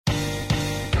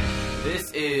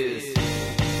This is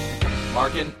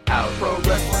Markin Out. Pro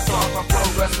Wrestling Talk by Pro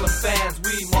Wrestling fans.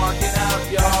 We marking out,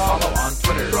 y'all. Follow on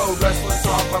Twitter. Pro Wrestling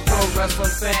Talk by Pro Wrestling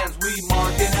fans. We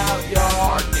marking out, y'all.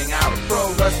 Marking Out.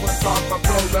 Pro Wrestling Talk by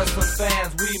Pro Wrestling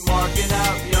fans. We marking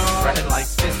out, y'all. Brennan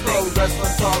likes fisting. Pro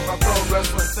Wrestling Talk by Pro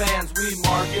Wrestling fans. We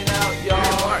marking out, y'all.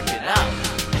 We're marking out.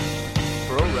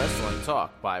 Pro Wrestling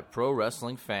Talk by Pro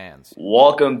Wrestling fans.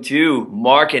 Welcome to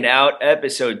Markin Out,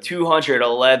 episode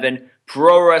 211.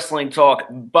 Pro Wrestling Talk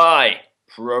by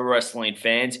Pro Wrestling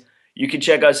fans. You can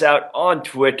check us out on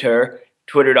Twitter,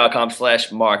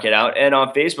 twitter.com/markinout, and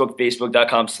on Facebook,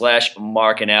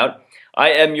 facebook.com/markinout. I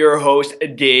am your host,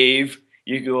 Dave.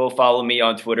 You can go follow me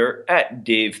on Twitter at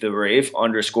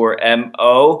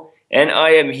DaveTheRave_MO. And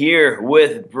I am here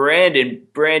with Brandon.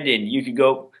 Brandon, you could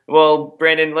go. Well,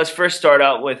 Brandon, let's first start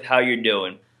out with how you're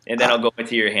doing, and then I'll go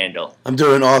into your handle. I'm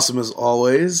doing awesome as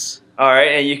always. All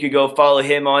right, and you could go follow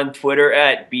him on Twitter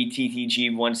at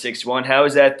BTTG161. How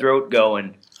is that throat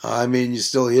going? I mean, you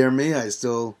still hear me. It's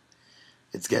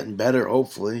getting better,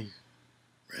 hopefully.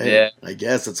 Right? Yeah. I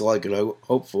guess that's all I could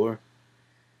hope for.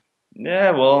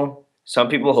 Yeah, well, some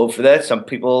people hope for that. Some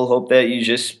people hope that you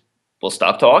just will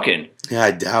stop talking. Yeah,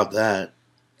 I doubt that.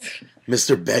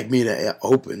 Mr. begged me to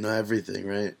open everything,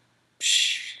 right?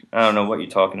 Psh, I don't know what you're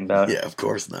talking about. Yeah, of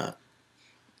course not.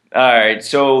 All right,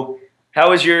 so how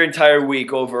was your entire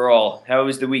week overall? How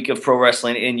was the week of pro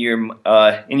wrestling in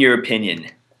your opinion?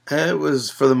 It was,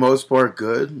 for the most part,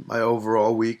 good. My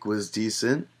overall week was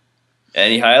decent.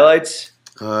 Any highlights?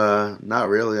 Not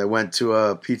really. I went to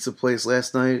a pizza place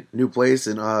last night, new place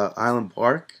in Island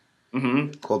Park,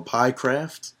 called Pie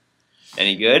Craft.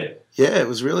 Any good? Yeah, it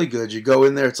was really good. You go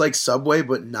in there, it's like Subway,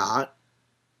 but not.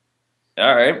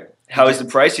 All right. How is the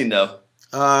pricing, though?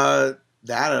 That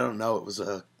I don't know. It was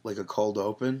like a cold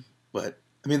open. But,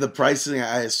 I mean, the pricing,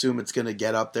 I assume it's going to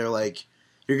get up there. Like,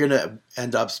 you're going to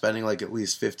end up spending, like, at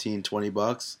least $15,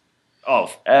 $20. Oh,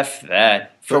 F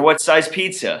that. For what size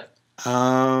pizza?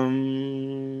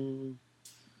 Probably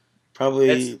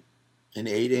an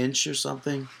 8-inch or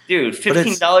something. Dude,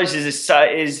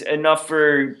 $15 is enough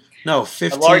for... No,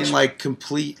 15, like,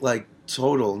 complete, like,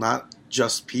 total, not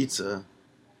just pizza.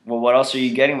 Well, what else are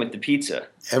you getting with the pizza?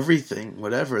 Everything,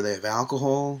 whatever. They have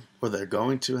alcohol, or they're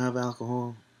going to have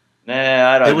alcohol. Nah,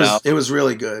 I don't know. It was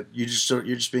really good. You're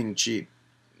just being cheap.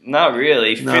 Not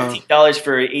really. No. $15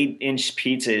 for an 8-inch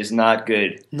pizza is not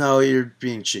good. No, you're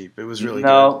being cheap. It was really good.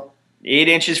 No, 8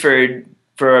 inches for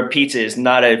a pizza is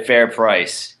not a fair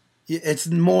price. It's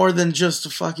more than just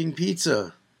a fucking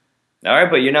pizza. All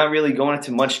right, but you're not really going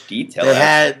into much detail. They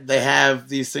have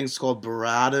these things called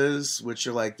burratas, which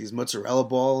are like these mozzarella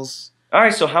balls. All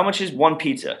right, so how much is one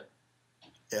pizza?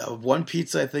 Yeah, one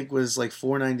pizza I think was like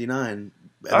 $4.99.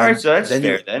 All right, so that's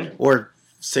fair then. Or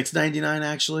 $6.99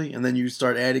 actually, and then you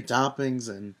start adding toppings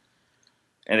and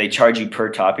they charge you per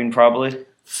topping probably.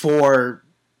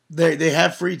 They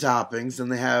have free toppings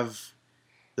and they have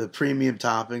the premium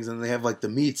toppings and they have like the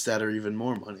meats that are even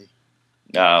more money.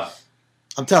 Oh.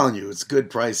 I'm telling you, it's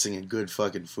good pricing and good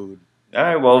fucking food. All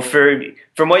right, well,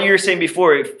 from what you were saying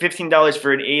before, $15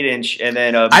 for an 8-inch and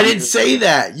then I didn't say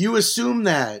that. You assume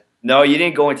that. No, you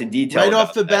didn't go into detail. Right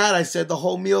off the bat, I said the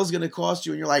whole meal is going to cost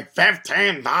you, and you're like,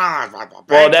 $15.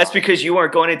 Well, that's because you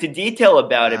weren't going into detail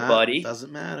about it, buddy.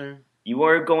 Doesn't matter. You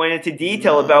weren't going into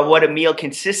detail about what a meal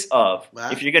consists of.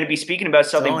 If you're going to be speaking about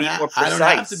something, be more precise. I don't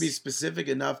have to be specific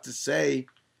enough to say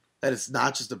that it's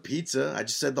not just a pizza. I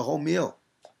just said the whole meal.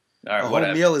 All right, the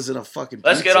whatever. Whole meal isn't a fucking pizza.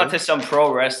 Let's get on to some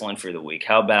pro wrestling for the week.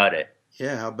 How about it?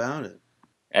 Yeah, how about it?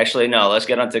 Actually, no. Let's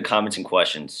get on to comments and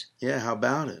questions. Yeah, how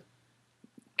about it?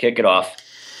 Kick it off.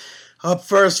 Up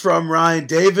first from Ryan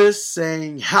Davis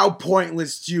saying, how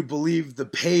pointless do you believe the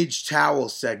Paige towel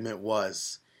segment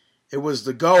was? It was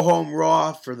the go-home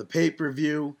Raw for the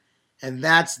pay-per-view, and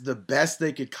that's the best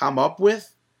they could come up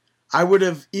with? I would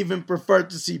have even preferred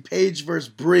to see Paige versus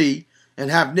Brie and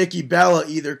have Nikki Bella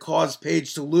either cause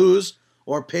Paige to lose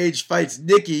or Paige fights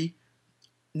Nikki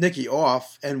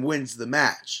off and wins the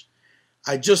match.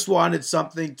 I just wanted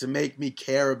something to make me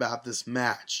care about this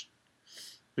match.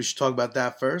 We should talk about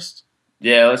that first?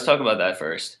 Yeah, let's talk about that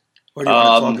first. Or do you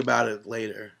want to talk about it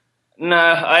later? Nah,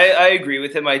 I agree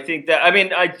with him. I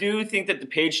do think that the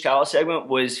Paige towel segment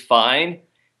was fine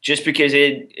just because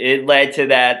it led to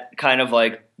that kind of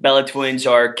like Bella Twins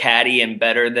are catty and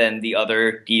better than the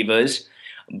other divas.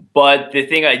 But the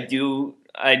thing I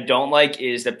don't like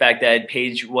is the fact that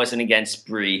Paige wasn't against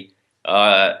Brie.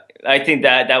 I think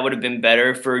that would have been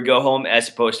better for a go home as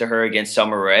opposed to her against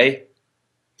Summer Rae.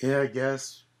 Yeah, I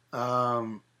guess.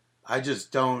 I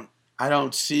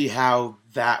don't see how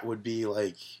that would be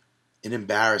like an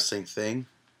embarrassing thing.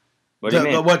 What do you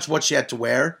mean? What she had to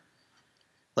wear?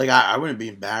 Like, I wouldn't be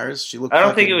embarrassed. She looked. I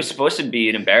don't think it was supposed to be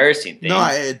an embarrassing thing. No,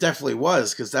 it definitely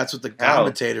was, because that's what the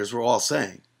commentators were all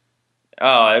saying. Oh,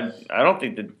 I don't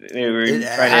think that they were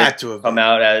trying to come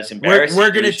out as embarrassing.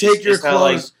 We're going to take your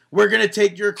clothes. We're going to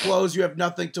take your clothes. You have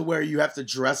nothing to wear. You have to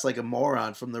dress like a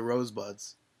moron from the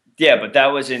Rosebuds. Yeah, but that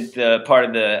wasn't part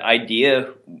of the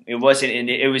idea. It wasn't.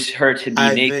 It was her to be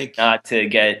naked, not to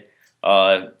get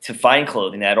to find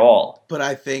clothing at all. But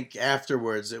I think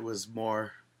afterwards it was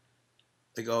more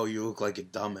like, "Oh, you look like a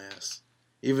dumbass."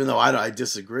 Even though I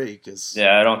disagree, because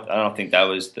I don't think that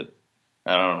was the.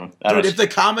 I don't know. Dude, if the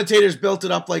commentators built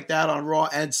it up like that on Raw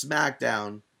and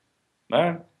SmackDown,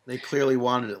 they clearly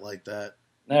wanted it like that.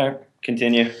 All right,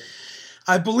 continue.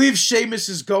 I believe Sheamus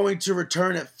is going to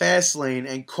return at Fastlane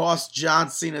and cost John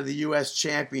Cena the U.S.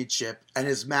 Championship and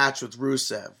his match with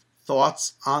Rusev.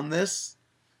 Thoughts on this?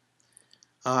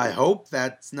 I hope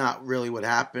that's not really what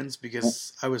happens,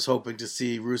 because I was hoping to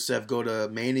see Rusev go to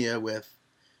Mania with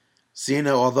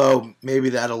Cena, although maybe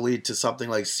that'll lead to something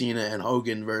like Cena and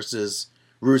Hogan versus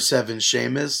Rusev and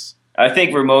Sheamus. I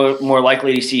think we're more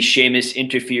likely to see Sheamus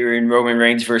interfere in Roman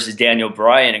Reigns versus Daniel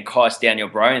Bryan and cost Daniel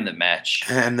Bryan the match.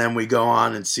 And then we go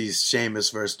on and see Sheamus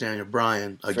versus Daniel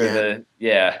Bryan again.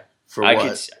 For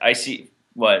what? I see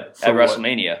what? At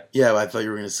WrestleMania. What? Yeah, I thought you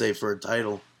were going to say for a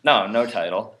title. No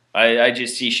title. I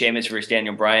just see Sheamus versus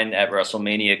Daniel Bryan at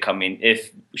WrestleMania coming,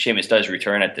 if Sheamus does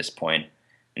return at this point,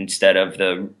 instead of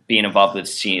being involved with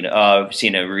Cena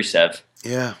Rusev.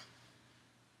 Yeah.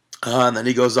 And then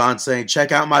he goes on saying,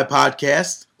 check out my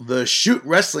podcast, the Shoot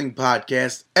Wrestling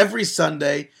Podcast, every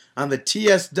Sunday on the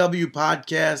TSW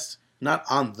Podcast, not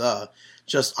on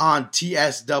just on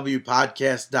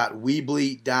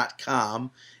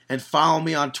tswpodcast.weebly.com, and follow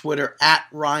me on Twitter at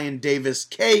Ryan Davis,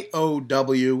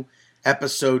 KOW.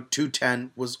 Episode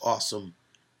 210 was awesome,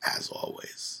 as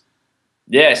always.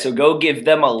 Yeah, so go give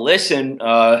them a listen.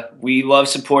 We love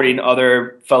supporting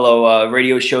other fellow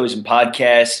radio shows and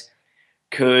podcasts,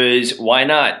 because why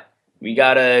not? We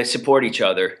got to support each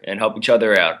other and help each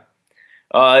other out.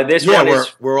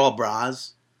 We're all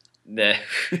bras. This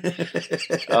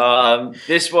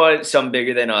one, some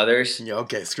bigger than others. Yeah,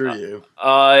 okay, screw you.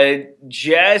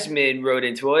 Jasmine wrote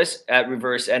into us at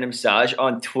Reverse Massage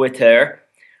on Twitter.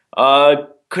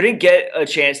 Couldn't get a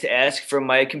chance to ask from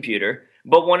my computer,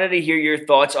 but wanted to hear your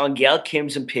thoughts on Gail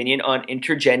Kim's opinion on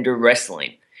intergender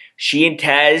wrestling. She and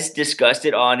Taz discussed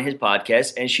it on his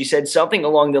podcast, and she said something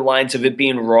along the lines of it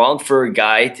being wrong for a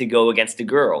guy to go against a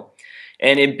girl,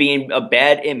 and it being a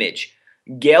bad image.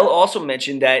 Gail also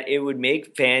mentioned that it would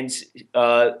make fans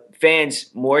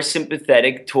more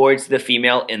sympathetic towards the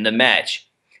female in the match,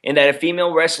 and that a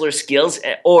female wrestler's skills,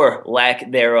 or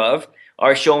lack thereof,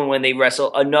 are shown when they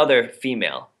wrestle another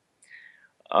female.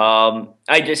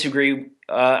 I disagree.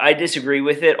 I disagree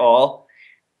with it all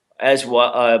as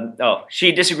well.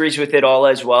 She disagrees with it all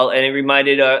as well, and it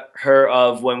reminded her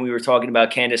of when we were talking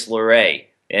about Candice LeRae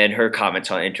and her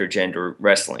comments on intergender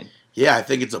wrestling. Yeah, I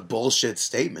think it's a bullshit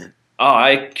statement.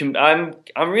 I'm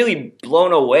really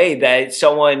blown away that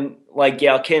someone like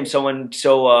Gail Kim, someone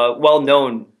so well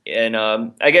known, and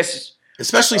I guess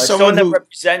especially someone that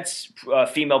represents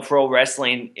female pro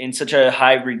wrestling in such a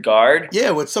high regard. Yeah,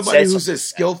 with somebody who's as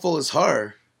skillful as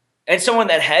her, and someone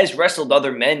that has wrestled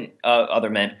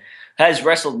has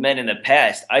wrestled men in the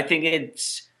past. I think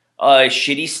it's a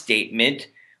shitty statement.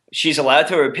 She's allowed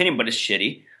to her opinion, but it's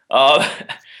shitty.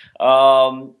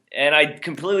 And I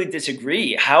completely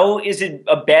disagree. How is it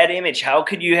a bad image? How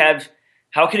could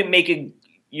it make a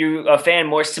fan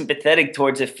more sympathetic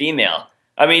towards a female?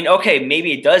 I mean, okay,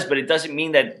 maybe it does, but it doesn't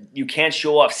mean that you can't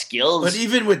show off skills. But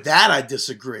even with that, I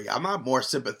disagree. I'm not more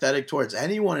sympathetic towards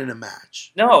anyone in a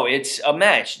match. No, it's a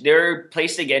match. They're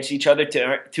placed against each other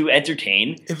to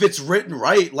entertain. If it's written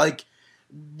right, like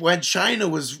when Chyna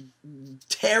was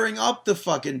tearing up the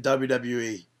fucking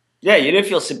WWE. Yeah, you didn't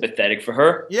feel sympathetic for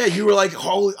her. Yeah, you were like,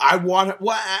 holy, I want it.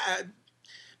 What?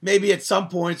 Maybe at some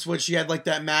points when she had like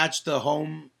that match, the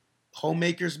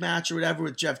homemakers match or whatever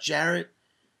with Jeff Jarrett.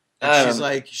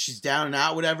 And she's down and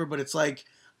out, whatever. But it's like,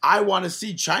 I want to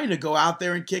see Chyna go out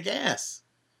there and kick ass.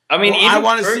 I mean, I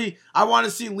want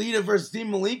to see Lita versus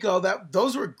Dean Malenko.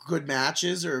 Those were good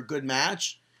matches or a good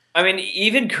match. I mean,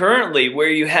 even currently, where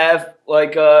you have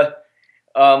like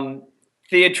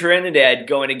Thea Trinidad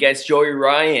going against Joey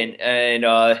Ryan and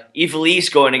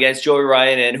Ivelisse going against Joey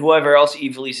Ryan and whoever else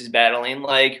Ivelisse is battling,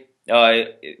 like in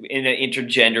the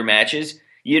intergender matches.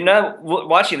 You're not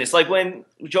watching this. Like when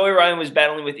Joey Ryan was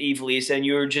battling with Ivelisse and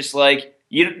you were just like,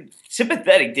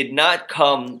 sympathetic did not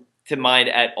come to mind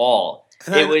at all.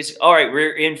 It was, all right,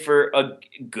 we're in for a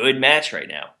good match right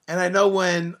now. And I know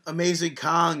when Amazing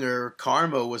Kong or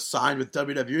Karma was signed with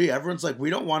WWE, everyone's like, we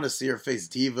don't want to see her face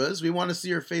divas. We want to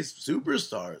see her face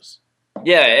superstars.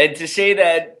 Yeah, and to say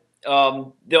that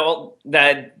the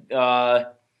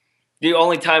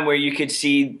only time where you could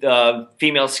see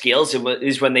female skills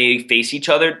is when they face each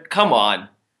other. Come on.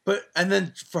 And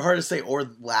then for her to say, or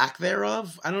lack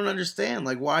thereof, I don't understand.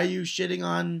 Like, why are you shitting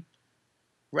on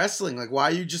wrestling? Like, why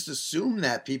you just assume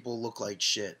that people look like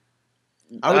shit?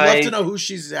 I would love to know who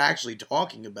she's actually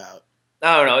talking about.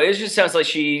 I don't know. It just sounds like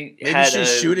she's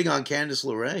shooting on Candice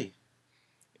LeRae.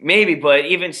 Maybe, but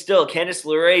even still, Candice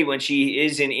LeRae, when she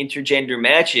is in intergender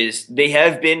matches, they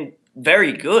have been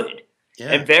very good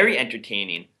and very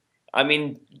entertaining. I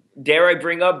mean, dare I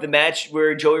bring up the match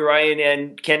where Joey Ryan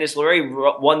and Candice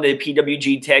LeRae won the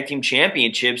PWG Tag Team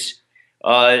Championships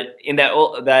in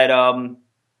that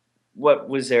what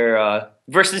was there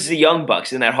versus the Young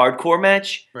Bucks in that hardcore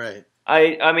match? Right.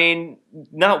 I mean,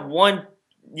 not one.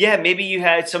 Yeah, maybe you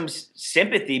had some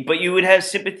sympathy, but you would have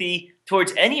sympathy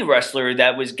towards any wrestler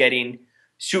that was getting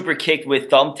super kicked with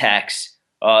thumbtacks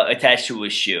attached to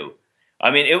his shoe. I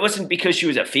mean, it wasn't because she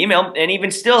was a female, and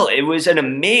even still, it was an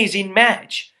amazing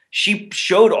match. She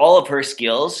showed all of her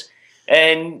skills,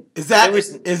 and is that a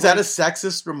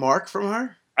sexist remark from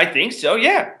her? I think so.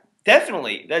 Yeah,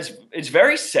 definitely. It's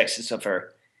very sexist of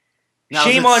her. Now,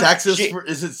 is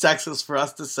it sexist for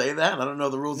us to say that? I don't know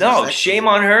the rules. No, shame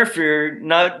on her for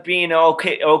not being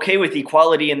okay with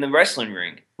equality in the wrestling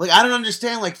ring. Like, I don't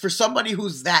understand. Like, for somebody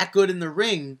who's that good in the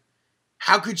ring,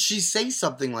 how could she say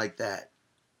something like that?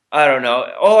 I don't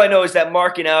know. All I know is that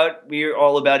Markin Out, we're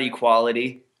all about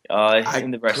equality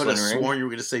in the wrestling ring. I could have sworn you were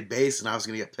going to say bass, and I was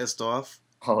going to get pissed off.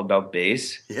 All about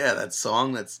bass? Yeah, that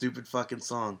stupid fucking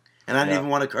song. And I didn't even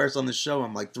want to curse on the show.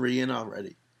 I'm like 3 in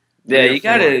already. Yeah, you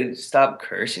gotta stop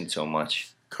cursing so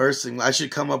much. Cursing. I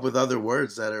should come up with other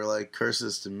words that are like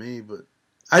curses to me, but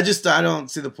I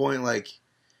don't see the point. Like,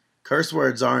 curse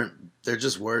words they're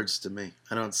just words to me.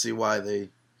 I don't see why they...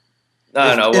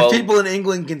 I don't know. If people in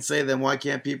England can say them, why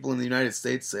can't people in the United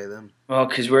States say them? Well,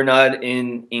 because we're not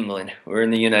in England. We're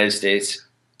in the United States.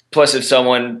 Plus, if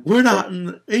someone... We're not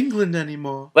in England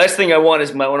anymore. Last thing I want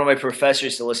is one of my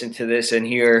professors to listen to this and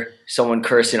hear someone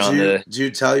cursing Do you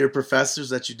tell your professors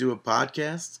that you do a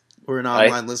podcast or an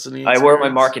online listening experience? I wear my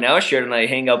Markin Out shirt and I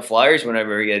hang up flyers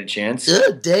whenever I get a chance.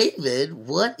 David,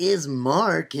 what is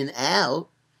Markin Out?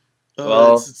 Oh,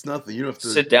 well, it's nothing. You don't have to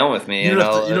sit down with me. You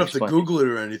don't have to Google it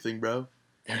or anything, bro.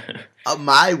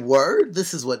 My word,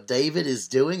 this is what David is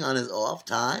doing on his off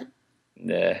time?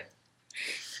 Nah.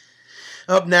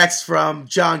 Up next from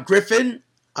John Griffin,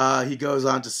 he goes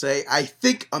on to say, I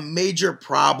think a major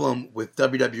problem with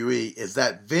WWE is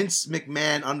that Vince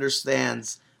McMahon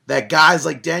understands that guys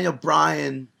like Daniel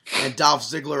Bryan and Dolph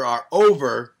Ziggler are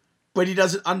over, but he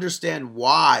doesn't understand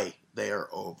why they are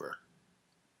over.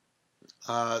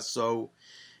 So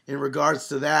in regards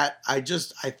to that, I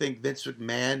think Vince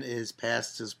McMahon is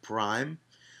past his prime.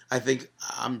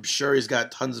 I'm sure he's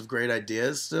got tons of great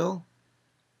ideas still.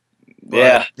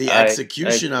 But the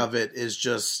execution of it is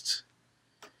just,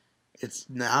 it's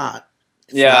not.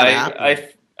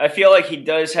 I feel like he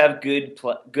does have good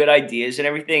ideas and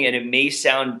everything, and it may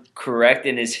sound correct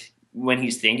when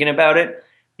he's thinking about it,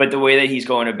 but the way that he's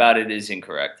going about it is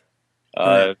incorrect.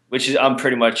 Right. Which is, I'm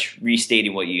pretty much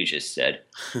restating what you just said.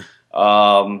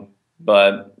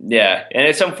 But yeah, and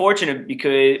it's unfortunate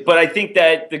but I think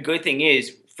that the good thing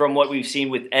is, from what we've seen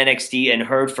with NXT and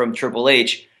heard from Triple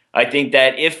H, I think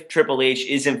that if Triple H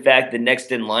is in fact the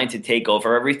next in line to take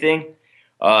over everything,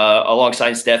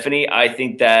 alongside Stephanie, I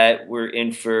think that we're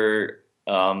in for,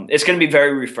 it's going to be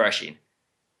very refreshing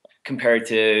compared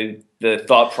to the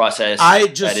thought process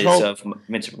of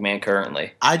Vince McMahon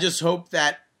currently. I just hope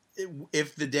that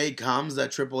if the day comes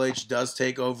that Triple H does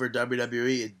take over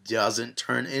WWE, it doesn't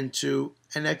turn into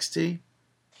NXT.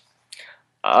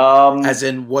 As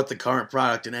in what the current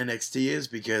product in NXT is,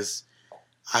 because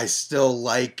I still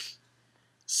like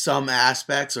some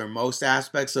aspects or most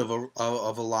aspects of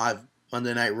a live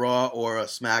Monday Night Raw or a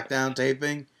SmackDown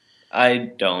taping.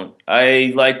 I don't.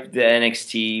 I like the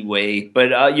NXT way,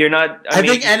 but you're not. I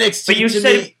think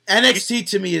NXT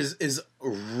to me is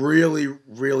really,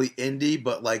 really indie,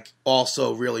 but like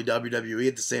also really WWE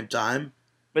at the same time.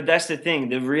 But that's the thing.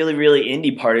 The really, really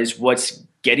indie part is what's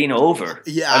getting over.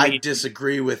 Yeah, I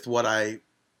disagree with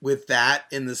that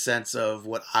in the sense of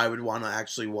what I would want to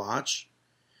actually watch.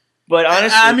 But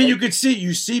honestly,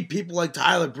 you see people like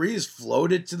Tyler Breeze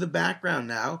floated to the background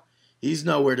now. He's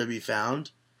nowhere to be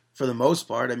found for the most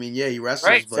part. I mean, yeah, he wrestles.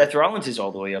 Right, but Seth Rollins is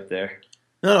all the way up there.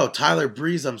 No, Tyler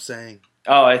Breeze, I'm saying.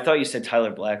 Oh, I thought you said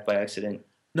Tyler Black by accident.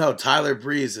 No, Tyler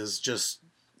Breeze is just,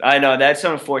 I know that's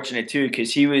unfortunate too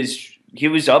because he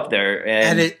was up there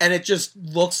and and it just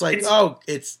looks like, it's oh,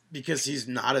 it's because he's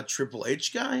not a Triple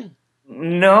H guy.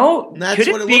 no. And that's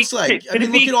Could what it it be? looks like. I Could mean,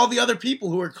 it look be? at all the other people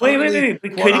who are Wait, currently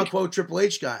wait. quote unquote Triple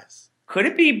H guys. Could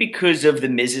it be because of the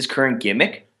Miz's current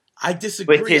gimmick I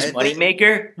disagree. with his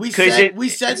moneymaker? We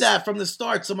Because said that from the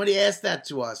start. Somebody asked that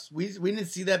to us. We didn't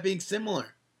see that being similar.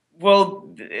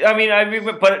 Well, I mean,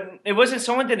 but it wasn't.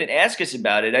 Someone didn't ask us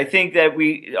about it. I think that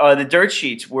the dirt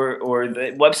sheets were or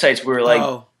the websites were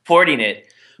like porting it.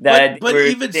 That but were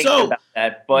even thinking so, about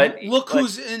that. But look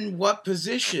who's in what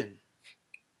position.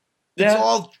 It's Yeah.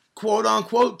 all quote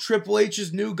unquote Triple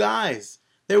H's new guys.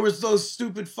 There was those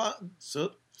stupid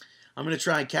so I'm gonna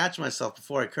try and catch myself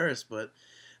before I curse, but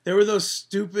there were those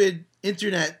stupid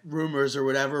internet rumors or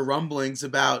whatever rumblings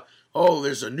about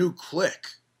there's a new clique.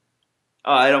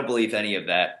 Oh, I don't believe any of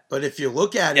that. But if you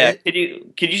look at Yeah,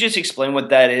 it, could you just explain what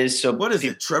that is? So what is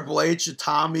it? Triple H,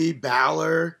 Tommy,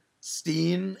 Balor,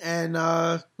 Steen, and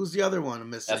who's the other one I'm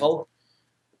missing? Neville?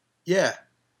 Yeah.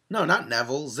 No, not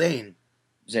Neville, Zayn.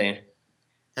 Zayn.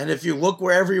 And if you look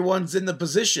where everyone's in the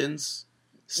positions,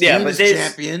 Steen Yeah, but is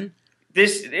champion.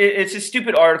 It's a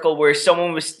stupid article where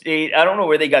someone was I don't know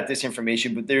where they got this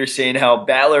information, but they're saying how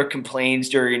Balor complains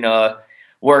during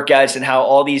workouts and how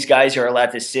all these guys are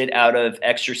allowed to sit out of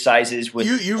exercises with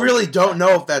You really don't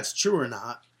know if that's true or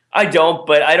not. I don't,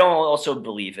 but I don't also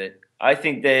believe it. I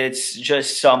think that it's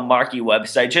just some marquee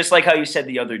website, just like how you said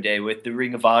the other day with the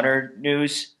Ring of Honor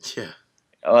news. Yeah.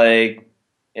 Like,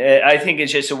 I think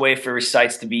it's just a way for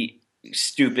sites to be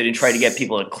stupid and try to get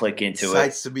people to click into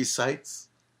Sites to be sites?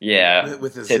 Yeah,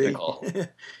 With a typical. Z.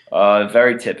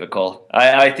 Very typical.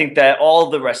 I think that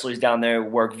all the wrestlers down there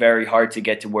work very hard to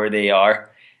get to where they are.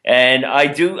 And I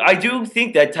do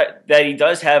think that he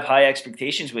does have high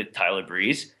expectations with Tyler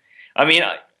Breeze. I mean,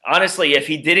 honestly, if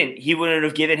he didn't, he wouldn't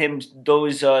have given him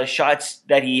those shots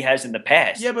that he has in the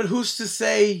past. Yeah, but who's to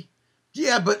say?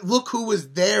 Yeah, but look who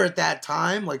was there at that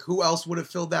time. Like, who else would have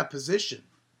filled that position?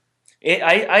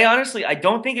 I honestly, I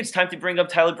don't think it's time to bring up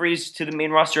Tyler Breeze to the main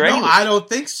roster anyway. No, I don't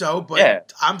think so. But Yeah.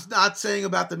 I'm not saying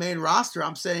about the main roster.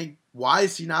 I'm saying, why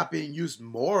is he not being used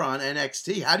more on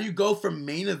NXT? How do you go from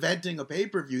main eventing a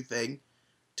pay-per-view thing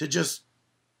to just,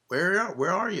 where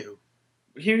are you?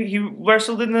 He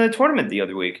wrestled in the tournament the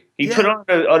other week. He Yeah. put on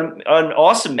an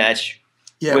awesome match.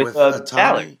 Yeah, with Balor.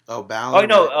 Tommy. Oh, Balor. Oh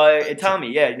no,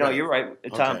 Tommy. Yeah, no, Right. you're right,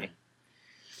 Tommy. Okay.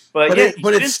 But But, yeah,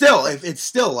 it's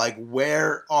still like,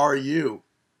 where are you?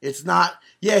 It's not.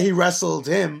 Yeah, he wrestled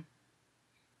him.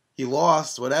 He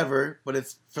lost, whatever. But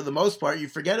it's for the most part, you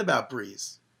forget about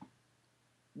Breeze.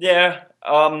 yeah.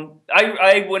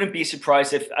 I wouldn't be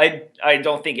surprised if I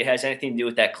don't think it has anything to do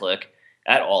with that click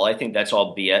at all. I think that's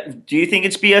all BS. Do you think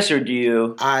it's BS or do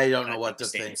you? I don't know what to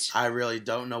think. Stands. I really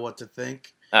don't know what to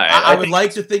think. All right, I would think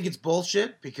like to think it's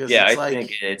bullshit because Yeah, it's I like,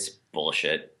 think it's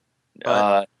bullshit.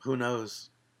 but who knows?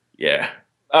 Yeah.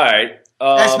 All right.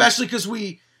 Especially because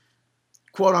we,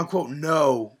 quote unquote,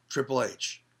 know Triple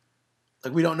H.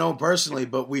 Like, we don't know him personally,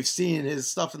 but we've seen his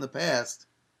stuff in the past.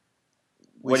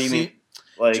 What do you mean?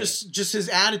 Like, just his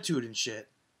attitude and shit.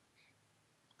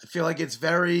 I feel like it's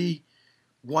very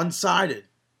one-sided.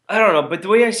 I don't know, but the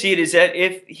way I see it is that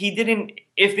if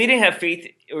they didn't have faith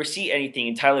or see anything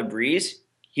in Tyler Breeze,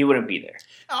 he wouldn't be there.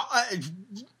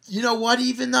 You know what?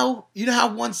 Even though, you know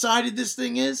how one-sided this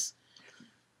thing is.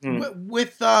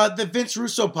 With the Vince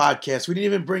Russo podcast, we didn't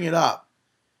even bring it up,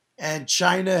 and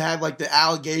China had like the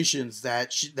allegations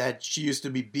that she used to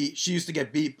be beat. She used to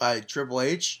get beat by Triple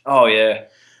H. Oh yeah.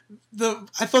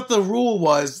 I thought the rule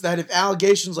was that if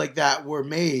allegations like that were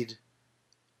made,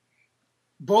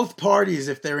 both parties,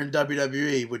 if they're in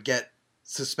WWE, would get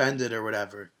suspended or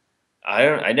whatever.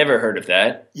 I never heard of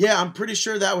that. Yeah, I'm pretty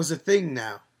sure that was a thing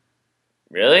now.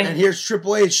 Really? And here's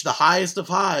Triple H, the highest of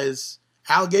highs.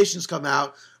 Allegations come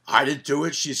out. I didn't do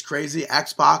it. She's crazy.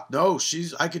 X-Pac, no,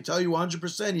 I could tell you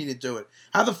 100% he didn't do it.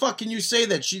 How the fuck can you say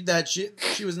that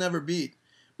she was never beat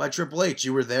by Triple H?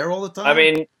 You were there all the time? I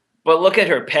mean, but look at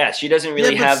her past. She doesn't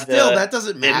really have still, that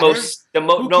doesn't matter. Who cares? I'm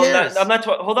not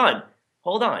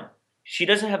hold on. She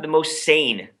doesn't have the most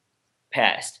sane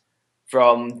past.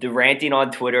 From the ranting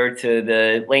on Twitter to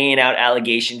the laying out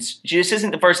allegations. This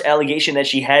isn't the first allegation that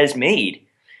she has made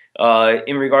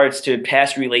in regards to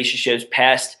past relationships,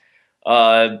 past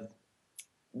WWE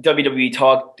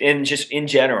talk, and just in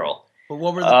general. But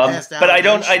what were the past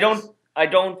allegations? But I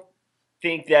don't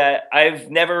think that I've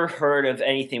never heard of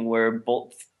anything where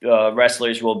both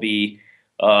wrestlers will be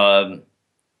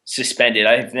suspended.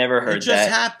 I've never heard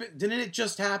that. Didn't it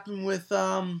just happen with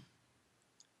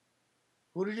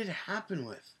who did it happen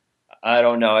with? I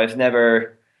don't know. I've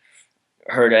never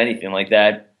heard anything like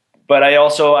that. But I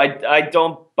also I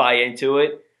don't buy into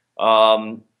it.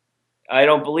 I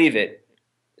don't believe it.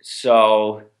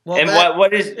 So Well, and that,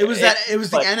 what is it was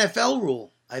the NFL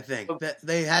rule, I think, that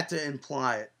they had to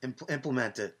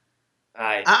implement it.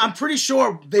 I'm pretty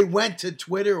sure they went to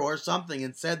Twitter or something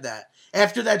and said that.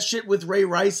 After that shit with Ray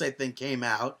Rice, I think, came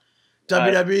out,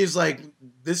 WWE's like,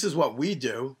 this is what we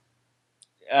do.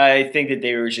 I think that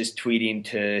they were just tweeting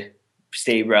to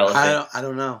stay relevant. I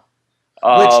don't know.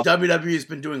 Which WWE's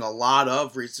been doing a lot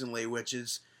of recently, which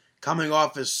is coming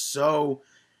off as so...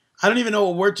 I don't even know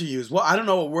what word to use. Well, I don't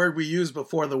know what word we used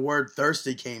before the word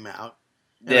thirsty came out.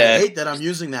 And I hate that I'm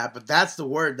using that, but that's the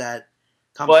word that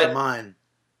comes to mind.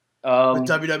 With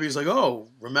WWE's like, oh,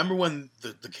 remember when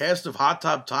the cast of Hot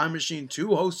Tub Time Machine 2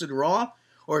 hosted Raw?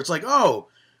 Or it's like, oh,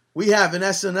 we have an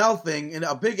SNL thing, and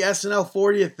a big SNL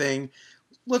 40th thing.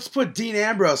 Let's put Dean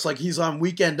Ambrose like he's on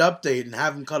Weekend Update and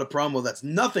have him cut a promo that's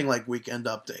nothing like Weekend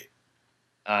Update.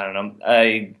 I don't know.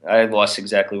 I lost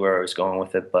exactly where I was going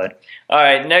with it. But all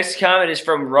right, next comment is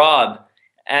from Rob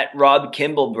at Rob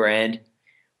Kimball Brand.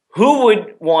 Who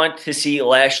would want to see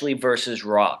Lashley versus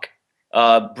Brock?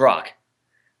 Will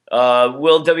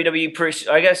WWE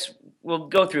I guess we'll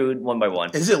go through it one by one.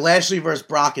 Is it Lashley versus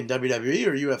Brock in WWE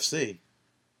or UFC?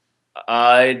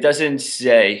 It doesn't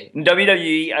say. In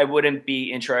WWE, I wouldn't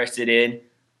be interested in.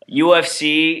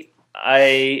 UFC,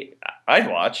 I'd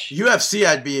watch. UFC,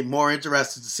 I'd be more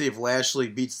interested to see if Lashley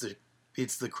beats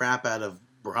the crap out of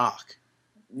Brock.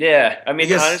 Yeah, I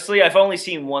mean, honestly, I've only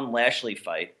seen one Lashley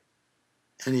fight.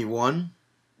 And he won?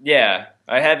 Yeah,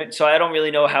 I haven't, so I don't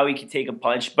really know how he can take a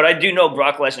punch, but I do know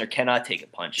Brock Lesnar cannot take a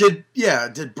punch.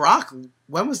 Did Brock,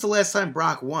 when was the last time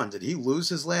Brock won? Did he lose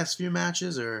his last few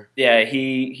matches, or? Yeah,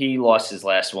 he lost his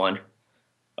last one.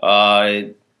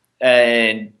 And,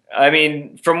 I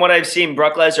mean, from what I've seen,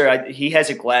 Brock Lesnar, he has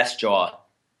a glass jaw.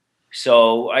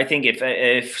 So I think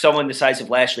if someone decides if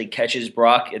Lashley catches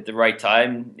Brock at the right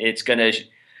time, it's going to...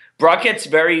 Brock gets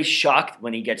very shocked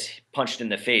when he gets punched in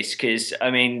the face because,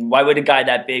 I mean, why would a guy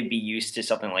that big be used to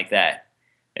something like that?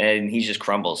 And he just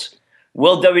crumbles.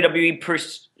 Will WWE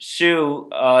pursue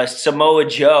Samoa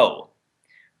Joe?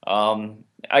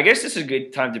 I guess this is a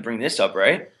good time to bring this up,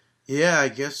 right? Yeah, I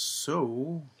guess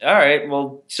so. All right.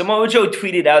 Well, Samoa Joe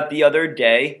tweeted out the other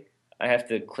day. I have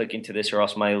to click into this or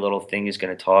else my little thing is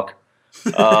going to talk.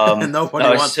 Nobody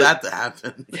wants that to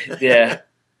happen. Yeah.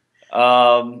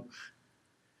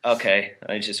 Okay,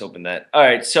 I just opened that. All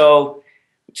right, so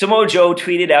Samoa Joe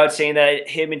tweeted out saying that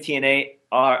him and TNA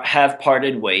have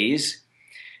parted ways.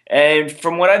 And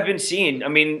from what I've been seeing, I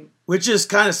mean... Which is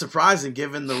kind of surprising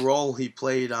given the role he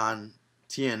played on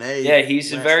TNA. Yeah,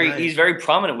 he's very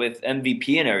prominent with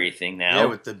MVP and everything now. Yeah,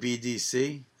 with the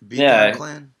BDC, Beatdown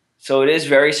Clan. So it is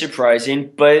very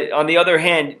surprising. But on the other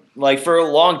hand, like for a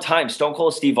long time, Stone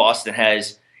Cold Steve Austin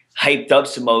has hyped up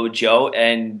Samoa Joe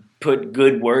and put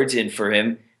good words in for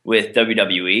him with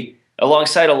WWE,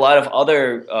 alongside a lot of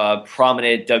other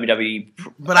prominent WWE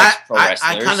pro wrestlers.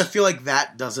 I kind of feel like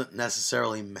that doesn't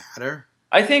necessarily matter.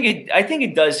 I think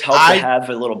it does help to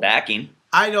have a little backing.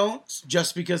 I don't,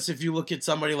 just because if you look at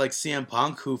somebody like CM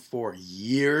Punk, who for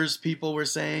years people were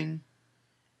saying,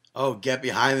 oh, get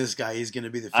behind this guy, he's going to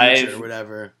be the future or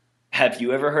whatever. Have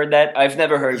you ever heard that? I've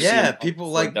never heard of CM Punk people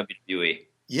like WWE.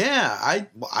 Yeah,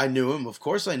 I knew him. Of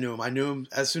course I knew him. I knew him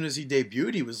as soon as he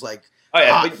debuted. He was like,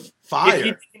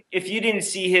 fire. If you didn't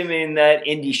see him in that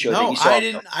indie show that you saw.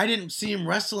 I didn't see him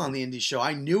wrestle on the indie show.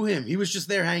 I knew him. He was just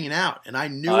there hanging out, and I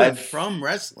knew him from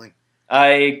wrestling.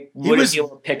 I wouldn't be able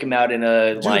to pick him out in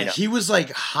a lineup. He was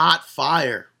like hot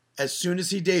fire. As soon as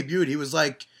he debuted, he was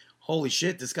like, holy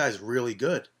shit, this guy's really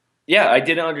good. Yeah, I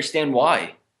didn't understand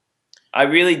why. I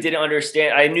really didn't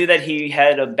understand. I knew that he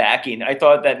had a backing. I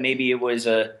thought that maybe it was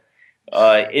a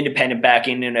independent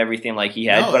backing and everything like he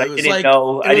had, but I didn't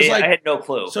know. I had no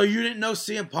clue. So you didn't know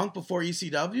CM Punk before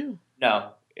ECW? No,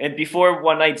 and before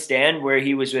One Night Stand, where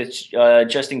he was with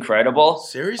Just Incredible.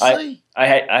 Seriously, I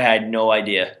had no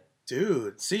idea,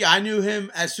 dude. See, I knew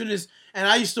him as soon as, and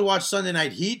I used to watch Sunday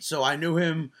Night Heat, so I knew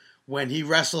him when he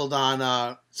wrestled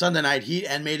on Sunday Night Heat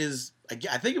and made his.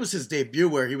 I think it was his debut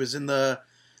where he was in the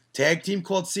tag team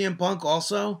called CM Punk.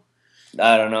 Also,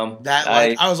 I don't know that.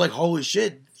 I was like, holy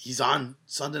shit. He's on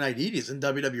Sunday Night Heat. He's in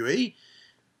WWE,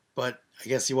 but I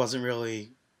guess he wasn't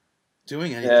really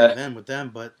doing anything then with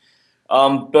them. But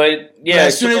yeah,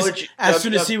 as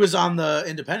soon as he was on the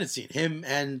independent scene, him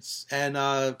and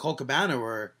Cole Cabana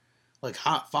were like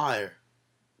hot fire.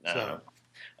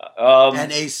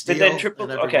 And Ace Steel.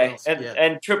 But then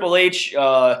and Triple H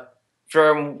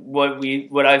from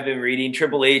what I've been reading,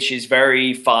 Triple H is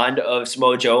very fond of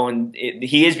Samoa Joe, and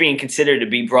he is being considered to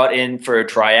be brought in for a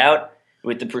tryout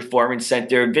with the Performance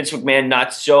Center. Vince McMahon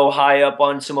not so high up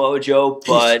on Samoa Joe,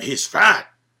 but he's fat.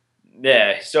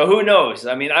 Yeah, so who knows?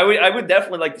 I mean, I would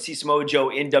definitely like to see Samoa Joe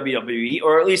in WWE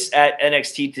or at least at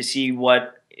NXT to see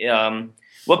what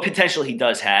potential he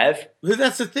does have. But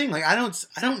that's the thing. Like, I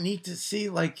don't need to see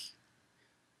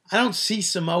I don't see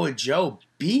Samoa Joe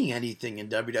being anything in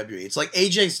WWE. It's like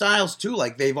AJ Styles too.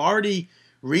 Like, they've already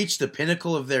reached the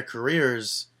pinnacle of their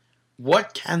careers.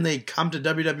 What can they come to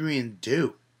WWE and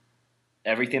do?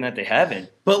 Everything that they haven't.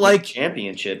 But like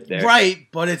championship there, right?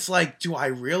 But it's like, do I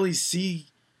really see?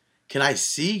 Can I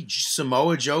see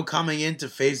Samoa Joe coming in to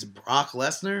face Brock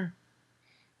Lesnar?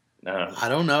 No. I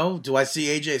don't know. Do I see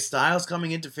AJ Styles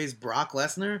coming in to face Brock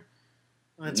Lesnar?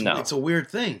 No. It's a weird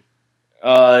thing.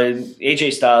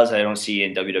 AJ Styles, I don't see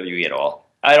in WWE at all.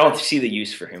 I don't see the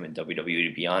use for him in WWE,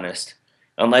 to be honest.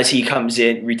 Unless he comes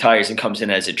in, retires, and comes in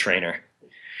as a trainer.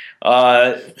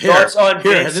 Thoughts on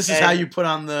Vince? This is how you put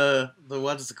on the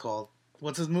what is it called?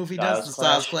 What's his movie does? The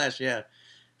Styles Clash, yeah.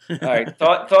 All right.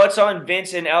 Thoughts on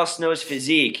Vince and Al Snow's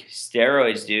physique?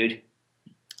 Steroids, dude.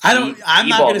 I'm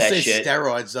not going to say shit.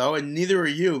 Steroids, though, and neither are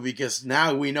you, because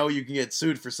now we know you can get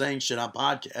sued for saying shit on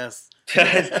podcasts.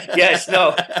 Yes,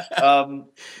 no.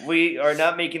 We are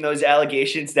not making those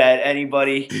allegations that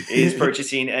anybody is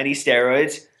purchasing any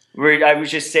steroids. I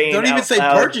was just saying Don't even out say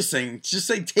loud, purchasing, just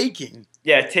say taking.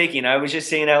 Yeah, taking. I was just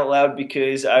saying out loud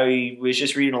because I was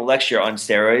just reading a lecture on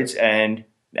steroids, and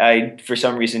I, for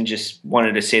some reason, just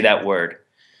wanted to say that word.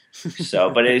 So,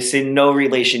 but it's in no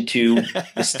relation to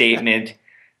the statement,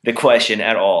 the question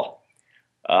at all.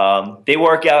 They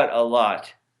work out a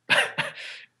lot.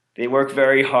 They work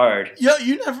very hard.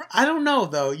 I don't know,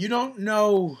 though. You don't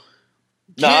know.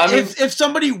 No, if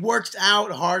somebody works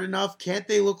out hard enough, can't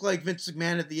they look like Vince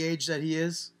McMahon at the age that he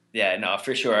is? Yeah, no,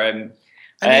 for sure.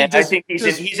 I think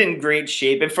he's in great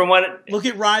shape. And from what look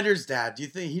at Ryder's dad. Do you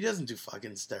think he doesn't do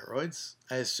fucking steroids?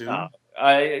 I assume.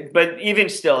 But even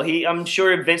still, I'm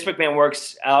sure Vince McMahon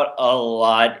works out a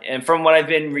lot. And from what I've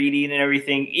been reading and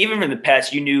everything, even from the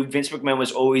past, you knew Vince McMahon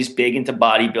was always big into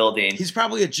bodybuilding. He's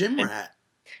probably a gym rat.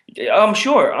 I'm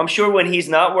sure. I'm sure when he's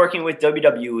not working with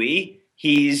WWE,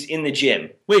 he's in the gym.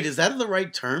 Wait, is that the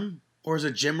right term? Or is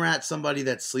a gym rat somebody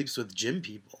that sleeps with gym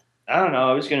people? I don't know.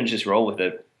 I was going to just roll with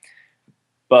it.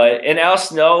 But in Al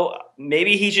Snow,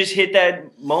 maybe he just hit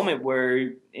that moment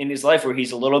where in his life where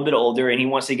he's a little bit older and he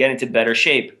wants to get into better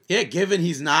shape. Yeah, given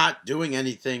he's not doing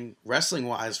anything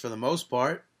wrestling-wise for the most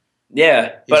part.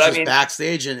 Yeah. But just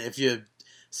backstage, and if you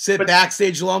sit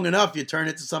backstage long enough, you turn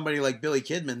into somebody like Billy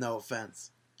Kidman, no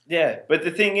offense. Yeah, but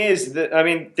the thing is,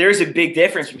 there's a big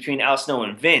difference between Al Snow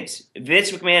and Vince.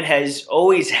 Vince McMahon has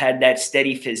always had that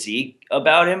steady physique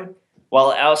about him,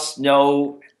 while Al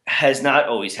Snow has not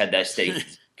always had that steady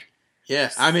physique.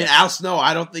 Yeah, I mean, Al Snow,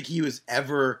 I don't think he was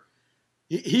ever...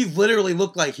 He literally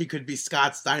looked like he could be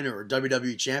Scott Steiner or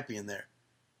WWE champion there.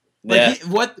 Like,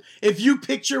 yeah. If you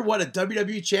picture what a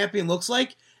WWE champion looks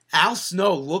like, Al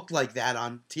Snow looked like that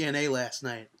on TNA last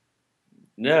night.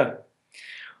 Yeah.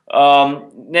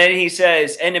 Then he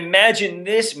says, and imagine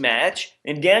this match,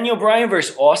 and Daniel Bryan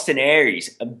versus Austin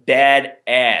Aries, a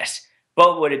badass.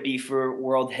 But would it be for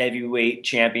World Heavyweight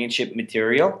Championship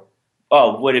material?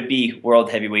 Oh, would it be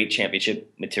World Heavyweight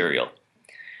Championship material?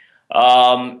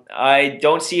 I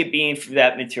don't see it being for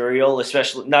that material,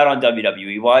 especially not on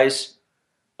WWE wise.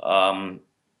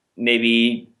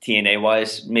 Maybe TNA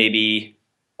wise, maybe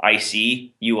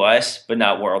IC US, but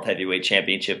not World Heavyweight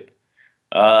Championship.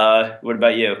 What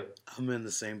about you? I'm in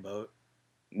the same boat.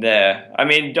 Yeah, I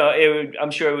mean,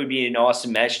 I'm sure it would be an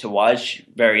awesome match to watch,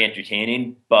 very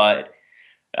entertaining, but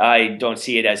I don't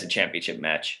see it as a championship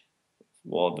match.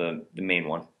 Well, the main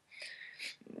one.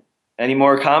 Any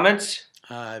more comments?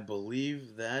 I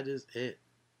believe that is it.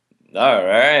 All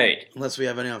right. Unless we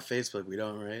have any on Facebook, we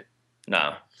don't, right?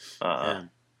 No. Yeah.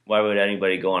 Why would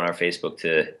anybody go on our Facebook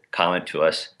to comment to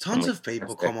us? Tons of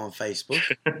people come on Facebook.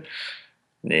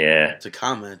 Yeah. To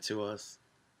comment to us.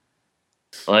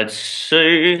 Let's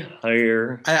see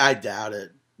here. I doubt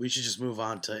it. We should just move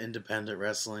on to independent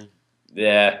wrestling.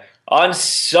 Yeah. On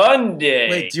Sunday.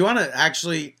 Wait, do you want to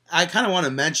actually... I kind of want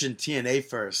to mention TNA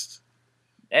first.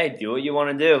 Hey, do what you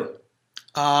want to do.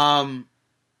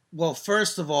 Well,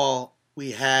 first of all,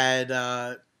 we had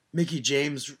Mickie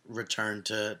James return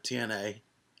to TNA.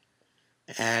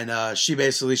 And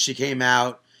she came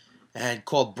out and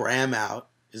called Bram out.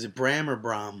 Is it Bram or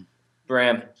Brahm?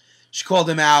 Bram. She called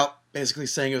him out, basically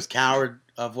saying it was coward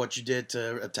of what you did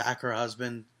to attack her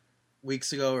husband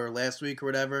weeks ago or last week or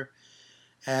whatever.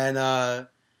 And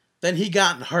Then he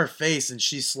got in her face and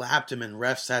she slapped him and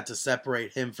refs had to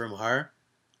separate him from her.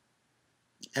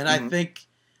 And I think...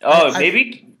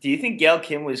 maybe... Do you think Gail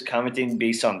Kim was commenting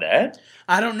based on that?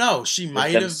 I don't know. She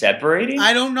might have... separating?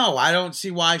 I don't know. I don't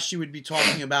see why she would be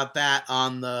talking about that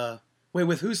on the... Wait,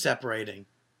 with who separating?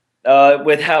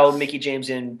 With how Mickie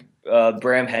James and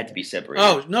Bram had to be separated.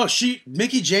 Oh, no.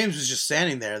 Mickie James was just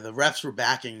standing there. The refs were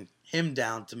backing him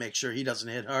down to make sure he doesn't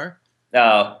hit her.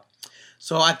 Oh.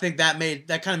 So I think that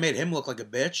kind of made him look like a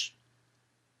bitch.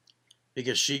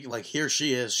 Because here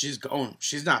she is. She's going.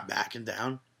 She's not backing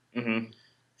down. Mm-hmm.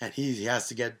 And he has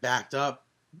to get backed up.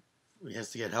 He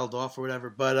has to get held off or whatever.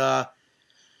 But,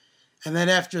 and then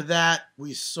after that,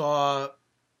 we saw,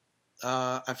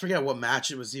 I forget what match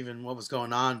it was even, what was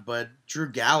going on, but Drew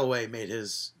Galloway made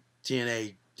his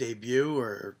TNA debut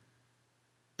or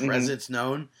presence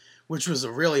known, which was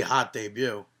a really hot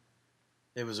debut.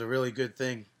 It was a really good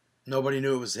thing. Nobody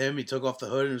knew it was him. He took off the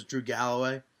hood and it was Drew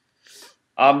Galloway.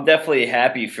 I'm definitely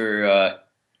happy for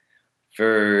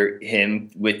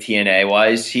him with TNA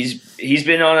wise. He's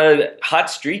been on a hot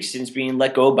streak since being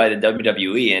let go by the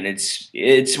WWE, and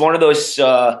it's one of those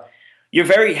you're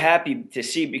very happy to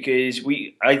see because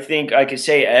I think I could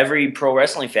say every pro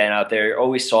wrestling fan out there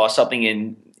always saw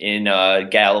something in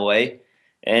Galloway,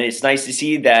 and it's nice to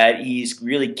see that he's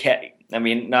really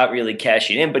not really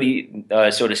cashing in, but he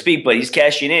so to speak, but he's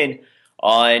cashing in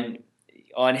on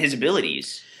his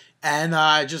abilities. And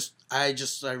I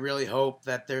really hope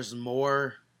that there's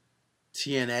more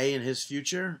TNA in his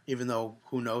future, even though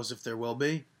who knows if there will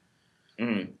be.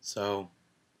 Mm. So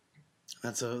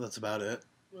that's about it.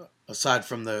 Aside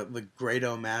from the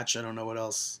Grado match, I don't know what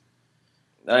else.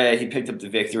 Oh yeah, he picked up the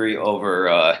victory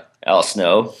over Al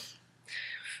Snow.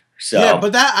 So yeah,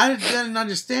 but that I didn't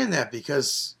understand that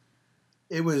because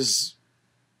it was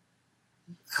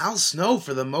Al Snow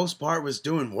for the most part was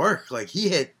doing work. Like he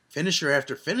hit finisher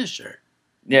after finisher.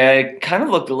 Yeah, it kind of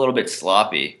looked a little bit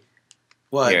sloppy.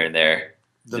 What? Here and there.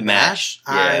 The match?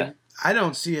 Yeah. I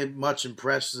don't see it much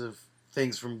impressive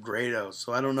things from Grado,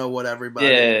 so I don't know what everybody...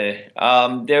 Yeah.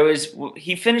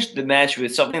 He finished the match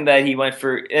with something that he went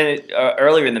for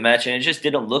earlier in the match, and it just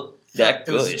didn't look that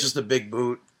good. It was just a big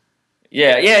boot.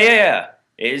 Yeah.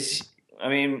 Is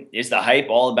the hype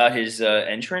all about his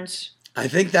entrance? I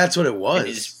think that's what it was. And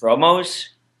his promos?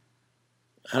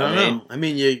 I don't know. I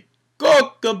mean, you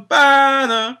go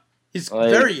Cabana. He's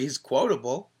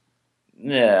quotable.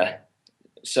 Yeah.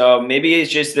 So maybe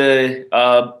it's just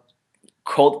a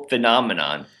cult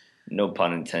phenomenon. No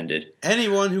pun intended.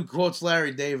 Anyone who quotes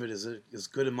Larry David is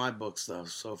good in my books, though,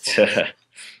 so far.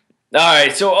 All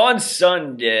right. So on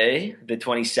Sunday, the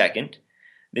 22nd,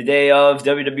 the day of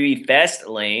WWE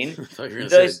Fastlane. I thought you were going to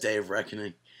say it's Day of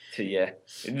Reckoning. Yeah.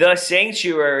 The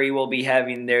Sanctuary will be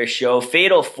having their show,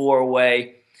 Fatal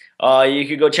 4-Way. You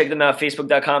could go check them out,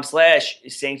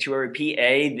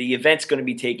 facebook.com/SanctuaryPA. The event's going to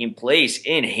be taking place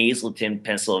in Hazleton,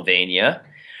 Pennsylvania.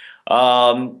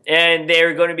 And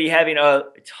they're going to be having a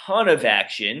ton of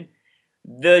action.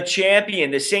 The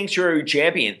champion, the Sanctuary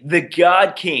champion, the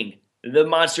God King, the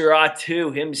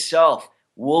Monserratu himself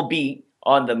will be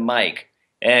on the mic.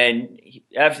 And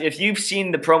if you've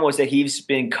seen the promos that he's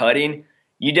been cutting,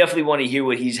 you definitely want to hear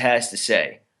what he has to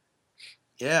say.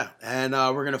 Yeah, and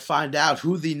we're going to find out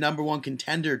who the number one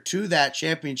contender to that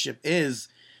championship is.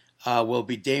 Will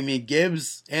be Damian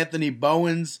Gibbs, Anthony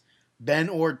Bowens, Ben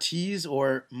Ortiz,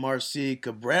 or Marcy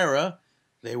Cabrera.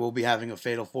 They will be having a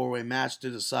fatal four-way match to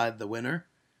decide the winner.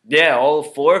 Yeah, all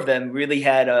four of them really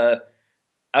had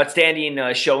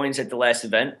outstanding showings at the last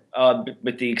event,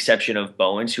 with the exception of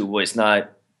Bowens, who was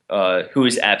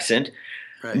absent.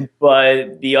 Right.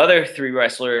 But the other three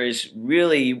wrestlers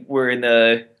really were in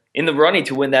the running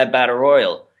to win that Battle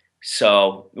Royal.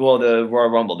 So, the Royal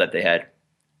Rumble that they had,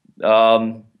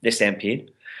 the Stampede.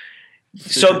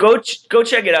 So go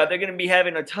check it out. They're going to be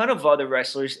having a ton of other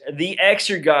wrestlers. The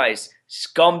Extra Guys,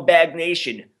 Scumbag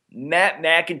Nation, Matt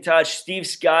McIntosh, Steve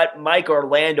Scott, Mike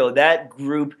Orlando. That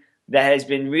group that has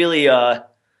been really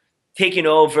taking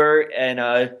over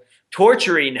and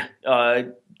torturing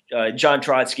John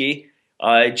Trotsky,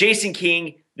 Jason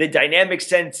King, the Dynamic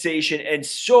Sensation, and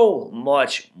so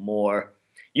much more.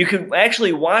 You can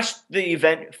actually watch the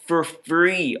event for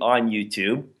free on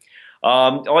YouTube.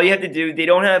 All you have to do, they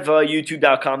don't have a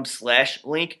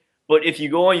youtube.com/link, but if you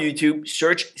go on YouTube,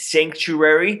 search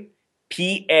Sanctuary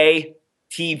PA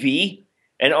TV,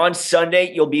 and on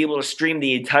Sunday, you'll be able to stream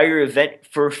the entire event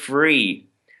for free.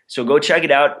 So go check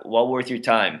it out, well worth your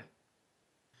time.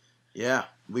 Yeah,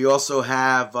 we also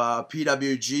have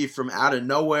PWG from Out of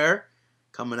Nowhere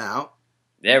coming out.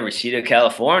 Yeah, Reseda,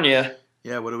 California.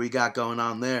 Yeah, what do we got going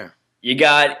on there? You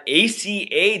got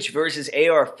ACH versus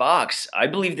AR Fox. I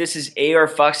believe this is AR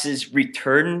Fox's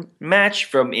return match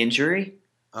from injury.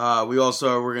 We're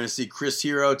going to see Chris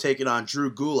Hero taking on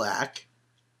Drew Gulak.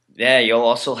 Yeah, you'll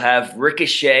also have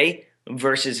Ricochet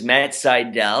versus Matt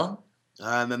Sydal.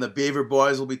 And then the Beaver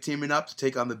Boys will be teaming up to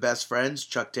take on the Best Friends,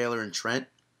 Chuck Taylor and Trent.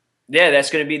 Yeah, that's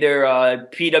going to be their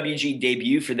PWG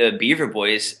debut for the Beaver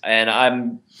Boys, and I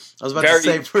was about to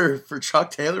say for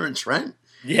Chuck Taylor and Trent.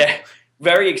 Yeah,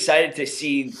 very excited to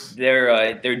see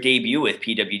their debut with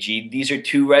PWG. These are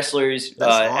two wrestlers,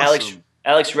 awesome.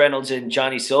 Alex Reynolds and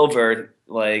Johnny Silver.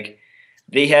 Like,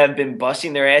 they have been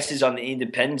busting their asses on the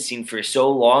independent scene for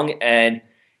so long, and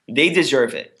they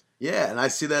deserve it. Yeah, and I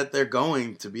see that they're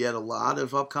going to be at a lot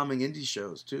of upcoming indie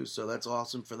shows too, so that's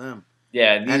awesome for them.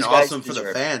 Yeah, and awesome for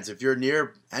the fans. If you're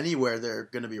near anywhere they're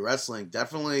going to be wrestling,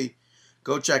 definitely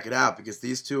go check it out because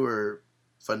these two are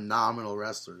phenomenal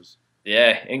wrestlers.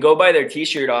 Yeah, and go buy their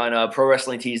T-shirt on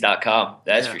ProWrestlingTees.com.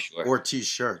 That's for sure. Or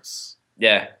T-shirts.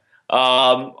 Yeah.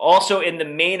 Also, in the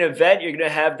main event, you're going to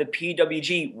have the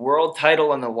PWG World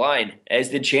Title on the line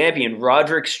as the champion,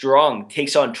 Roderick Strong,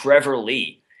 takes on Trevor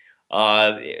Lee.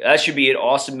 That should be an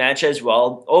awesome match as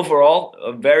well. Overall,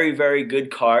 a very, very good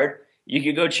card. You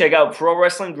can go check out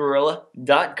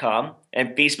ProWrestlingGorilla.com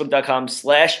and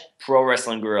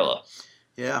Facebook.com/ProWrestlingGorilla.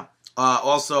 Yeah.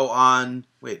 Also on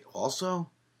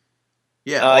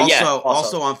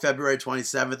February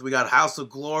 27th, we got House of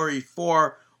Glory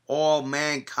for All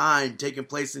Mankind taking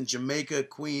place in Jamaica,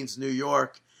 Queens, New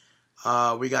York.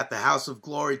 We got the House of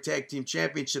Glory Tag Team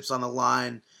Championships on the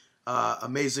line.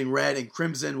 Amazing Red and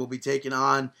Crimson will be taking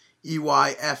on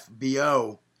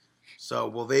EYFBO. So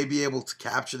will they be able to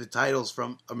capture the titles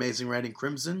from Amazing Red and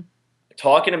Crimson?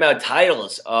 Talking about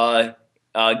titles,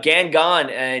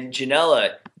 Gangon and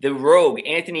Janela, the Rogue,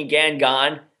 Anthony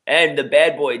Gangon, and the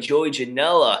bad boy, Joey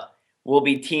Janela, will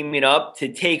be teaming up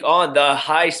to take on the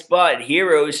High Spot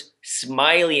Heroes,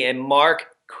 Smiley and Mark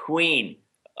Queen.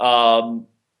 And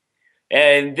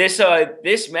this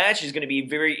match is going to be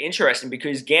very interesting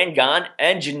because Gangon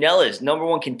and Janela's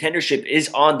 #1 contendership is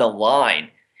on the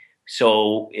line.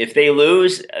 So if they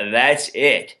lose, that's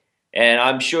it. And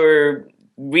I'm sure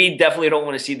we definitely don't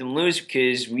want to see them lose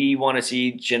because we want to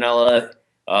see Janela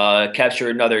capture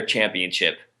another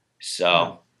championship.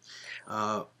 So,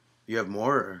 you have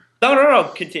more?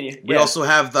 No. Continue. We also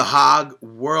have the Hog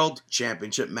World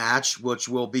Championship match, which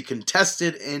will be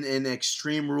contested in an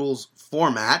Extreme Rules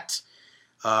format.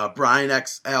 Brian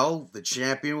XL, the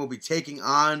champion, will be taking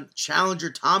on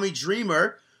challenger Tommy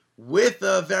Dreamer with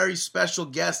a very special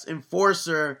guest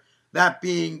enforcer, that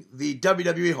being the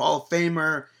WWE Hall of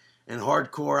Famer and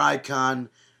hardcore icon,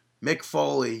 Mick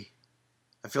Foley.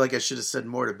 I feel like I should have said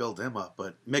more to build him up,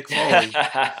 but Mick Foley.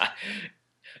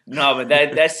 No, but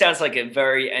that sounds like a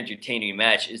very entertaining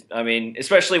match. I mean,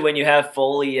 especially when you have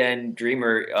Foley and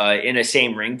Dreamer in the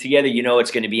same ring together, you know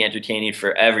it's going to be entertaining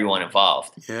for everyone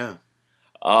involved. Yeah.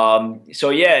 Go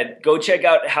check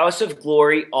out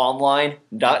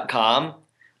houseofgloryonline.com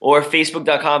or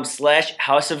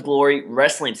facebook.com/House of Glory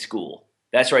Wrestling School.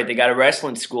 That's right, they got a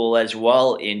wrestling school as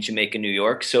well in Jamaica, New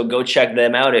York, so go check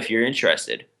them out if you're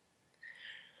interested.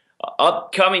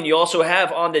 Upcoming, you also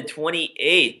have on the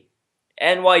 28th,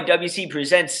 NYWC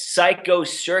presents Psycho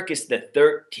Circus the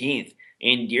 13th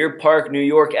in Deer Park, New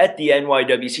York at the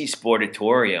NYWC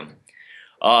Sportatorium.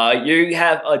 You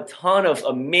have a ton of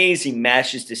amazing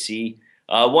matches to see.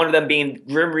 One of them being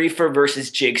Grim Reaper versus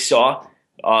Jigsaw.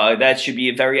 That should be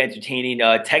a very entertaining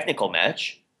technical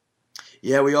match.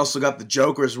 Yeah, we also got the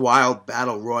Joker's Wild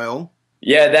Battle Royal.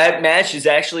 Yeah, that match is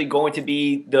actually going to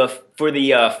be for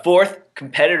the fourth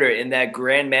competitor in that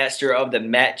Grandmaster of the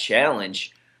Mat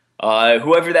Challenge.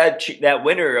 Whoever that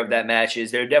winner of that match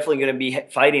is, they're definitely going to be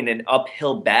fighting an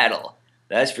uphill battle.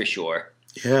 That's for sure.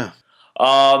 Yeah.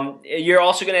 You're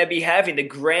also going to be having the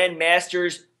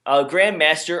Grandmaster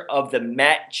of the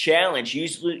Mat Challenge.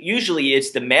 Usually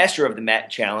it's the Master of the Mat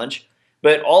Challenge,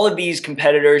 but all of these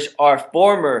competitors are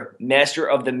former Master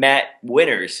of the Mat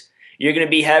winners. You're going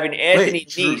to be having Anthony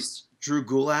Nese. Drew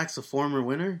Gulak's a former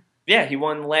winner? Yeah, he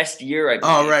won last year, I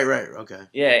believe. Oh, right, okay.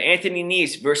 Yeah, Anthony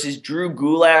Nese versus Drew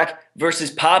Gulak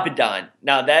versus Papadon.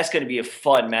 Now, that's going to be a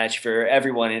fun match for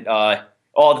everyone and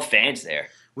all the fans there.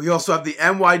 We also have the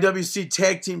NYWC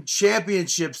Tag Team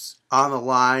Championships on the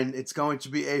line. It's going to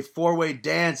be a four-way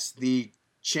dance. The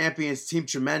champions, Team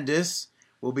Tremendous,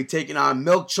 will be taking on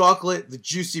Milk Chocolate, the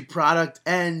Juicy Product,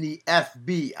 and the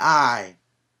FBI.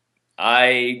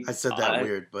 I said that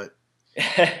weird, but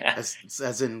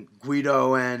as in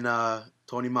Guido and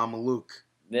Tony Mamaluke.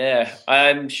 Yeah,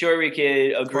 I'm sure we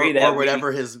could agree or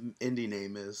whatever his indie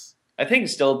name is. I think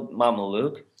it's still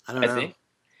Mamaluke. I don't know.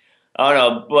 I don't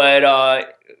know, but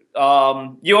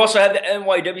you also have the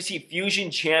NYWC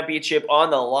Fusion Championship on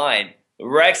the line.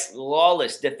 Rex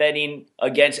Lawless defending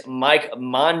against Mike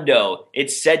Mondo.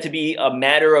 It's said to be a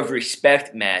matter of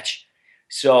respect match.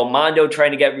 So Mondo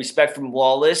trying to get respect from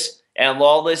Lawless, and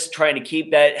Lawless trying to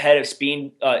keep that head of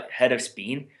steam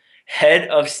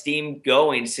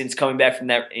going since coming back from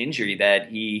that injury that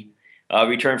he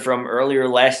returned from earlier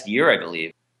last year, I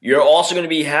believe. You're also going to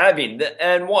be having the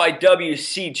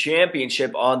NYWC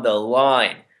Championship on the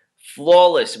line.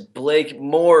 Flawless Blake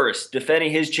Morris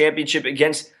defending his championship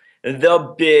against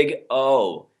the Big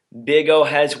O. Big O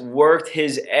has worked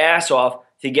his ass off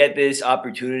to get this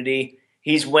opportunity.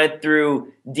 He went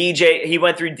through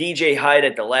DJ Hyde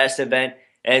at the last event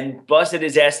and busted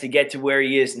his ass to get to where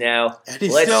he is now. And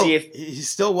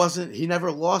he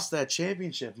never lost that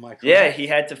championship, Mike. Yeah, he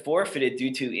had to forfeit it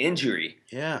due to injury.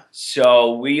 Yeah.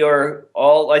 So we are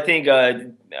all, I think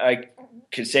I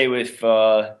could say with,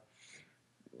 I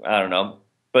don't know,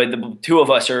 but the two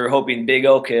of us are hoping Big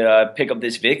O could pick up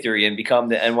this victory and become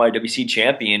the NYWC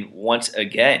champion once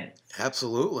again.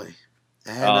 Absolutely.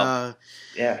 And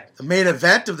the main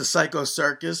event of the Psycho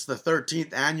Circus, the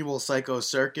 13th annual Psycho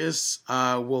Circus,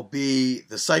 will be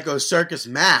the Psycho Circus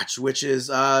match, which is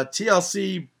a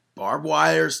TLC barbed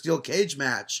wire steel cage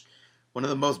match. One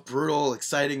of the most brutal,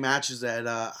 exciting matches that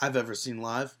I've ever seen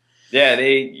live. Yeah,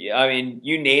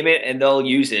 you name it and they'll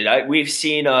use it. We've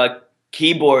seen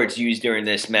keyboards used during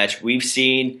this match. We've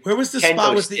seen where was the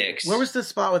sticks. Where was the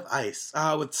spot with ice?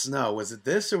 With snow? Was it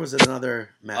this or was it another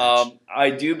match? I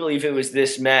do believe it was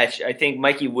this match. I think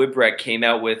Mikey Whipwreck came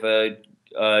out with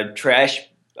a trash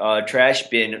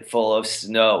bin full of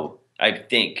snow. I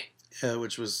think. Yeah,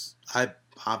 which was I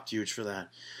popped huge for that.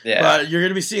 Yeah, but you're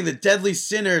going to be seeing the Deadly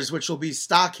Sinners, which will be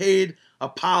Stockade,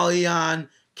 Apollyon,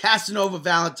 Casanova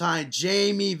Valentine,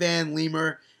 Jamie Van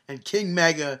Leemer, and King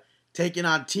Mega, taking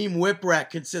on Team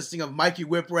Whipwreck, consisting of Mikey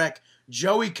Whipwreck,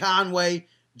 Joey Conway,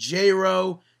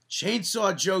 J-Ro,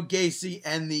 Chainsaw Joe Gacy,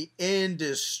 and the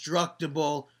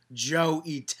indestructible Joe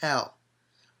Etel.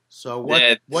 So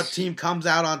what team comes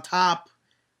out on top?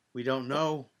 We don't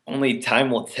know. Only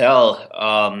time will tell.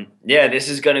 This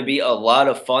is going to be a lot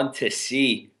of fun to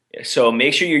see. So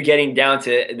make sure you're getting down to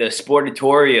the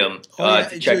Sportatorium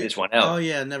to check this one out. Oh,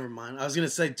 yeah, never mind. I was going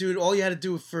to say, dude, all you had to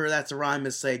do for that to rhyme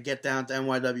is say, get down to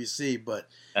NYWC, but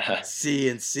C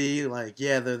and C, like,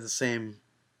 yeah, they're the same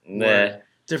word.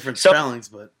 Different spellings,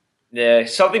 but... Yeah,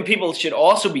 something people should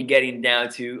also be getting down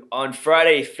to on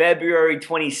Friday, February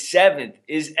 27th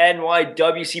is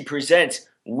NYWC Presents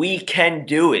We Can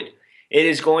Do It. It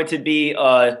is going to be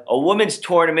a women's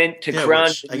tournament to crown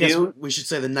I guess we should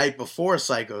say the night before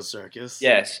Psycho Circus.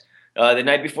 Yes, the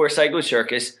night before Psycho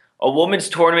Circus, a women's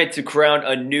tournament to crown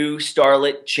a new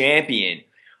Starlet champion.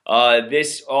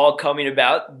 This all coming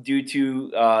about due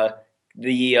to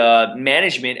the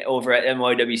management over at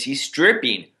NYWC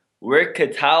stripping Rick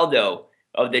Cataldo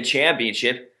of the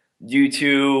championship due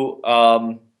to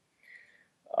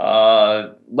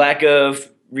lack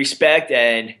of respect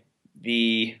and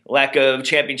the lack of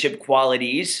championship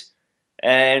qualities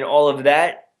and all of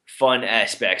that fun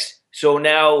aspects. So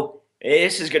now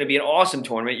this is going to be an awesome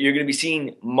tournament. You're going to be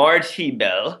seeing Marty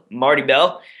Bell,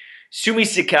 Sumi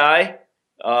Sakai,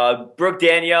 Brooke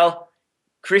Danielle,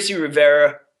 Chrissy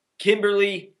Rivera,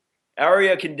 Kimberly,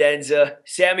 Aria Condenza,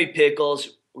 Sammy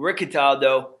Pickles, Rick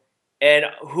Cataldo, and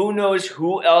who knows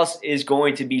who else is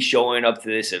going to be showing up to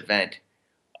this event.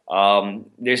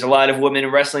 There's a lot of women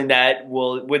in wrestling that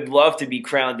would love to be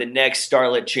crowned the next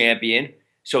Starlet champion.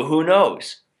 So who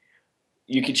knows?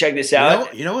 You can check this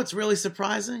out. You know what's really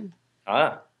surprising?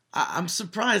 I'm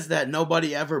surprised that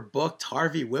nobody ever booked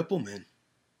Harvey Whippleman.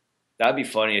 That'd be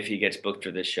funny if he gets booked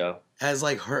for this show as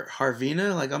like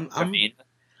Harvina. Like Harvina.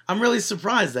 I'm really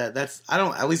surprised that I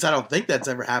don't think that's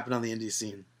ever happened on the indie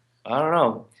scene. I don't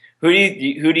know. Who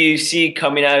do you see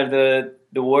coming out of the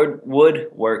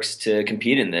woodworks to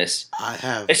compete in this? I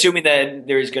have. Assuming that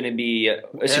there's going to be...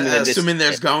 Assuming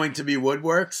there's going to be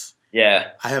woodworks?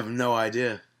 Yeah. I have no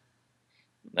idea.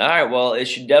 All right, well, it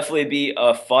should definitely be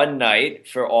a fun night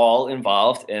for all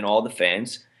involved and all the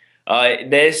fans.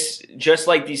 This, just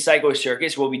like the Psycho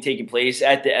Circus, will be taking place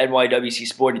at the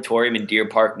NYWC Sportatorium in Deer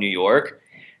Park, New York.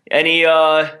 Any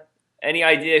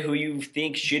idea who you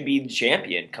think should be the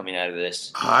champion coming out of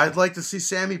this? I'd like to see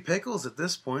Sammy Pickles at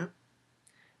this point.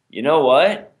 You know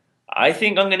what? I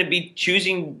think I'm going to be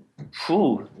choosing...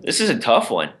 this is a tough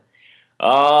one.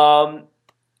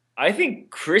 I think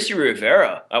Chrissy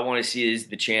Rivera I want to see as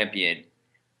the champion.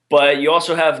 But you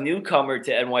also have newcomer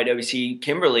to NYWC,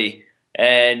 Kimberly,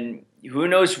 and who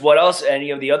knows what else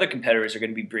any of the other competitors are going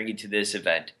to be bringing to this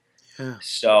event. Yeah.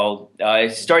 So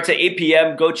it starts at 8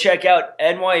 p.m. Go check out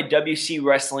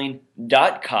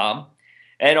nywcwrestling.com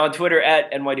and on Twitter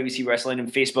at nywcwrestling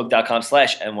and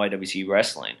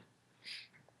facebook.com/nywcwrestling.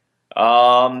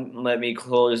 Let me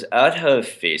close out of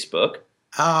Facebook.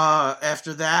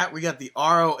 After that, we got the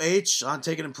ROH on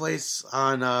taking place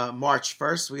on March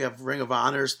 1st. We have Ring of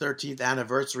Honor's 13th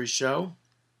anniversary show.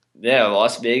 Yeah,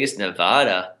 Las Vegas,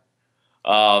 Nevada.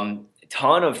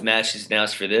 Ton of matches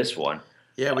announced for this one.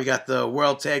 Yeah, we got the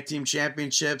World Tag Team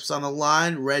Championships on the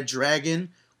line. Red Dragon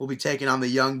will be taking on the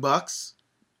Young Bucks.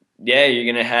 Yeah, you're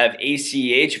going to have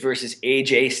ACH versus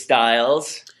AJ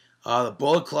Styles. The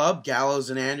Bullet Club, Gallows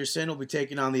and Anderson, will be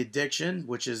taking on the Addiction,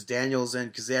 which is Daniels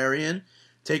and Kazarian.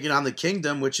 Taking on the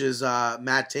Kingdom, which is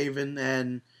Matt Taven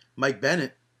and Mike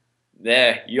Bennett.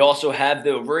 Yeah, you also have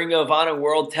the Ring of Honor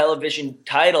World Television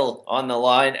title on the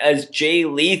line as Jay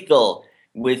Lethal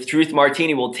with Truth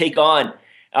Martini will take on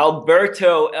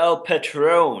Alberto El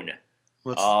Patron.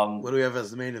 What do we have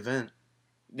as the main event?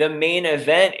 The main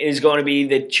event is going to be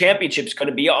the championship's going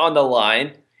to be on the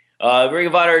line. Ring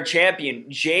of Honor champion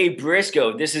Jay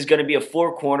Briscoe. This is going to be a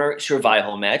 4-corner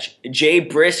survival match. Jay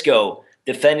Briscoe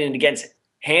defending against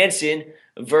Hansen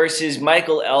versus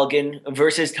Michael Elgin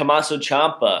versus Tommaso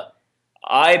Ciampa.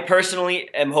 I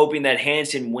personally am hoping that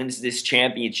Hansen wins this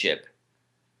championship.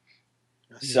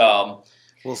 So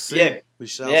we'll see. Yeah, we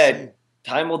shall see.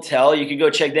 Time will tell. You can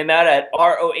go check them out at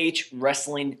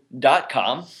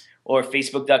rohwrestling.com or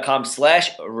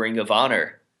facebook.com/Ring of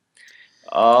Honor.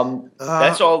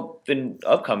 That's all been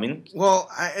upcoming. Well,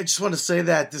 I just want to say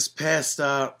that this past,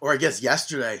 or I guess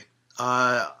yesterday,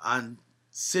 on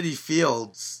Citi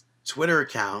Field's Twitter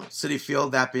account, Citi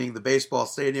Field, that being the baseball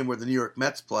stadium where the New York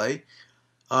Mets play,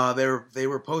 they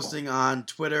were posting on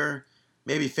Twitter,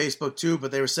 maybe Facebook too,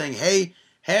 but they were saying, hey,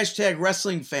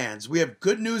 #wrestling fans, we have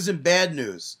good news and bad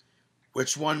news.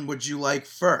 Which one would you like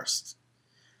first?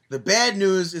 The bad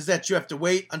news is that you have to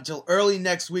wait until early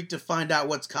next week to find out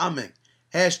what's coming.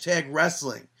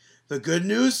 #wrestling. The good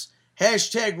news,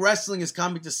 #wrestling is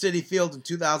coming to Citi Field in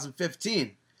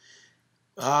 2015.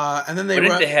 And then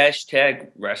Wouldn't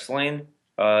the #wrestling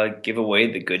give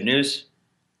away the good news?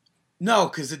 No,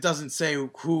 because it doesn't say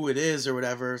who it is or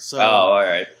whatever. So all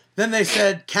right. Then they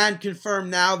said, can confirm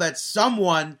now that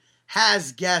someone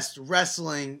has guessed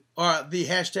wrestling or the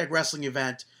 #wrestling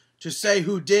event. To say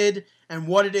who did and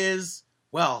what it is,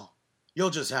 well,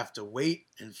 you'll just have to wait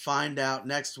and find out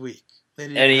next week. They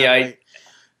didn't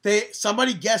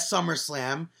somebody guessed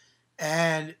SummerSlam,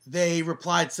 and they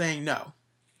replied saying no.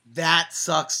 That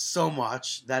sucks so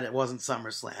much that it wasn't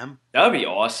SummerSlam. That would be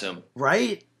awesome.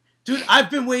 Right? Dude, I've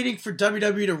been waiting for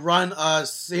WWE to run a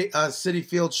Citi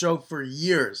Field show for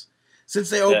years.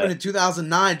 Since they opened in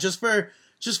 2009, just for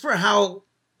how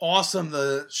awesome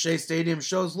the Shea Stadium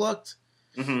shows looked.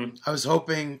 Mm-hmm. I was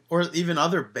hoping, or even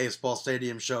other baseball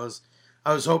stadium shows,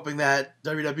 I was hoping that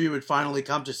WWE would finally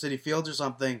come to Citi Field or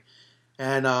something.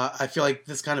 And I feel like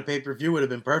this kind of pay-per-view would have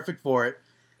been perfect for it.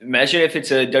 Imagine if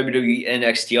it's a WWE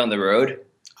NXT on the road.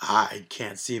 I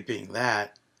can't see it being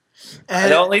that.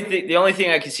 And the only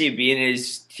thing I can see it being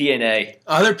is TNA.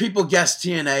 Other people guessed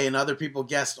TNA, and other people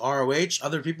guessed ROH.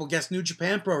 Other people guessed New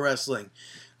Japan Pro Wrestling.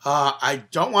 I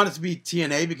don't want it to be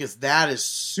TNA because that is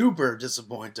super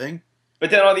disappointing. But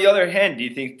then on the other hand, do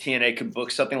you think TNA could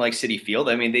book something like Citi Field?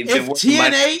 I mean, if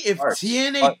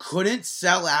TNA couldn't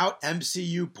sell out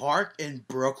MCU Park in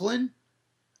Brooklyn,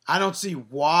 I don't see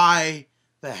why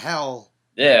the hell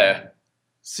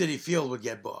Citi Field would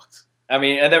get booked. I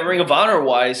mean, and then Ring of Honor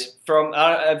wise,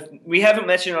 we haven't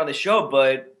mentioned it on the show,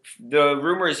 but the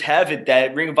rumors have it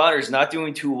that Ring of Honor is not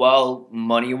doing too well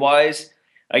money wise.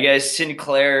 I guess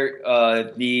Sinclair,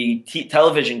 the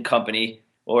television company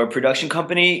or production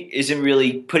company, isn't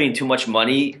really putting too much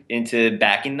money into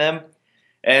backing them.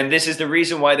 And this is the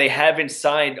reason why they haven't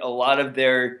signed a lot of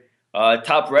their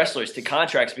top wrestlers to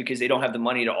contracts, because they don't have the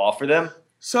money to offer them.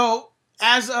 So,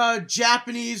 as a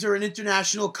Japanese or an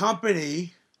international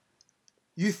company,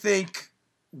 you think,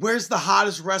 where's the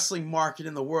hottest wrestling market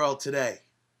in the world today,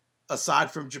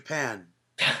 aside from Japan?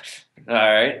 All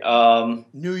right.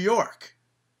 New York.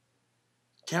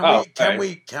 Can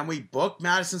we book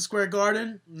Madison Square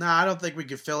Garden? No, I don't think we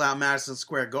can fill out Madison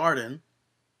Square Garden.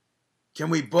 Can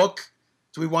we book?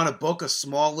 Do we want to book a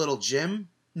small little gym?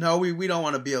 No, we don't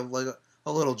want to be a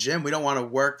little gym. We don't want to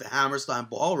work the Hammerstein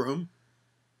Ballroom.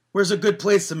 Where's a good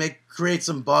place to create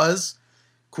some buzz?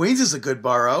 Queens is a good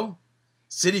borough.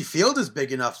 Citi Field is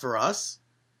big enough for us.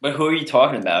 But who are you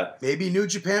talking about? Maybe New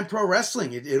Japan Pro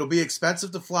Wrestling. It'll be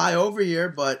expensive to fly over here,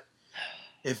 but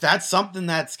if that's something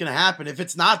that's going to happen, if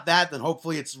it's not that, then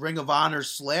hopefully it's Ring of Honor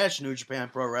 / New Japan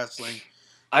Pro Wrestling.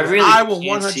 I really I will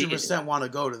can't see it. 100% want to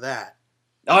go to that.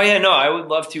 Oh yeah, no, I would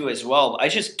love to as well. I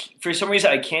just, for some reason,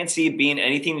 I can't see it being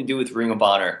anything to do with Ring of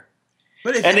Honor.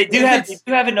 But if And they do it's,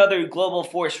 have another Global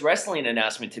Force Wrestling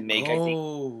announcement to make. I think.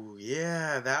 Oh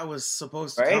yeah, that was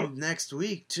supposed to Right? come next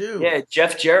week too. Yeah,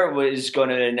 Jeff Jarrett was going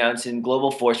to announce in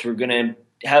Global Force we're going to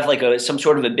have like some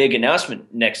sort of a big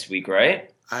announcement next week, right?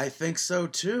 I think so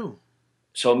too.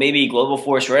 So maybe Global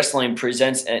Force Wrestling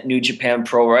presents at New Japan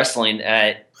Pro Wrestling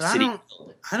at But City.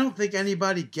 I don't think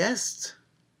anybody guessed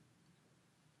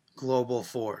Global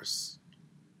Force.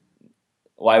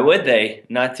 Why would they?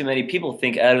 Not too many people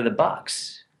think out of the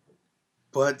box.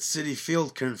 But City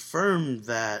Field confirmed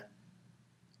that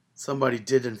somebody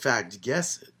did in fact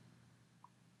guess it.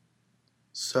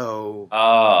 So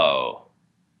Oh.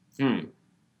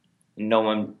 No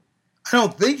one. I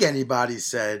don't think anybody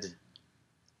said.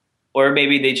 Or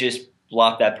maybe they just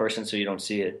block that person so you don't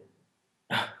see it.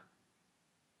 I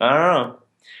don't know.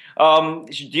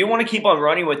 Do you want to keep on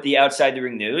running with the Outside the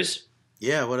Ring news?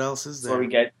 Yeah, what else is there? Before we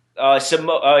get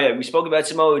we spoke about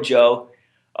Samoa Joe.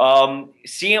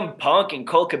 CM Punk and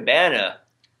Colt Cabana,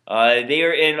 they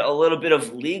are in a little bit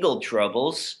of legal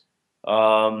troubles.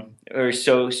 Or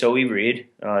so we read.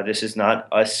 This is not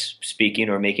us speaking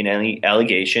or making any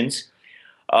allegations.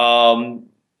 The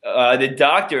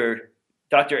Dr.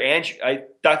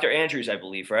 Andrews, I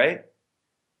believe, right?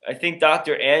 I think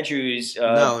Dr. Andrews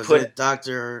no, is it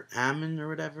Dr. Hammond or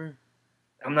whatever?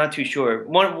 I'm not too sure.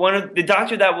 One of the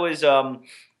doctor that was what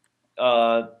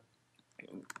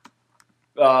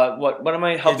am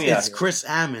I helping me out? It's here? Chris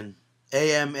Ammon,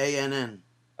 Amann.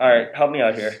 All right, help me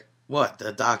out here. What,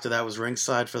 the doctor that was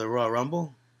ringside for the Royal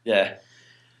Rumble? Yeah.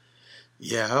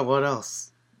 Yeah. What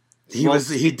else?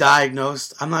 He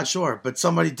diagnosed. I'm not sure, but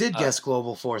somebody did guess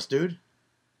Global Force, dude.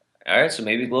 All right, so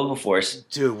maybe Global Force.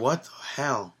 Dude, what the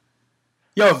hell?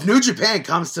 Yo, if New Japan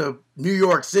comes to New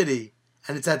York City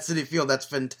and it's at Citi Field, that's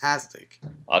fantastic.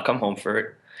 I'll come home for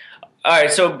it. All right,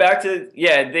 so back to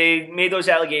they made those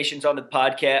allegations on the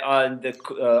podcast on the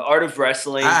Art of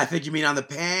Wrestling. I think you mean on the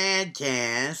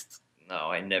podcast. No,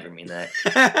 I never mean that.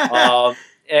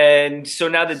 And so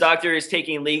now the doctor is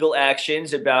taking legal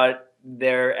actions about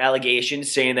their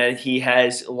allegations, saying that he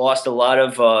has lost a lot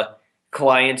of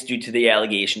clients due to the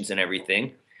allegations and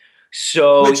everything.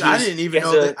 So which I didn't even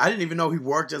know. I didn't even know he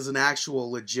worked as an actual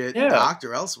legit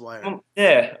doctor elsewhere.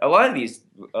 Yeah, a lot of these.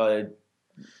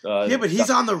 Yeah, but he's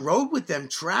on the road with them,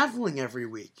 traveling every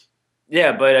week.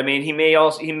 Yeah, but I mean, he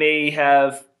may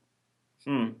have.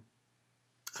 I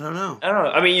don't know.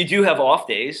 I mean, you do have off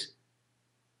days.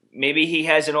 Maybe he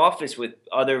has an office with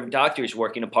other doctors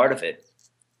working a part of it.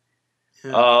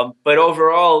 Yeah. But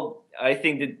overall, I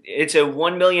think that it's a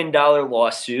 $1 million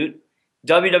lawsuit.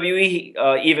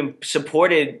 WWE even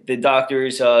supported the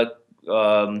doctor's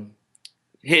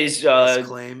his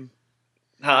claim.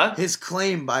 Huh? His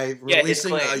claim by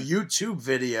releasing a YouTube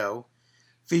video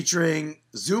featuring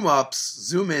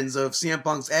zoom-ins of CM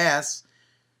Punk's ass.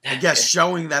 I guess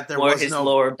showing that there was his no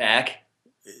lower back.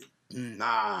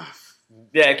 Nah.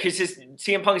 Yeah, because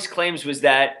CM Punk's claims was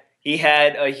that he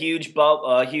had a huge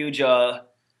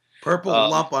purple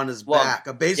lump on his back,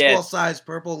 a baseball-sized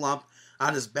purple lump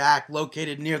on his back,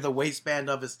 located near the waistband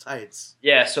of his tights.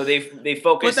 Yeah, so they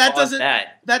focused on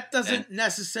that. That doesn't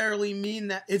necessarily mean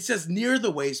that it says near the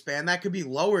waistband. That could be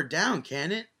lower down,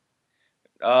 can it?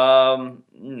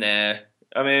 Nah.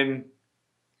 I mean,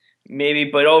 maybe,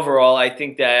 but overall, I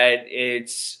think that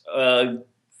it's.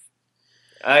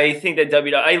 I think that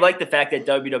I like the fact that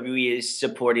WWE is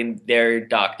supporting their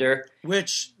doctor.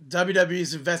 Which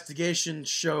WWE's investigation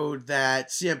showed that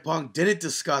CM Punk didn't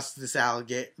discuss this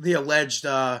the alleged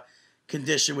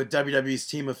condition with WWE's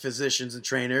team of physicians and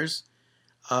trainers.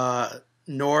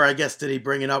 Nor, I guess, did he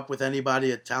bring it up with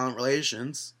anybody at Talent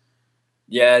Relations.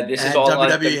 Yeah, this is all on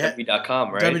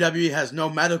WWE.com, right? WWE has no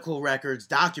medical records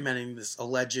documenting this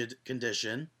alleged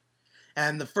condition.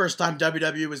 And the first time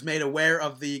WWE was made aware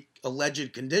of the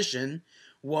alleged condition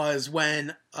was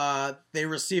when they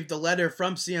received a letter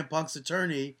from CM Punk's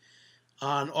attorney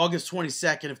on August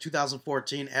 22nd of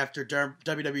 2014 after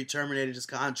WWE terminated his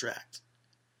contract.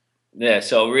 Yeah,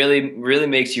 so really, really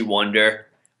makes you wonder.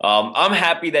 I'm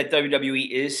happy that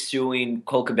WWE is suing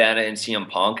Colt Cabana and CM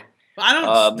Punk. I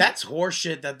don't. That's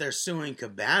horseshit that they're suing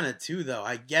Cabana too, though.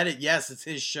 I get it. Yes, it's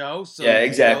his show. So yeah,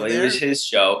 exactly. It was his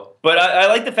show, but I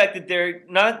like the fact that they're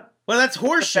not. Well, that's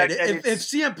horseshit. If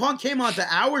CM Punk came onto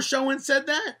our show and said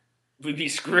that, we'd be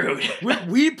screwed.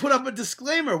 we put up a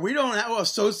disclaimer. We don't have to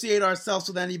associate ourselves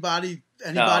with anybody.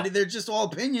 No. They're just all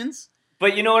opinions.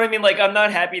 But you know what I mean? Like, I'm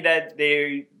not happy that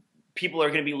people are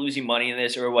going to be losing money in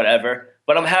this or whatever. But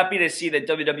But I'm happy to see that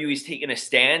WWE's taking a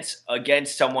stance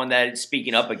against someone that is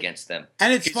speaking up against them.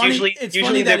 And it's funny.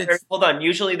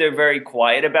 Usually they're very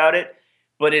quiet about it,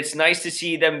 but it's nice to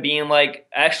see them being like,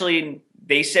 actually,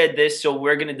 they said this, so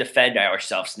we're going to defend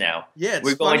ourselves now. Yeah,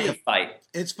 we're going to fight.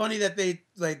 It's funny that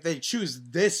they choose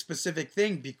this specific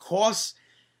thing because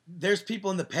there's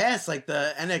people in the past, like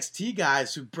the NXT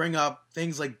guys, who bring up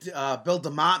things like Bill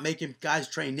DeMott making guys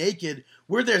train naked,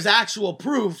 where there's actual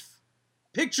proof.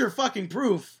 Picture fucking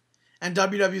proof, and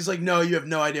WWE's like, no, you have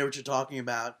no idea what you're talking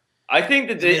about. I think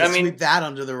that they sweep that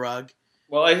under the rug.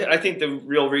 Well, I think the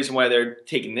real reason why they're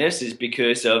taking this is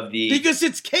because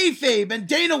it's kayfabe, and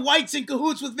Dana White's in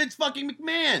cahoots with Vince fucking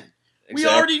McMahon. Exactly. We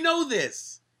already know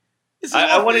this. This is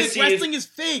all fake. Wrestling is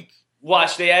fake.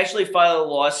 Watch, they actually filed a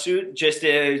lawsuit just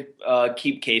to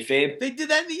keep kayfabe. They did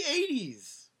that in the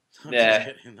 80s.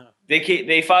 Yeah,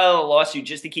 they filed a lawsuit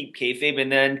just to keep kayfabe,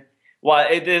 and then. Well,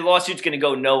 the lawsuit's going to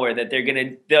go nowhere. That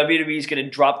WWE's going to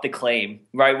drop the claim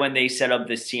right when they set up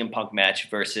this CM Punk match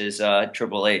versus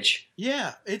Triple H.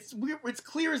 Yeah, it's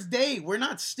clear as day. We're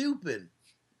not stupid.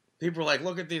 People are like,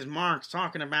 look at these marks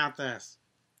talking about this.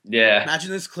 Yeah. Imagine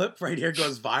this clip right here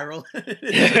goes viral.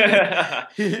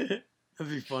 That'd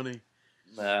be funny.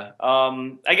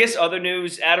 I guess other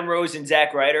news: Adam Rose and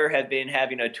Zack Ryder have been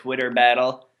having a Twitter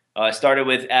battle. Started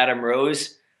with Adam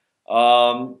Rose.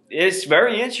 It's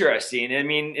very interesting. I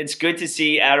mean, it's good to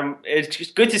see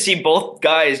It's good to see both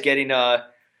guys getting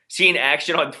seeing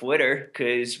action on Twitter,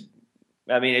 because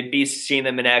I mean, it'd be seeing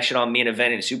them in action on Main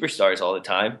Event and Superstars all the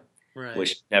time, right.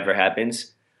 Which never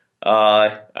happens.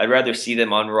 I'd rather see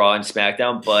them on Raw and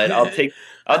SmackDown, but I'll take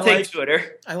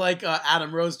Twitter. I like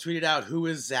Adam Rose tweeted out, "Who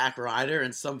is Zack Ryder?"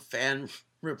 and some fan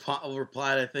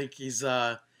replied, "I think he's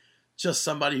just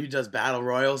somebody who does battle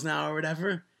royals now or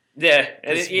whatever." Yeah.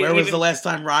 Where was the last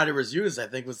time Ryder was used? I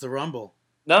think was the Rumble.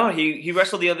 No, he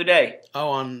wrestled the other day. Oh,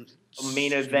 on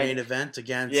main event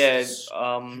against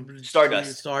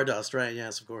Stardust. Stardust, right?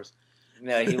 Yes, of course.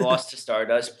 Yeah, he lost to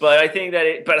Stardust. But I think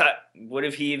that would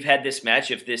have he had this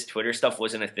match if this Twitter stuff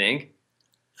wasn't a thing?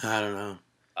 I don't know.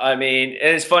 I mean,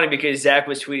 and it's funny because Zach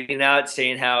was tweeting out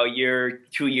saying how you're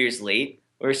 2 years late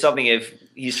or something if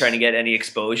he's trying to get any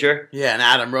exposure. Yeah, and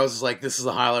Adam Rose is like, this is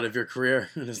the highlight of your career.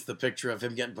 And it's the picture of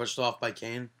him getting pushed off by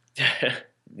Kane.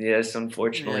 Yes,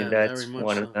 unfortunately, that's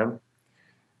one of them.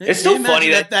 It's still funny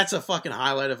that's a fucking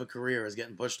highlight of a career, is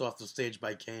getting pushed off the stage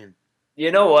by Kane.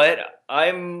 You know what?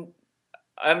 I'm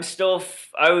still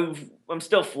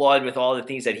flawed with all the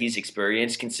things that he's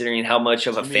experienced, considering how much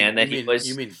of a fan he was.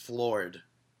 You mean floored?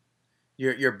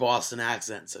 Your Boston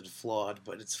accent said flawed,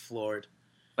 but it's floored.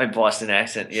 My Boston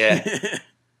accent, yeah.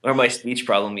 Or my speech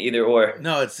problem, either or.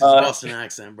 No, it's Boston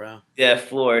accent, bro. Yeah,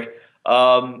 floored.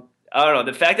 I don't know.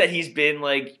 The fact that he's been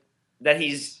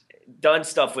he's done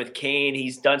stuff with Kane,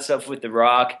 he's done stuff with The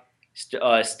Rock,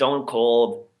 Stone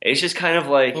Cold. It's just kind of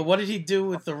like. But what did he do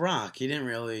with The Rock? He didn't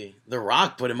really. The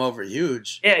Rock put him over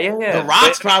huge. Yeah. The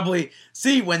Rock's probably.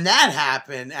 See, when that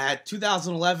happened at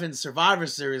 2011 Survivor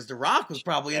Series, The Rock was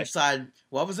probably inside.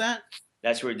 What was that?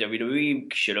 That's where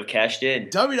WWE should have cashed in.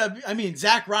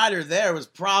 Zack Ryder there was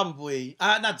probably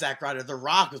not Zack Ryder. The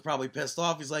Rock was probably pissed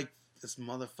off. He's like, this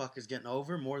motherfucker's getting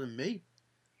over more than me.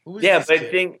 Yeah, but I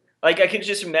think I can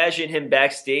just imagine him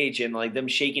backstage and them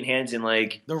shaking hands and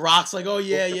The Rock's like, oh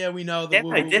yeah, we know.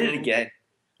 I did it again.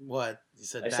 What you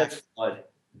said? I said flood.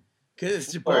 Because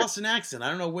it's your Boston accent. I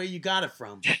don't know where you got it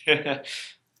from.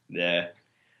 Yeah.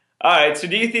 All right. So,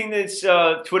 do you think this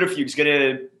Twitter feud's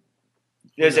gonna?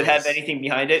 Does it have anything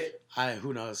behind it?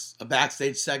 Who knows? A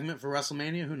backstage segment for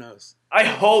WrestleMania? Who knows? I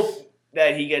hope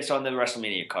that he gets on the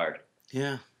WrestleMania card.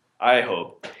 Yeah. I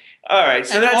hope. All right.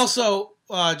 So and also,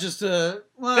 I'll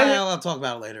talk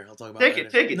about it later. Take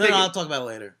it. I'll talk about it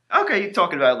later. Okay, you're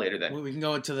talking about it later then. We can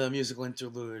go into the musical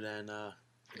interlude and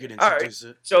you can introduce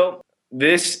it. So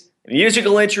this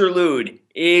musical interlude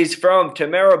is from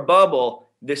Tamara Bubble.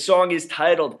 The song is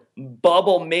titled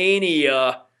Bubble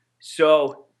Mania.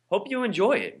 So hope you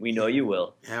enjoy it. We know you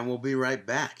will. And we'll be right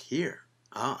back here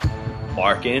on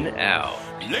Markin Out.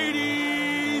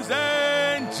 Ladies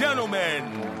and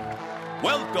gentlemen,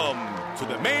 welcome to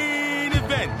the main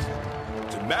event.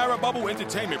 Tamara Bubble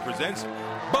Entertainment presents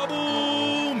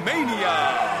Bubble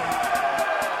Mania.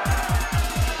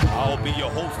 I'll be your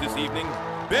host this evening,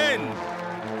 Ben.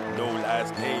 No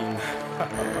last name.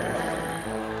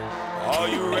 Are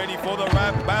you ready for the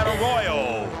rap battle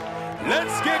royal?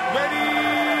 Let's get ready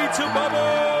to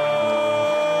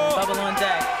bubble. Bubble on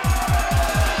deck.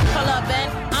 Hold up, Ben.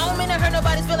 I don't mean to hurt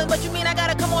nobody's feelings, but you mean I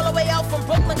gotta come all the way out from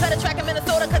Brooklyn, cut a track in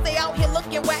Minnesota, cause they out here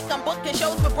looking whack. I'm booking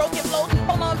shows with broken flows.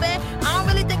 Hold on, Ben. I don't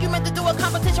really think you meant to do a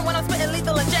competition when I'm spitting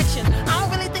lethal injections. I don't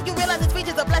really think you realize this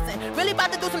feature's a blessing. Really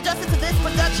about to do some justice to this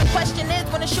production. Question is,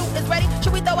 when the shoot is ready,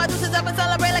 should we throw our deuces up and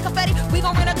celebrate like confetti? We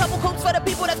gon' rent a couple coops for the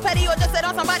people that's petty, or just sit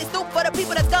on somebody's stoop for the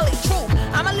people that's gully. True,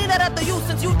 I'ma leave that up to you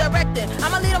since you directed.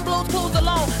 I'ma leave them blues clues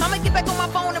alone. I'ma get back on my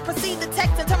phone and proceed to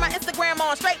text and turn my Instagram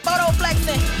on. Straight photo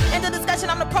flexing. In the discussion,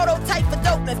 I'm the prototype for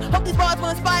dopeness. Hope these bars will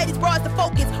inspire these bras to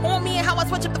focus on me and how I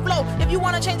switch up the flow. If you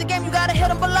wanna change the game, you gotta hit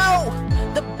them below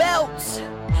the belts.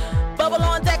 Bubble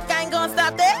on deck, I ain't gonna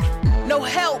stop there. No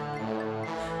help.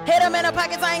 Hit them in the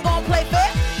pockets, I ain't gonna play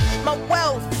fair. My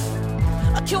wealth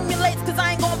accumulates cause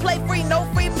I ain't gonna play free. No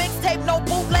free mixtape, no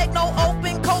bootleg, no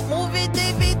open coat, movie,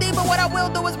 DVD. But what I will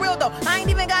do is real though. I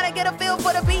ain't even gotta get a feel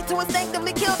for the beat to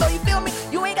instinctively kill though. You feel me?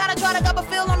 You ain't gotta try to gub a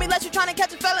feel on me unless you trying to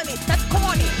catch a felony. That's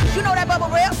corny. You know that bubble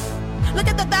real? Look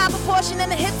at the thigh proportion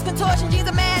and the hips contortion. Jeans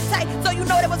are mad tight, so you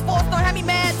know that was forced on. Had me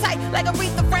mad tight like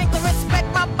Aretha Franklin. Respect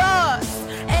my bars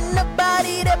and the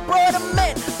body that brought them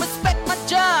in. Respect my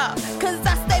job, cause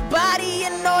I stay body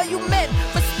and all you men.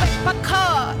 Respect my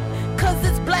car, cause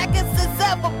it's black as it's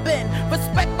ever been.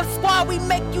 Respect my squad, we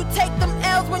make you take them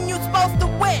L's when you supposed to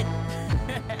win.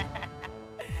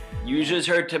 You just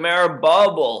heard Tamara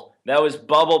Bubble. That was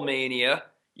Bubble Mania.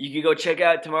 You can go check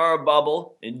out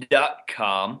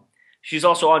tamarabubble.com. She's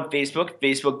also on Facebook,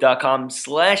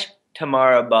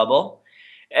 facebook.com/TamaraBubble.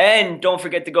 And don't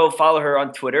forget to go follow her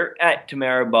on Twitter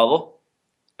 @TamaraBubble.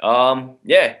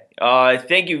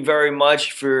 Thank you very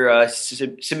much for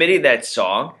submitting that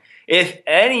song. If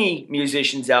any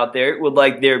musicians out there would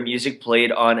like their music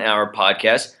played on our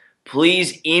podcast,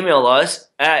 please email us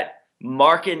at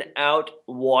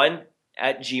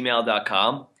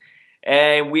markinout1@gmail.com.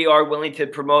 And we are willing to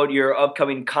promote your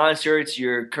upcoming concerts,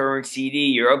 your current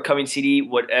CD, your upcoming CD,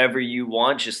 whatever you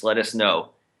want. Just let us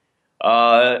know.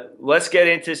 Let's get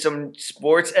into some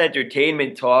sports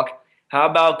entertainment talk. How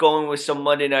about going with some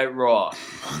Monday Night Raw?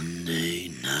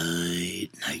 Monday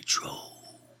Night Nitro.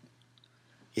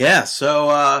 Yeah,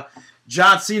 so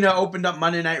John Cena opened up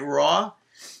Monday Night Raw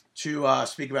to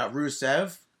speak about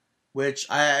Rusev, which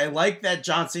I like that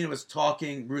John Cena was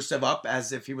talking Rusev up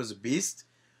as if he was a beast.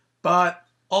 But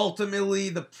ultimately,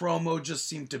 the promo just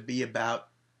seemed to be about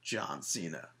John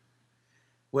Cena.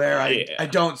 Where I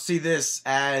don't see this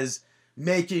as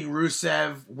making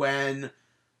Rusev when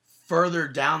further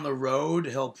down the road,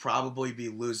 he'll probably be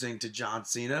losing to John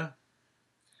Cena.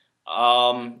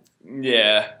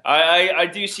 Yeah. I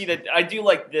do see that. I do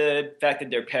like the fact that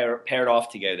they're paired off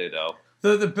together, though.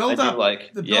 The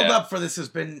build-up for this has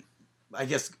been, I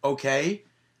guess, okay.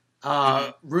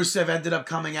 Rusev ended up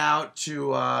coming out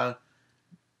to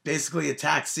basically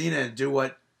attack Cena and do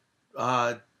what,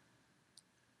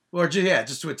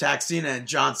 just to attack Cena. And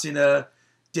John Cena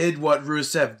did what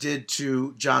Rusev did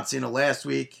to John Cena last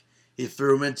week. He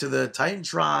threw him into the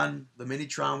Titantron, the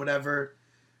Minitron, whatever,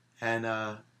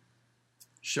 and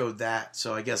showed that.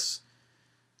 So I guess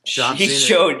Cena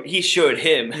showed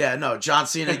him. Yeah, no, John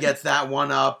Cena gets that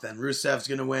one up, then Rusev's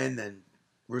gonna win, then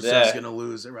Rusev's going to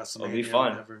lose at WrestleMania. It'll be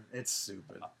fun. Whatever. It's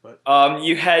stupid. But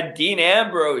you had Dean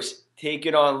Ambrose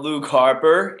taking on Luke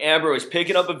Harper. Ambrose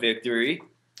picking up a victory.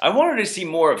 I wanted to see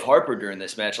more of Harper during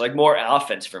this match, like more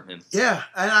offense from him. Yeah,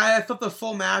 and I thought the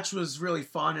full match was really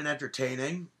fun and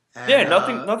entertaining. And, yeah,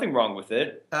 nothing wrong with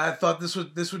it. I thought this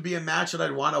would be a match that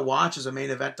I'd want to watch as a main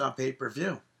event on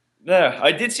pay-per-view. Yeah,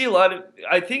 I did see a lot of.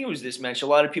 I think it was this match. A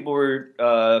lot of people were.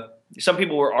 Some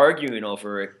people were arguing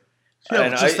over it. Yeah,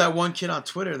 just that one kid on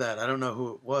Twitter that I don't know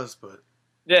who it was, but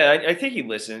yeah, I think he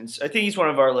listens. I think he's one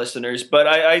of our listeners. But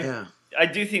I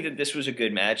do think that this was a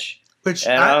good match. Which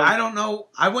I don't know.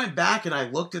 I went back and I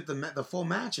looked at the full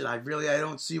match, and I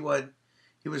don't see what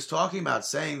he was talking about.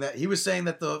 Saying that he was saying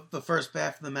that the first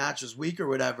half of the match was weak or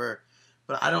whatever,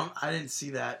 but I didn't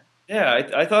see that. Yeah,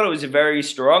 I thought it was a very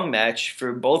strong match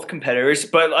for both competitors,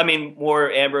 but I mean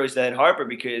more Ambrose than Harper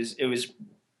because it was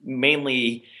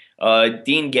mainly.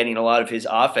 Dean getting a lot of his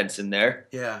offense in there.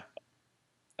 Yeah.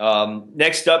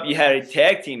 Next up, you had a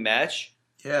tag team match.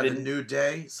 Yeah, the New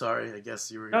Day. Sorry, I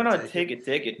guess you were going to take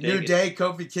it. New Day,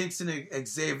 Kofi Kingston and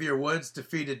Xavier Woods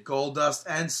defeated Goldust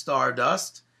and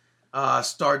Stardust.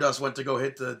 Stardust went to go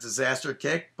hit the disaster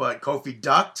kick, but Kofi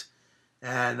ducked,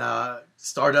 and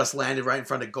Stardust landed right in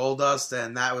front of Goldust,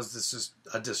 and that was just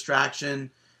a distraction,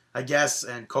 I guess,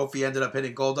 and Kofi ended up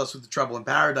hitting Goldust with the Trouble in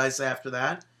Paradise after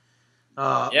that.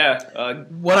 What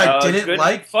I didn't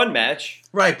like, fun match,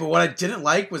 right? But what I didn't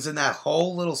like was in that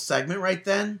whole little segment right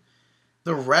then,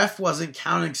 the ref wasn't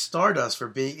counting Stardust for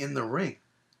being in the ring.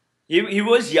 He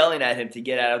was yelling at him to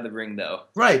get out of the ring, though.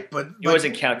 Right, but he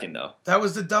wasn't counting though. That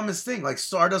was the dumbest thing. Like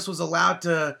Stardust was allowed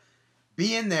to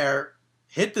be in there,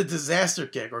 hit the disaster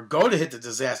kick, or go to hit the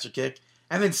disaster kick,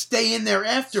 and then stay in there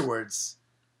afterwards.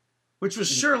 which was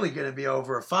surely going to be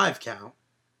over a 5 count.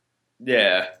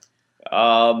 Yeah.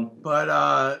 But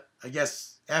I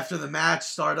guess after the match,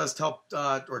 Stardust helped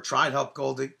or tried to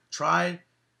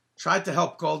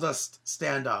help Goldust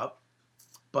stand up,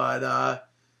 but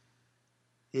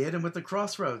he hit him with the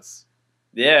crossroads.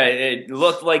 Yeah, it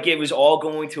looked like it was all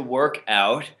going to work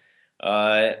out.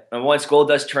 And once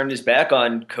Goldust turned his back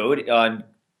on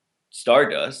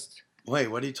Stardust. Wait,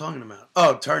 what are you talking about?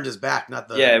 Oh, turned his back, not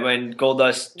the... Yeah, when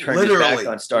Goldust turned his back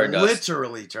on Stardust.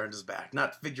 Literally turned his back,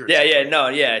 not figuratively.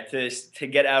 To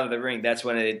get out of the ring, that's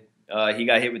when he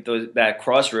got hit with that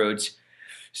crossroads.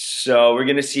 So we're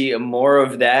going to see more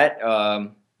of that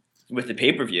with the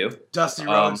pay-per-view. Dusty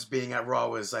Rhodes being at Raw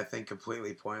was, I think,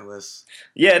 completely pointless.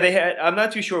 Yeah, they had... I'm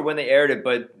not too sure when they aired it,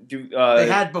 but... they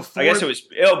had before... I guess it was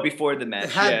before the match.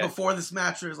 They had before this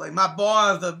match, it was like, my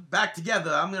boys are back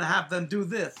together. I'm going to have them do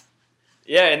this.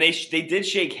 Yeah, and they did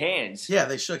shake hands. Yeah,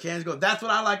 they shook hands. Go, that's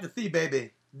what I like to see, baby,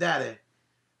 daddy.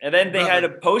 And then they had a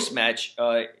post-match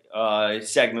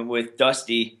segment with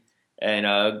Dusty and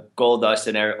Goldust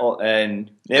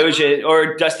and it was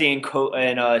or Dusty and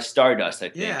Stardust. I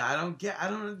think. Yeah,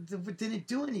 it didn't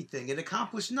do anything. It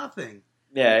accomplished nothing.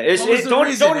 Yeah,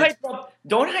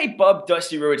 don't hype up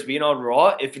Dusty Rhodes being on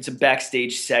Raw if it's a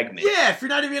backstage segment. Yeah, if you're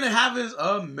not even gonna have his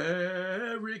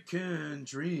American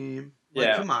Dream.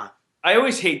 Like, come on. I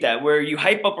always hate that, where you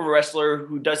hype up a wrestler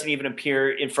who doesn't even appear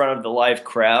in front of the live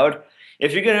crowd.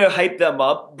 If you're going to hype them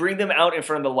up, bring them out in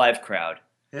front of the live crowd.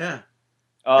 Yeah.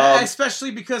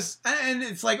 Especially because, and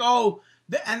it's like, and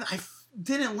I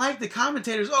didn't like the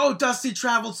commentators. Oh, Dusty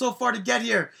traveled so far to get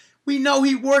here. We know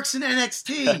he works in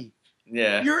NXT.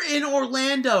 Yeah. You're in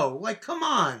Orlando. Like, come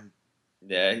on.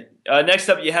 Yeah. Next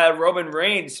up, you had Roman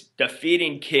Reigns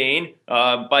defeating Kane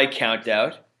by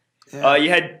countout. Yeah. You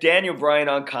had Daniel Bryan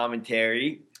on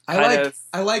commentary. I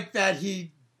like that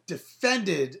he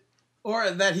defended,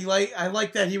 or that I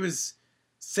like that he was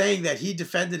saying that he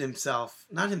defended himself.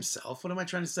 Not himself. What am I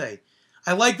trying to say?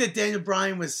 I like that Daniel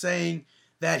Bryan was saying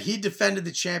that he defended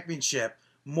the championship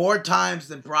more times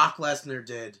than Brock Lesnar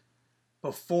did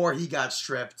before he got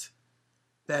stripped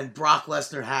than Brock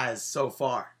Lesnar has so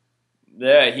far.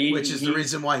 Yeah, which is the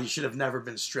reason why he should have never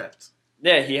been stripped.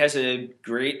 Yeah, he has a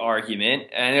great argument,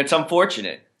 and it's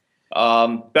unfortunate. But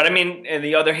I mean, on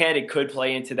the other hand, it could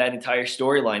play into that entire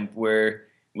storyline where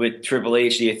with Triple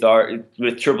H,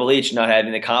 with Triple H not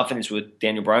having the confidence with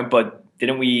Daniel Bryan. But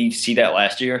didn't we see that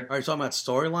last year? Are you talking about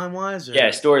storyline wise? Yeah,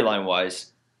 storyline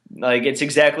wise. Like, it's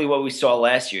exactly what we saw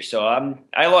last year. So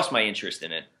I lost my interest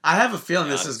in it. I have a feeling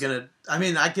this is gonna. I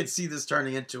mean, I could see this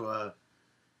turning into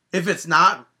if it's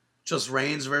not just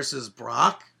Reigns versus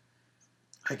Brock,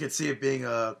 I could see it being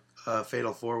a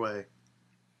fatal 4-way.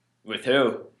 With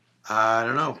who? I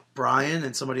don't know. Bryan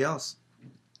and somebody else.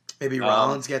 Maybe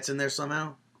Rollins gets in there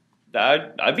somehow.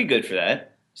 I'd be good for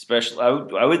that. Especially,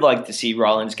 I would like to see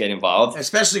Rollins get involved.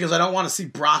 Especially because I don't want to see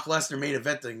Brock Lesnar main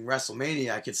eventing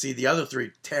WrestleMania. I could see the other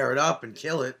three tear it up and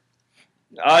kill it.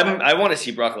 I want to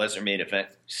see Brock Lesnar main event.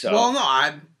 So. Well,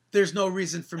 no, there's no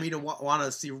reason for me to want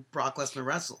to see Brock Lesnar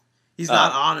wrestle. He's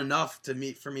not on enough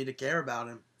for me to care about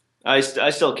him. I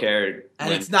still cared.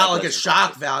 And it's not like a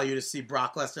shock value to see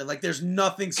Brock Lesnar. Like, there's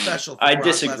nothing special for I Brock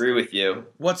disagree Lesnar. with you.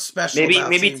 What's special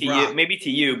about seeing Brock? Maybe to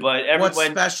you, but what's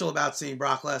special about seeing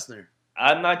Brock Lesnar?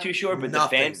 I'm not too sure, but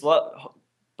Nothing.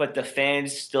 the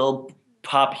fans still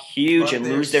pop huge and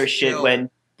lose their shit when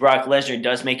Brock Lesnar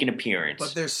does make an appearance.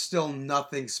 But there's still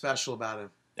nothing special about him.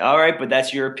 All right, but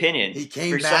that's your opinion. He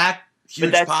came back,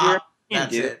 huge that's pop. your opinion,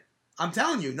 That's dude. it. I'm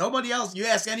telling you, nobody else. You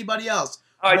ask anybody else.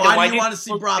 All right, why do you want to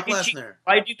see Brock Lesnar?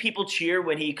 Why do people cheer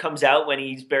when he comes out when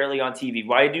he's barely on TV?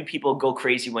 Why do people go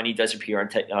crazy when he does appear on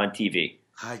TV?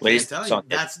 I can't tell you.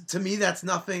 To me, that's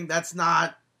nothing. That's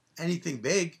not anything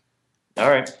big. All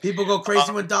right. People go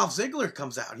crazy when Dolph Ziggler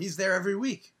comes out. He's there every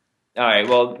week. All right.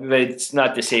 Well, it's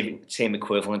not the same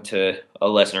equivalent to a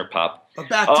Lesnar pop. But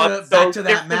back to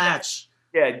that match.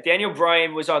 Yeah, Daniel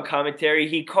Bryan was on commentary.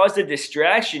 He caused a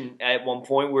distraction at one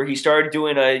point where he started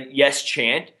doing a yes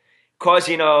chant,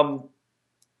 causing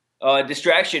a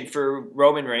distraction for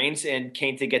Roman Reigns and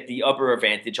Kane to get the upper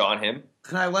advantage on him.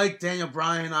 And I like Daniel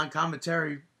Bryan on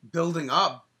commentary building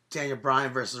up Daniel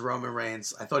Bryan versus Roman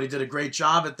Reigns. I thought he did a great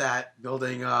job at that,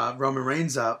 building Roman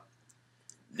Reigns up.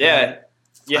 Yeah.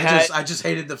 I just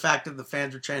hated the fact that the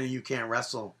fans were chanting, "You can't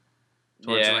wrestle."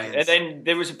 Yeah, Reigns. and then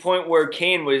there was a point where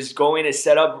Kane was going to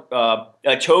set up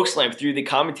a chokeslam through the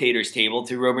commentator's table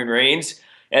to Roman Reigns,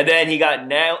 and then he got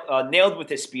nailed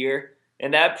with a spear,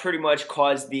 and that pretty much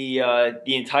caused the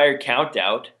entire count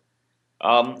out.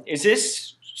 Is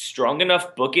this strong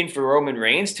enough booking for Roman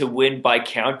Reigns to win by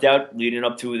countout leading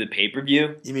up to the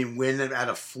pay-per-view. You mean win it at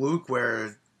a fluke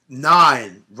where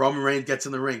 9, Roman Reigns gets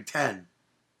in the ring 10?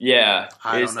 Yeah.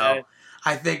 I don't know.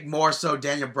 I think more so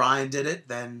Daniel Bryan did it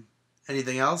than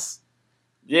anything else.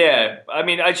 Yeah. I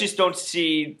mean, I just don't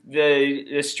see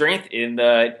the strength in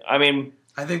the... I mean...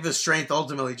 I think the strength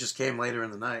ultimately just came later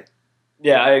in the night.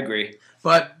 Yeah, I agree.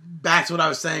 But back to what I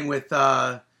was saying with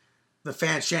the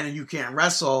fans chanting, "You can't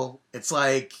wrestle." It's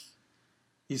like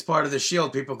he's part of the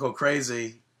Shield. People go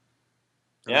crazy.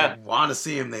 Yeah. They want to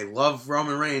see him. They love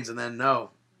Roman Reigns, and then no.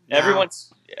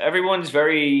 Everyone's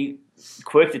very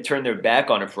quick to turn their back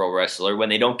on a pro wrestler when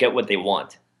they don't get what they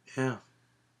want. Yeah.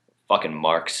 Fucking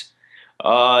marks.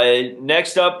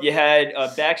 Next up, you had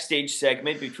a backstage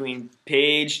segment between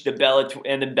Paige and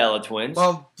the Bella Twins.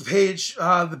 Well, Paige,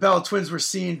 the Bella Twins were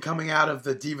seen coming out of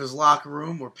the Divas locker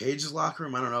room, or Paige's locker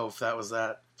room. I don't know if that was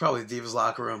that. Probably the Divas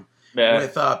locker room. Yeah.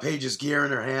 With Paige's gear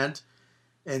in their hand.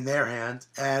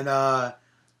 And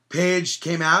Paige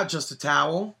came out, just a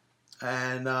towel.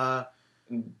 And I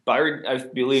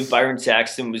believe Byron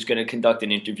Saxton was going to conduct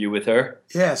an interview with her.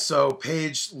 yeah, so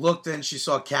Paige looked and she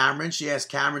saw Cameron. She asked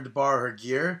Cameron to borrow her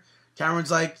gear.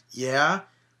 Cameron's like, yeah,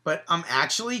 but I'm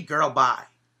actually, girl, bye.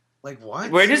 Like,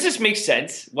 what? Where does this make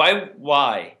sense? Why?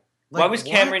 Why was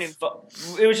Cameron involved?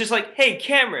 It was just like, hey,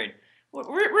 Cameron,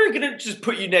 we're going to just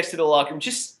put you next to the locker room.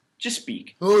 Just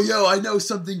speak. Oh, yo, I know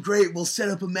something great. We'll set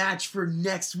up a match for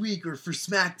next week or for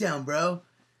SmackDown, bro.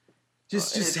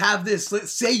 Just have this.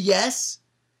 Say yes.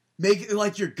 Make it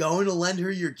like you're going to lend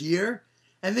her your gear,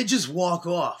 and then just walk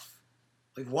off.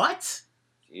 Like, what?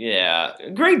 Yeah.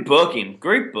 Great booking.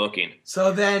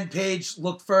 So then Paige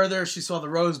looked further. She saw the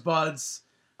rosebuds.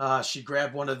 She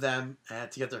grabbed one of them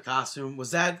to get their costume.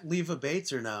 Was that Leva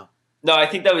Bates or no? No, I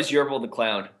think that was Yerbil the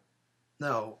Clown.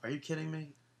 No. Are you kidding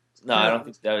me? No, I don't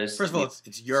think that was... First of all,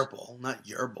 it's Yerbil, not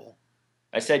Yerbil.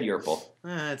 I said Yerbil.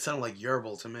 It sounded like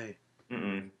Yerbil to me.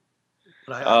 Mm-mm.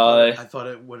 But I thought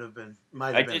it would have been.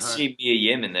 I did see Mia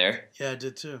Yim in there. Yeah, I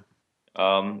did too.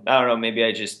 I don't know. Maybe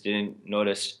I just didn't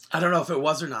notice. I don't know if it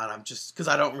was or not. I'm just because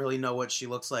I don't really know what she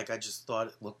looks like. I just thought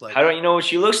it looked like. How don't you know what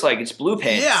she looks like? It's Blue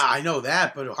Pants. Yeah, I know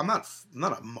that, but I'm not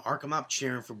a mark. I'm not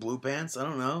cheering for Blue Pants. I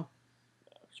don't know.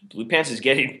 Blue Pants is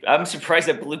getting. I'm surprised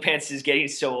that Blue Pants is getting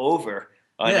so over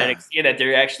on NXT that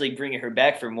they're actually bringing her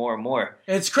back for more and more.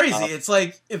 It's crazy. It's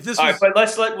like if this. All was...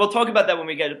 right, but we'll talk about that when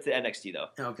we get up to NXT though.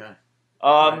 Okay.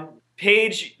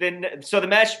 Paige. So the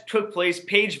match took place.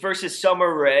 Paige versus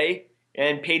Summer Rae,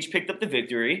 and Paige picked up the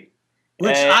victory.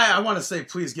 Which I want to say,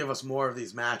 please give us more of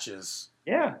these matches.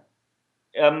 Yeah.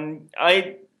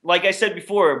 Like I said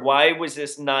before, why was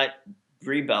this not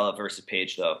Brie Bella versus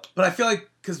Paige though? But I feel like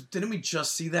because didn't we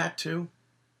just see that too?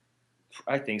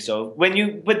 I think so.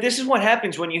 But this is what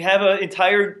happens when you have an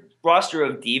entire roster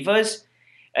of divas,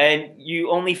 and you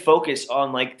only focus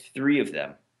on like 3 of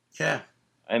them. Yeah.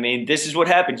 I mean, this is what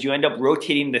happens. You end up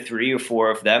rotating the 3 or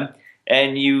 4 of them,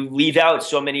 and you leave out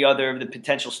so many other of the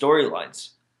potential storylines.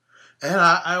 And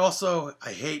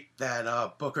I hate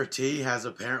that Booker T has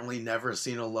apparently never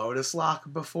seen a Lotus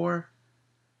Lock before.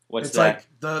 What's it's that?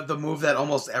 Like the move that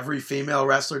almost every female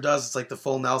wrestler does. It's like the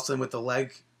full Nelson with the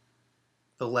legs,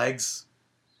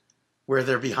 where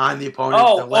they're behind the opponent.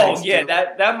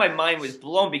 That my mind was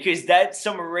blown because that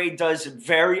Summer Rae does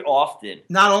very often.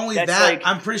 Not only that,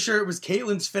 I'm pretty sure it was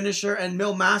Caitlin's finisher, and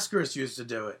Mil Mascaras used to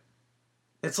do it.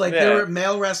 It's like there were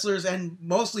male wrestlers and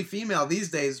mostly female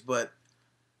these days, but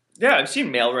yeah, I've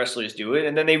seen male wrestlers do it,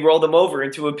 and then they roll them over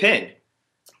into a pin,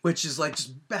 which is like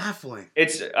just baffling.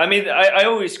 I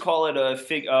always call it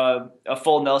a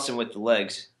full Nelson with the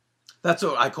legs. That's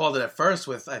what I called it at first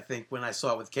I think when I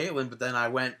saw it with Caitlyn, but then I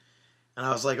went and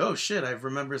I was like, oh shit, I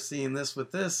remember seeing this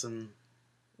with this. And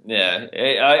yeah,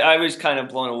 I was kind of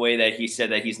blown away that he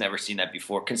said that he's never seen that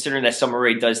before, considering that Summer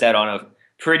Rae does that on a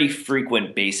pretty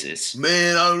frequent basis.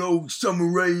 Man, I don't know who Summer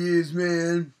Rae is,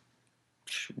 man.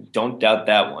 Don't doubt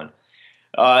that one.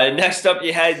 Next up,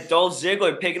 you had Dolph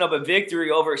Ziggler picking up a victory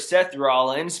over Seth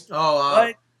Rollins.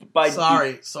 Sorry.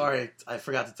 I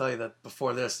forgot to tell you that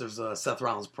before this, there's a Seth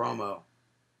Rollins promo.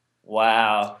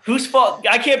 Wow. Whose fault?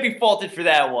 I can't be faulted for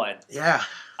that one. Yeah.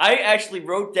 I actually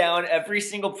wrote down every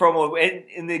single promo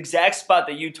in the exact spot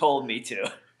that you told me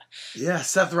to. Yeah,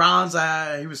 Seth Rollins,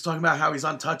 he was talking about how he's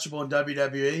untouchable in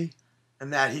WWE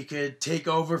and that he could take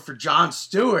over for Jon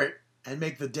Stewart and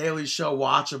make the Daily Show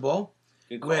watchable,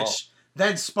 which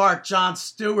then sparked Jon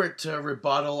Stewart to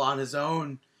rebuttal on his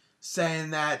own,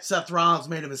 saying that Seth Rollins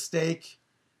made a mistake,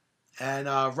 and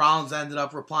Rollins ended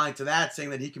up replying to that,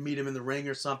 saying that he could meet him in the ring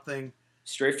or something.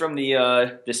 Straight from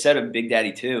the set of Big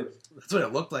Daddy 2. That's what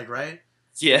it looked like, right?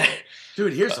 Yeah.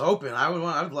 Dude, here's hoping. I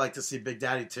would like to see Big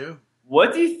Daddy too.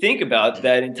 What do you think about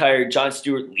that entire Jon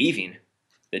Stewart leaving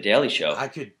the Daily Show?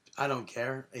 I don't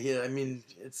care. Yeah, I mean,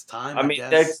 it's time. I mean,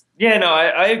 guess.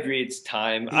 I agree. It's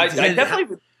time. I definitely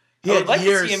would. He had like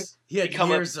to see him He had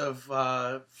years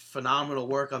of phenomenal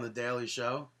work on the Daily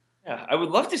Show. Yeah, I would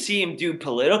love to see him do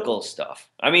political stuff.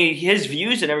 I mean, his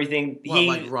views and everything.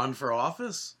 Like run for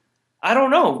office? I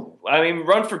don't know. I mean,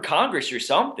 run for Congress or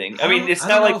something. I mean, it's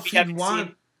not like we haven't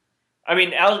seen. I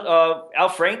mean, Al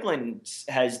Franklin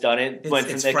has done it.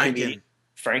 It's Franken.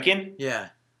 Franken? Yeah.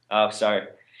 Oh, sorry.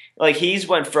 Like, he's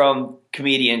went from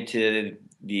comedian to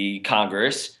the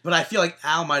Congress. But I feel like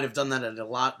Al might have done that at a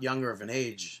lot younger of an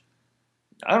age.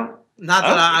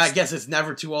 I guess it's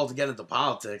never too old to get into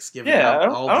politics, given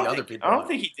how old the other people are. I don't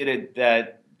think he did it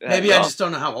that Maybe well. I just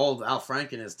don't know how old Al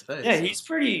Franken is today. Yeah, so.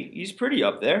 he's pretty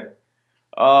up there.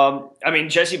 I mean,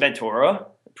 Jesse Ventura,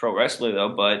 pro wrestler though,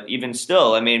 but even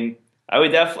still, I mean,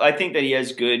 I think that he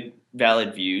has good,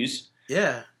 valid views.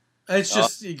 Yeah. It's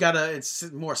just,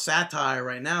 it's more satire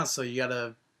right now, so you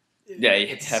gotta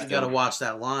watch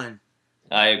that line.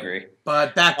 I agree.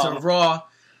 But back to Raw.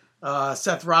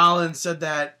 Seth Rollins said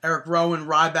that Eric Rowan,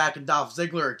 Ryback, and Dolph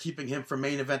Ziggler are keeping him from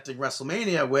main eventing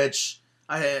WrestleMania, which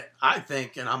I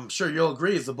think, and I'm sure you'll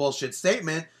agree, is a bullshit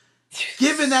statement,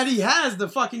 given that he has the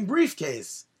fucking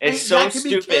briefcase. It's so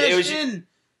stupid. It was in.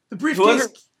 The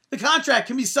briefcase, the contract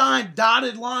can be signed,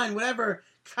 dotted line, whatever,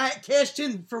 cashed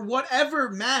in for whatever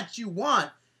match you want.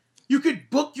 You could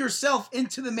book yourself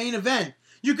into the main event.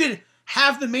 You could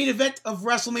have the main event of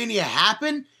WrestleMania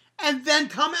happen, and then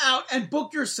come out and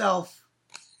book yourself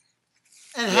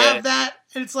and have that.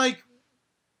 And it's like,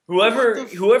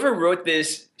 whoever wrote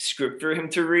this script for him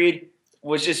to read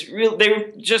was just real. They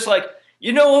were just like,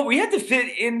 you know what? We had to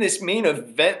fit in this main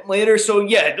event later, so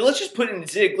yeah, let's just put in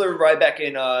Ziggler, Ryback,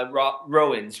 and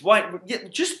Rowans. Why? Yeah,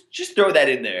 just throw that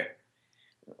in there.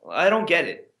 I don't get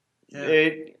it.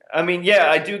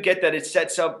 Yeah. I do get that it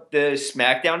sets up the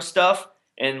SmackDown stuff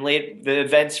and the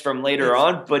events from later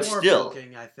on, but still,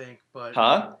 booking, I think.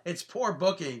 But it's poor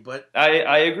booking. But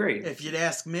I agree. If you'd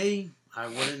ask me, I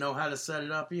wouldn't know how to set it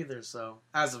up either. So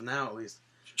as of now, at least.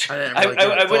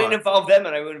 I wouldn't involve them,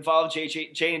 and I would involve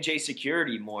J&J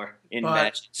Security more in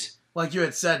matches. Like you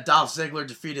had said, Dolph Ziggler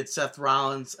defeated Seth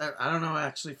Rollins. I don't know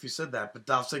actually if you said that, but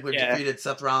Dolph Ziggler defeated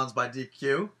Seth Rollins by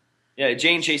DQ. Yeah,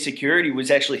 J&J Security was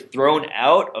actually thrown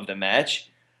out of the match.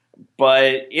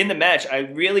 But in the match, I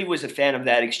really was a fan of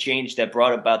that exchange that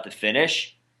brought about the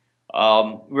finish,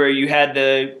 where you had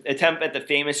the attempt at the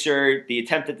Famouser, the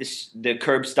attempt at the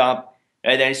curb stomp,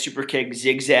 and then super kick,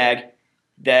 zigzag,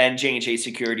 then J&J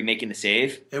Security making the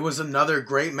save. It was another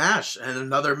great match, and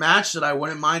another match that I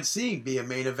wouldn't mind seeing be a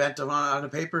main event on a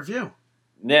pay-per-view.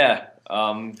 Yeah.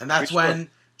 And that's when,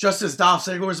 just as Dolph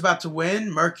Ziggler was about to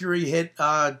win, Mercury hit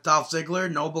Dolph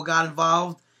Ziggler, Noble got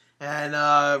involved, and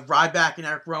Ryback and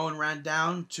Eric Rowan ran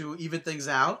down to even things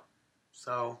out.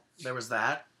 So there was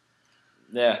that.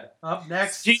 Yeah. Up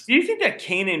next. Do you think that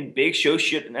Kane and Big Show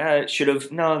should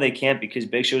have? No, they can't because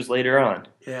Big Show's later on.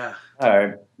 Yeah. All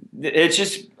right. It's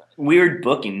just weird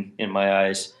booking in my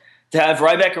eyes to have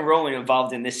Ryback and Rowan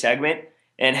involved in this segment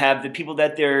and have the people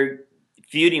that they're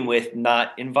feuding with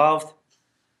not involved.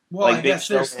 Well, like I guess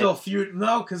they're still feuding.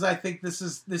 No, because I think this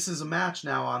is a match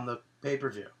now on the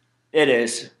pay-per-view. It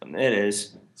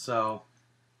is. So, all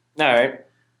right.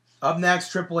 Up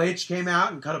next, Triple H came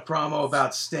out and cut a promo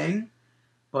about Sting,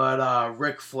 but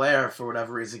Ric Flair, for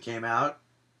whatever reason, came out.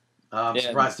 I'm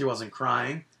surprised he wasn't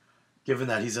crying, given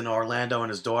that he's in Orlando and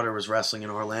his daughter was wrestling in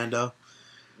Orlando.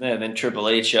 Yeah, then Triple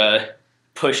H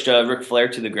pushed Ric Flair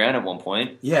to the ground at one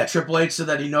point. Yeah, Triple H said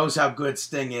that he knows how good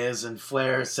Sting is, and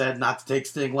Flair said not to take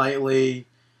Sting lightly.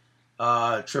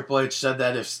 Triple H said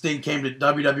that if Sting came to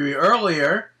WWE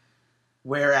earlier,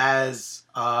 whereas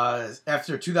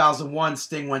after 2001,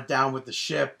 Sting went down with the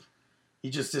ship, he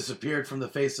just disappeared from the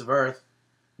face of Earth.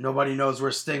 Nobody knows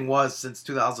where Sting was since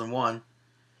 2001.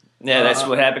 Yeah, that's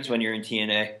what happens when you're in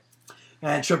TNA.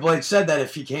 And Triple H said that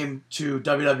if he came to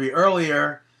WWE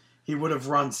earlier, he would have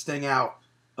run Sting out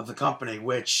of the company,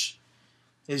 which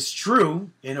is true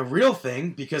in a real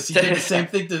thing because he did the same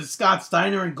thing to Scott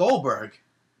Steiner and Goldberg.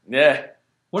 Yeah.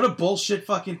 What a bullshit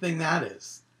fucking thing that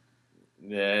is.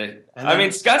 Yeah. I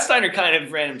mean, Scott Steiner kind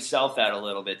of ran himself out a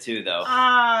little bit too, though.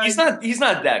 He's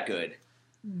not that good.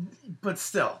 But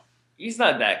still. He's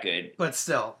not that good. But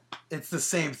still, it's the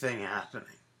same thing happening.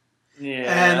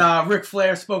 Yeah. And Ric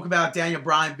Flair spoke about Daniel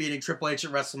Bryan beating Triple H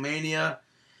at WrestleMania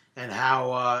and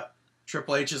how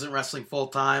Triple H isn't wrestling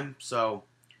full-time, so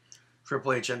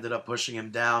Triple H ended up pushing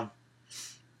him down.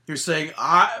 He was saying,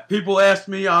 people asked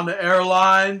me on the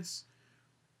airlines,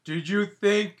 Did you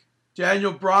think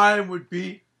Daniel Bryan would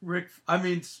beat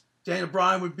Daniel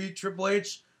Bryan would beat Triple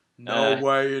H? No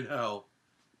way in hell.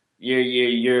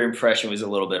 Your impression was a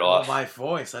little bit off. My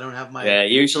voice. I don't have my... Yeah,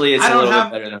 usually it's a little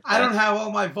bit better than that. I don't have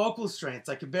all my vocal strengths.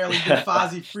 I could barely do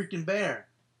Fozzie freaking Bear.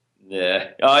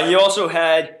 Yeah. You also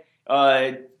had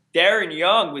Darren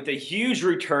Young with a huge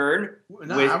return.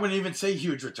 No, I wouldn't even say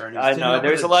huge return. I know.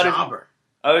 There's a lot of...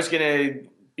 I was going to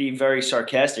be very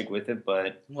sarcastic with it,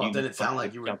 but... Well, it didn't sound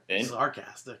like you were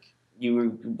sarcastic.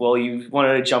 You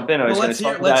wanted to jump in. Let's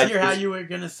hear how you were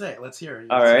going to say it. Let's hear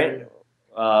it. All right.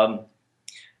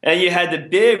 And you had the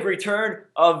big return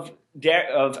of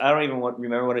I don't even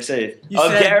remember what I said.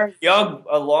 Darren Young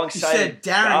alongside. You said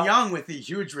Darren Young with a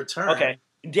huge return. Okay,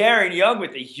 Darren Young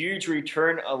with a huge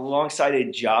return alongside a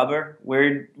jobber.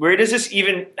 Where does this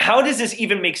even? How does this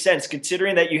even make sense?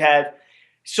 Considering that you have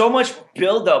so much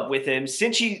buildup with him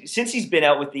since he's been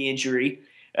out with the injury,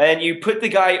 and you put the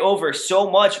guy over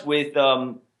so much with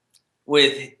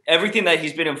everything that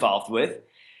he's been involved with.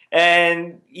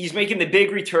 And he's making the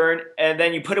big return, and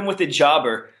then you put him with the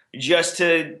jobber just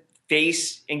to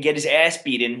face and get his ass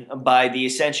beaten by the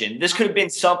Ascension. This could have been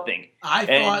something.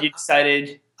 You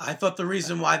decided... I thought the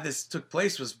reason why this took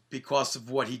place was because of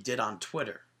what he did on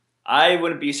Twitter. I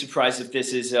wouldn't be surprised if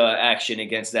this is action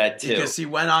against that, too. Because he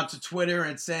went onto Twitter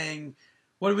and saying...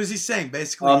 What was he saying?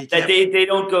 Basically, that they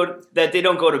don't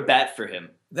go to bat for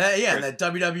him. That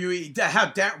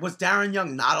WWE... Was Darren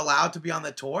Young not allowed to be on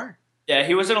the tour? Yeah,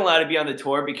 he wasn't allowed to be on the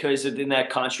tour because in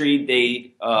that country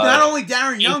they not only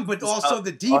Darren Young but also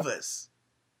the Divas.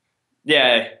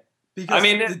 Yeah, because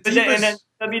and then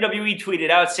WWE tweeted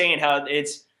out saying how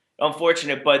it's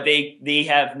unfortunate, but they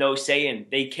have no say and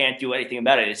they can't do anything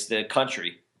about it. It's the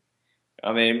country.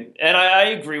 I mean, and I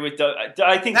agree with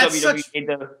I think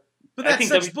WWE. But that's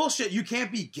such bullshit. You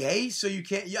can't be gay, so you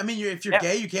can't. I mean, if you're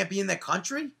gay, you can't be in that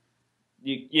country.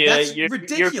 That's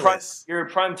ridiculous. You're a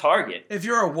prime target. If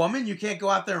you're a woman, you can't go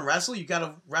out there and wrestle. You got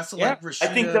to wrestle like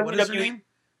Rashida. What is her name?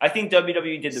 I think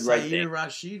WWE did the right thing.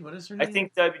 Rashid, what is her name? I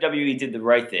think WWE did the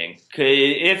right thing.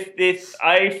 If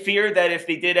I fear that if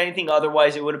they did anything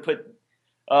otherwise, it would have put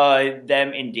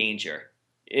them in danger,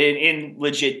 in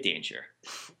legit danger.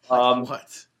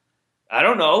 What? I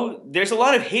don't know. There's a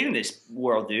lot of hate in this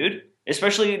world, dude.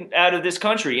 Especially out of this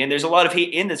country, and there's a lot of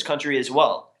hate in this country as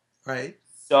well. Right.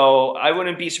 So I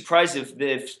wouldn't be surprised if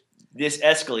this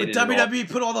escalated. But WWE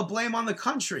put all the blame on the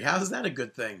country. How is that a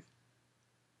good thing?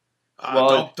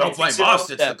 Well, don't blame us.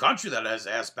 It's the country that has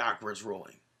ass backwards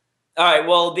ruling. All right.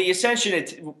 Well, the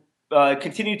Ascension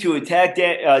continued to attack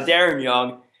Darren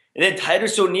Young, and then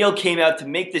Titus O'Neil came out to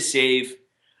make the save.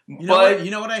 You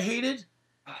know what I hated?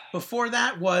 Before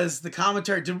that was the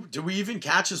commentary. Do we even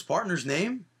catch his partner's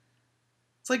name?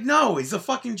 It's like, no, he's a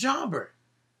fucking jobber.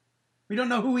 We don't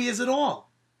know who he is at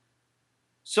all.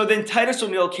 So then Titus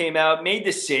O'Neil came out, made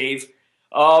the save.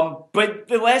 But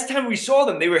the last time we saw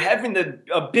them, they were having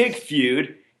a big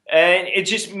feud. And it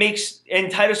just makes...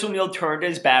 And Titus O'Neil turned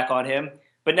his back on him.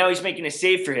 But now he's making a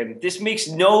save for him. This makes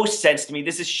no sense to me.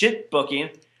 This is shit booking.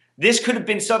 This could have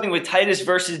been something with Titus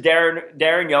versus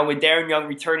Darren Young, with Darren Young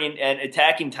returning and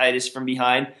attacking Titus from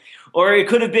behind. Or it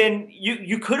could have been...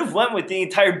 You could have went with the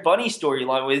entire Bunny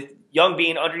storyline, with Young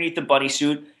being underneath the bunny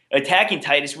suit, attacking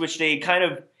Titus, which they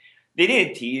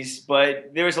didn't tease,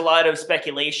 but there was a lot of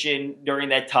speculation during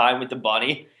that time with the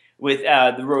bunny, with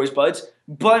the Rosebuds.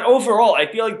 But overall, I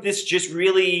feel like this just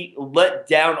really let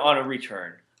down on a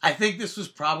return. I think this was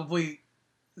probably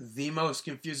the most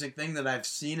confusing thing that I've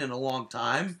seen in a long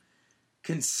time,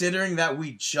 considering that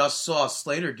we just saw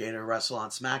Slater Gator wrestle on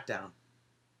SmackDown.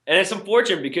 And it's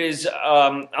unfortunate because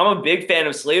I'm a big fan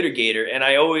of Slater Gator, and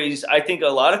I think a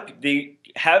lot of they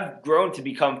have grown to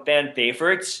become fan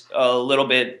favorites a little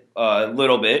bit,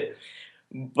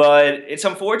 but it's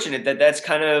unfortunate that that's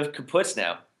kind of kaput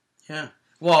now. Yeah.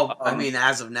 Well, I mean,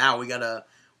 as of now, we gotta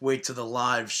wait to the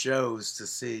live shows to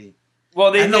see.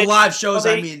 Well, the live shows,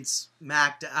 I mean,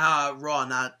 Raw,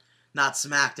 not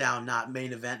SmackDown, not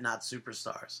main event, not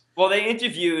Superstars. Well, they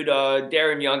interviewed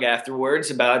Darren Young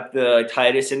afterwards about the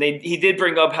Titus, and he did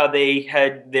bring up how they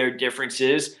had their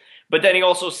differences. But then he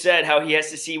also said how he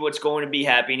has to see what's going to be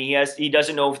happening. He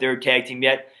doesn't know if they're a tag team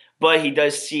yet, but he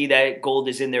does see that gold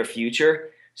is in their future.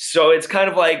 So it's kind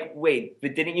of like, wait,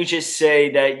 but didn't you just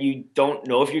say that you don't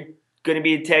know if you're going to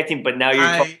be a tag team, but now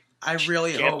you're I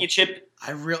really championship?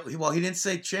 Well, he didn't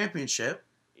say championship.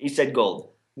 He said gold,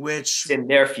 which it's in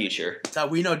their future. That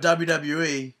we know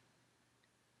WWE.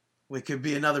 We could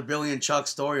be another Billy and Chuck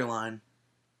storyline.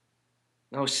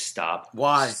 Oh, stop.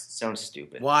 Why? Sounds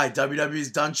stupid. Why?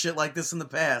 WWE's done shit like this in the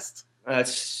past.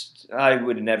 I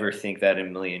would never think that in a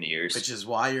million years. Which is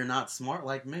why you're not smart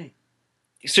like me.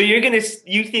 So you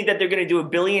think that they're gonna do a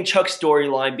Billy and Chuck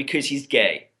storyline because he's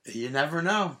gay? You never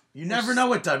know. You never know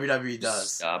what WWE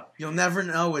does. Stop. You'll never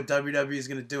know what WWE is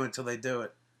going to do until they do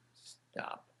it.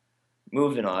 Stop.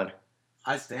 Moving on.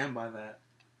 I stand by that.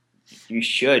 You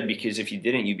should, because if you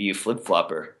didn't, you'd be a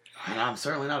flip-flopper. And I'm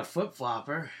certainly not a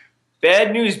flip-flopper.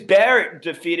 Bad News Barrett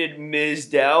defeated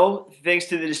Mizdow thanks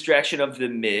to the distraction of The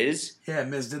Miz. Yeah,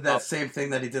 Miz did that same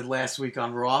thing that he did last week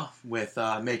on Raw with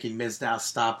making Mizdow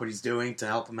stop what he's doing to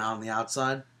help him out on the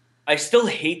outside. I still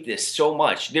hate this so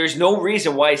much. There's no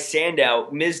reason why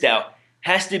Mizdow,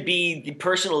 has to be the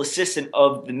personal assistant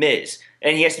of The Miz,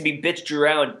 and he has to be bitched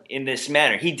around in this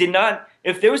manner. He did not.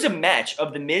 If there was a match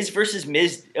of The Miz versus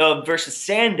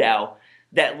Sandow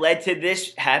that led to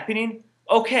this happening,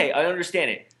 okay, I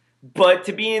understand it. But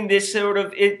to be in this sort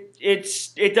of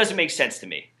it doesn't make sense to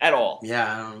me at all.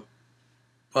 Yeah,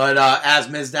 but as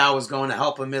Mizdow was going to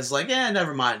help him, Miz like,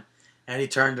 never mind, and he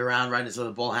turned around right into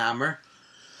the bullhammer.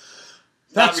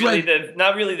 Not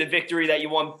really the victory that you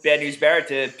want Bad News Barrett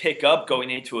to pick up going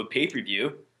into a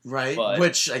pay-per-view. Right,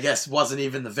 which I guess wasn't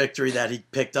even the victory that he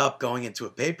picked up going into a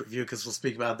pay-per-view, because we'll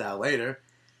speak about that later.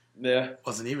 Yeah.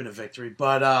 Wasn't even a victory.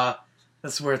 But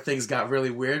that's where things got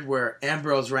really weird, where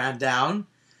Ambrose ran down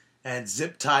and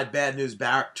zip-tied Bad News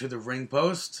Barrett to the ring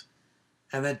post,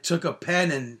 and then took a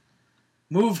pen and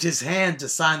moved his hand to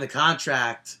sign the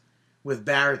contract with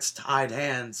Barrett's tied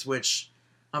hands, which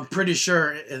I'm pretty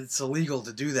sure it's illegal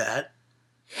to do that,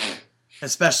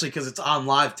 especially because it's on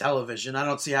live television. I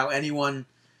don't see how anyone,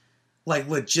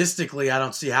 logistically, I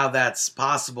don't see how that's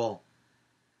possible,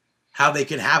 how they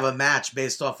could have a match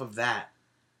based off of that.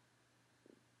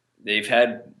 They've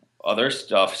had other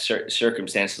stuff,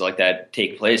 circumstances like that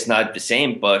take place, not the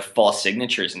same, but false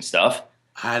signatures and stuff.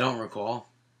 I don't recall.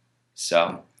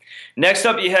 So, next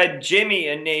up you had Jimmy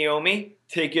and Naomi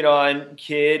taking on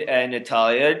Kid and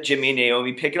Natalya. Jimmy and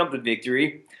Naomi picking up the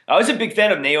victory. I was a big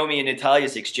fan of Naomi and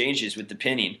Natalya's exchanges with the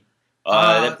pinning.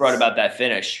 That brought about that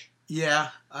finish. Yeah,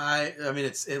 I mean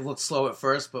it looked slow at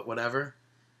first, but whatever.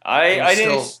 I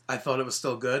thought it was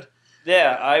still good.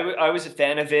 Yeah, I was a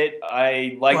fan of it.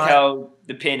 I liked how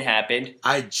the pin happened.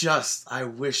 I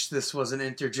wish this was an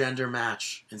intergender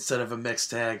match instead of a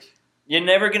mixed tag. You're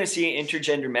never going to see an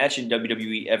intergender match in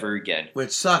WWE ever again.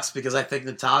 Which sucks, because I think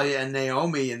Natalya and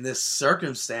Naomi, in this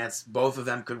circumstance, both of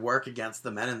them could work against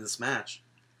the men in this match.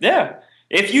 Yeah.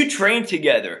 If you train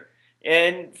together,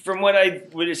 and from what I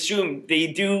would assume, they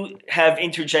do have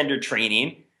intergender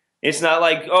training. It's not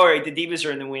like, all right, the Divas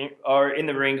are in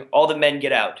the ring, all the men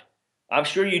get out. I'm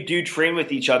sure you do train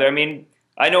with each other. I mean,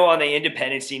 I know on the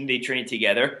independent scene they train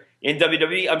together. In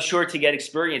WWE, I'm sure to get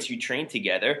experience, you train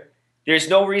together. There's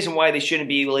no reason why they shouldn't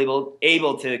be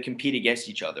able to compete against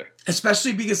each other.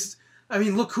 Especially because, I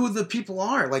mean, look who the people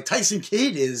are. Like, Tyson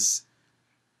Kidd is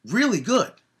really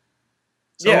good.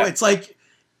 So it's like,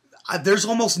 there's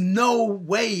almost no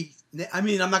way. I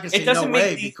mean, I'm not going to say no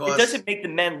way because it doesn't make the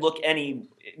men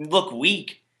look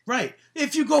weak. Right.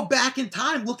 If you go back in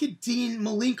time, look at Dean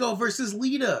Malenko versus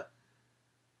Lita.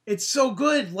 It's so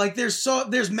good. Like,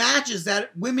 there's matches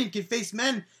that women can face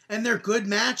men, and they're good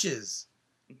matches.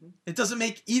 Mm-hmm. It doesn't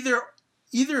make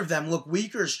either of them look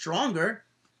weaker or stronger.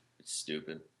 It's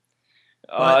stupid.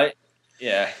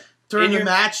 Yeah. During the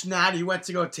match, Natty went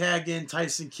to go tag in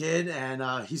Tyson Kidd,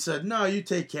 and he said, "No, you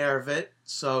take care of it."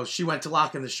 So she went to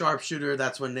lock in the sharpshooter.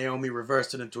 That's when Naomi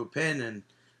reversed it into a pin, and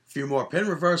a few more pin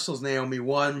reversals. Naomi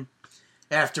won.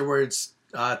 Afterwards,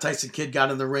 Tyson Kidd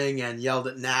got in the ring and yelled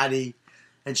at Natty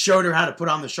and showed her how to put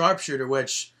on the sharpshooter,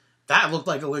 which that looked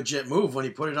like a legit move when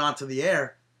he put it onto the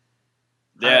air.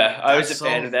 Yeah, I was a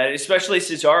fan of that, especially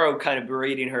Cesaro kind of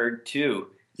berating her too.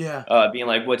 Yeah. Being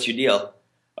like, "What's your deal?"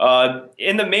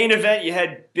 In the main event, you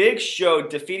had Big Show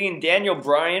defeating Daniel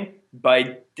Bryan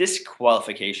by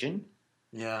disqualification.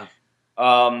 Yeah.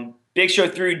 Big Show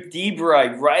threw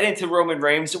D-Bry right into Roman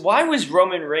Reigns. Why was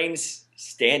Roman Reigns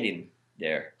standing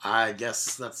there? I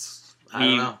guess I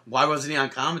don't know. Why wasn't he on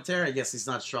commentary? I guess he's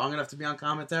not strong enough to be on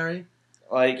commentary.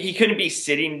 Like, he couldn't be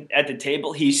sitting at the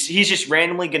table. He's just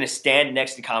randomly going to stand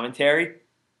next to commentary.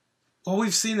 Well,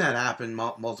 we've seen that happen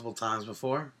multiple times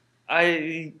before.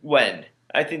 When?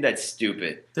 I think that's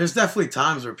stupid. There's definitely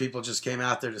times where people just came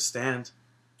out there to stand.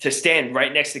 To stand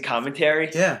right next to commentary?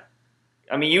 Yeah.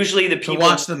 I mean, usually the people... To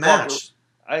watch the match.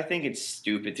 I think it's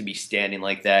stupid to be standing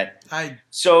like that.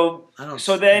 So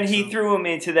then he threw him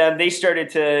into them. They started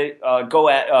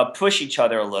to push each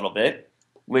other a little bit,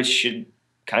 which should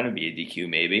kind of be a DQ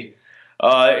maybe.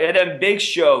 And then Big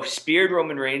Show speared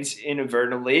Roman Reigns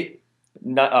inadvertently,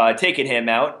 taking him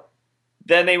out.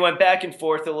 Then they went back and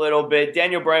forth a little bit.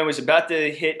 Daniel Bryan was about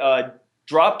to hit a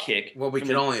drop kick. Well, we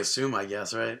can only assume, I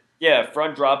guess, right? Yeah,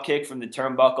 front drop kick from the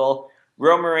turnbuckle.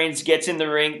 Roman Reigns gets in the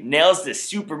ring, nails the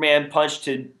Superman punch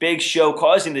to Big Show,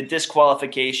 causing the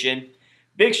disqualification.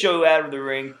 Big Show out of the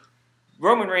ring.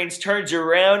 Roman Reigns turns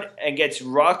around and gets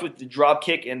rocked with the drop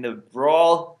kick, and the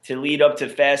brawl to lead up to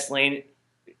Fastlane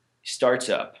starts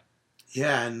up.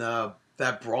 Yeah, and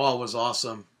that brawl was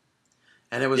awesome.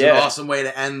 And it was an awesome way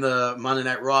to end the Monday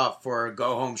Night Raw for a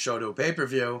go-home show to a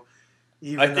pay-per-view,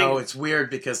 even though it's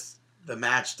weird because the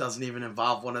match doesn't even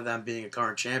involve one of them being a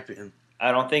current champion.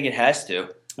 I don't think it has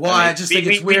to. Well, I just think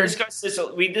it's weird.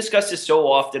 We discuss this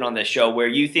so often on the show where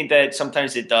you think that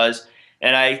sometimes it does,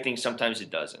 and I think sometimes it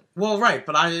doesn't. Well, right,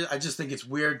 but I just think it's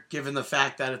weird given the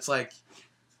fact that it's like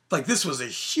this was a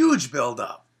huge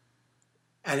build-up,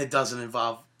 and it doesn't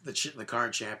involve the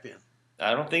current champion.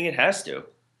 I don't think it has to.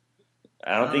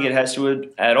 I don't think it has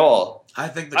to at all. I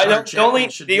think the current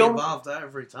champion should be involved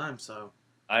every time, so.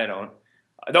 I don't.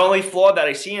 The only flaw that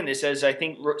I see in this is I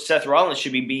think Seth Rollins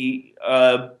should be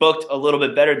booked a little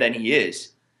bit better than he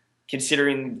is,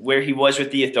 considering where he was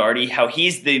with the Authority, how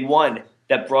he's the one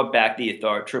that brought back the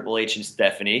Authority, Triple H and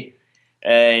Stephanie.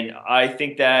 And I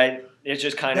think that it's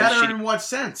just kind of better in what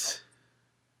sense?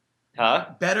 Huh?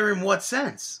 Better in what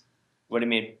sense? What do you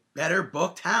mean? Better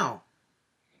booked how?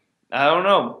 I don't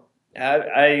know.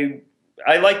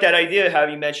 I like that idea. How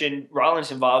you mentioned Rollins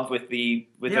involved with the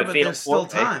but Fatal there's still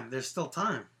 4-Way. time. There's still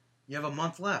time. You have a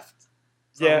month left.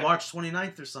 It's Yeah. on March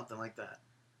 29th or something like that.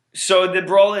 So the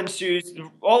brawl ensues.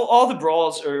 All the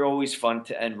brawls are always fun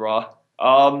to end Raw.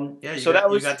 You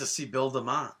got to see Bill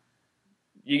DeMott.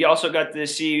 You also got to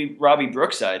see Robbie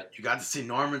Brookside. You got to see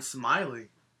Norman Smiley.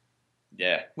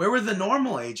 Yeah. Where were the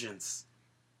normal agents?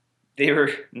 They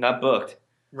were not booked.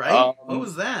 Right? What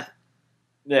was that?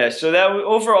 Yeah, so that was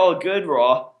overall a good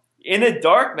Raw. In a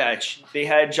dark match, they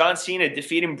had John Cena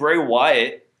defeating Bray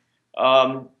Wyatt.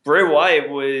 Bray Wyatt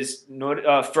was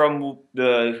from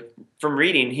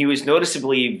reading, he was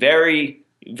noticeably very,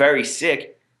 very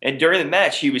sick, and during the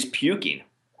match, he was puking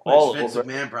all Vince over.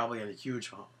 McMahon probably had a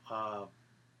huge,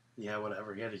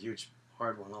 whatever. He had a huge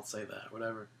hard one. I'll say that.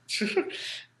 Whatever.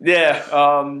 Yeah.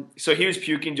 So he was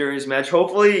puking during his match.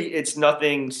 Hopefully, it's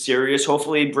nothing serious.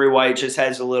 Hopefully, Bray Wyatt just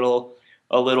has a little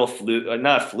flu,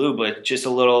 not flu, but just a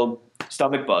little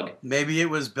stomach bug. Maybe it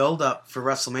was build up for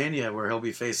WrestleMania where he'll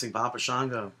be facing Papa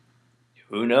Shango.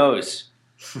 Who knows?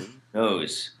 Who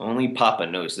knows? Only Papa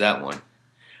knows that one.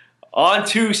 On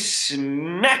to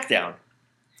SmackDown.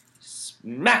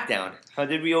 SmackDown. How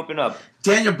did we open up?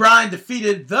 Daniel Bryan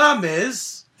defeated The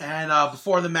Miz. And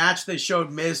before the match, they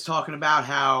showed Miz talking about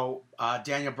how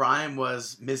Daniel Bryan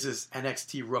was Miz's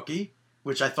NXT rookie,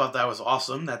 which I thought that was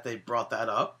awesome that they brought that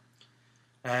up.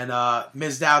 And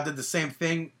Mizdow did the same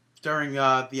thing during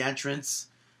the entrance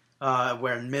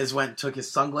where Miz went and took his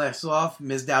sunglasses off.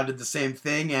 Mizdow did the same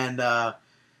thing, and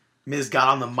Miz got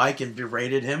on the mic and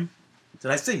berated him. Did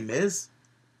I say Miz?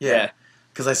 Yeah.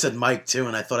 Because I said Mike, too,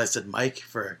 and I thought I said Mike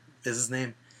for Miz's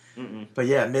name. Mm-mm. But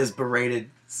yeah, Miz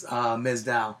berated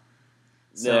Mizdow.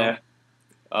 So,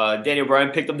 yeah. Daniel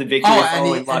Bryan picked up the victory.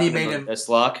 and he made him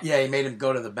lock. Yeah, he made him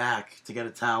go to the back to get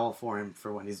a towel for him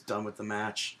for when he's done with the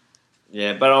match.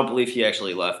 Yeah, but I don't believe he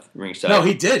actually left ringside. No,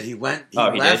 he did. He went. He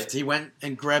left. Did? He went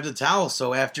and grabbed a towel.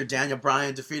 So after Daniel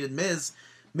Bryan defeated Miz,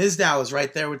 Mizdow was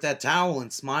right there with that towel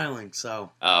and smiling.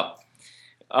 So.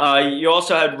 You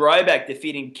also had Ryback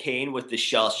defeating Kane with the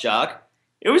Shell Shock.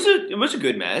 It was a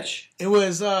good match. It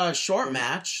was a short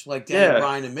match, like Daniel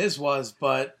Bryan and Miz was,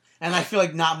 and I feel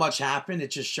like not much happened.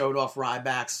 It just showed off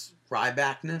Ryback's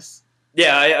Rybackness.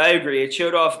 Yeah, I agree.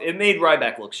 It made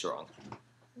Ryback look strong.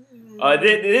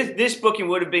 This booking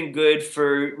would have been good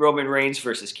for Roman Reigns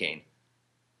versus Kane.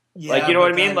 Yeah, you know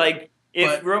what I mean?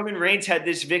 If Roman Reigns had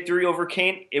this victory over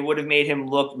Kane, it would have made him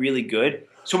look really good.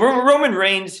 So Roman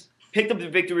Reigns picked up the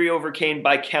victory over Kane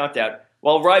by countout,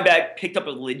 while Ryback picked up a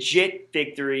legit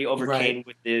victory over Kane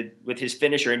with his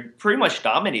finisher and pretty much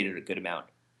dominated a good amount.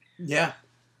 Yeah.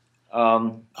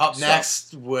 Up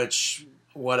next,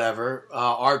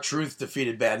 R-Truth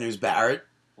defeated Bad News Barrett.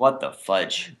 What the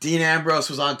fudge? Dean Ambrose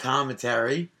was on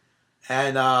commentary,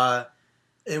 and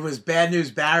it was Bad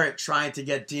News Barrett trying to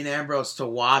get Dean Ambrose to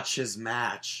watch his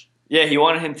match. Yeah, he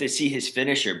wanted him to see his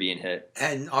finisher being hit.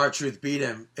 And R-Truth beat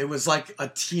him. It was like a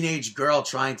teenage girl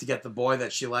trying to get the boy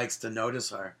that she likes to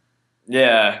notice her.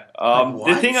 Yeah.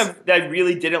 The thing that I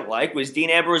really didn't like was Dean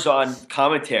Ambrose on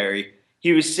commentary.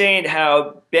 He was saying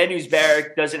how Bad News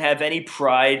Barrett doesn't have any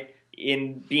pride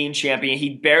in being champion. He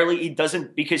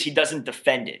doesn't because he doesn't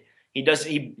defend it.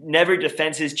 He never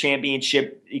defends his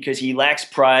championship because he lacks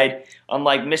pride,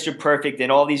 unlike Mr. Perfect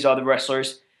and all these other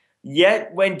wrestlers.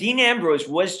 Yet when Dean Ambrose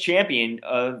was champion,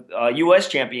 U.S.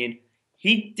 champion,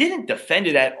 he didn't defend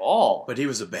it at all. But he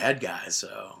was a bad guy,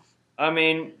 so. I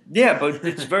mean, yeah, but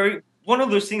it's very one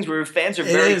of those things where fans are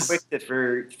very quick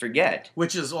to forget.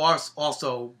 Which is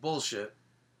also bullshit.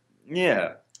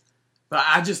 Yeah. But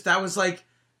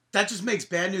that just makes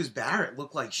Bad News Barrett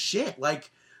look like shit.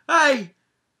 Like, hey,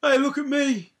 look at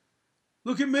me.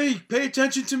 Look at me. Pay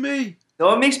attention to me.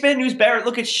 No, it makes Bad News Barrett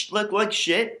look like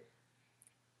shit.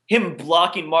 Him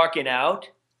blocking Markin Out.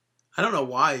 I don't know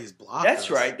why he's blocked. That's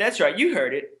right. You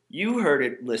heard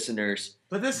it, listeners.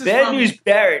 But this is Bad News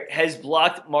Barrett has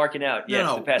blocked Markin Out. For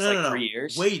the past 3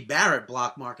 years. Wade Barrett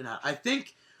blocked Markin Out. I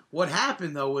think what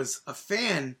happened though was a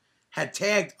fan had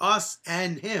tagged us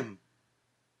and him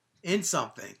in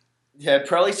something. Yeah,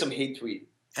 probably some hate tweet.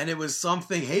 And it was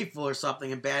something hateful or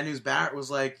something, and Bad News Barrett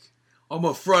was like, I'm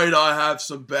afraid I have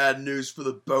some bad news for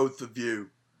the both of you.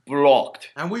 Blocked.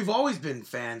 And we've always been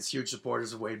fans, huge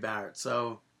supporters of Wade Barrett,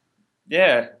 so...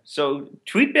 Yeah, so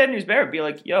tweet Bad News Barrett, be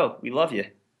like, yo, we love you.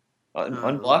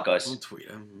 Unblock us. Don't tweet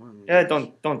him. Yeah,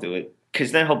 don't do it,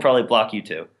 because then he'll probably block you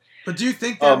too. But do you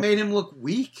think that made him look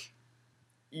weak?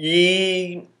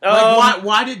 Yeah.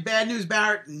 Why did Bad News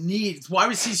Barrett why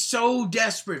was he so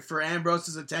desperate for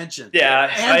Ambrose's attention?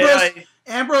 Yeah.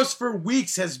 Ambrose for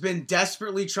weeks has been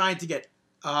desperately trying to get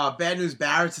Bad News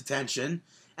Barrett's attention,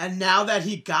 and now that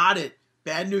he got it,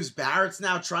 Bad News Barrett's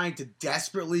now trying to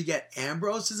desperately get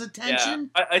Ambrose's attention.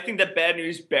 Yeah, I think that Bad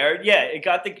News Barrett,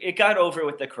 it got over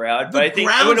with the crowd. But I think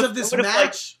grounds of this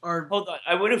match are... Hold on,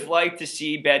 I would have liked to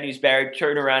see Bad News Barrett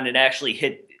turn around and actually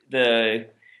hit the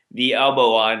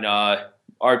elbow on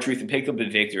R-Truth and pick up the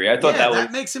victory. I thought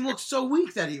that makes him look so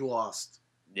weak that he lost.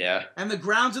 Yeah. And the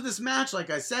grounds of this match, like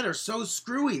I said, are so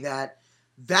screwy that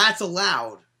that's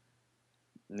allowed.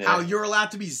 Yeah. How you're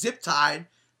allowed to be zip-tied,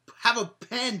 have a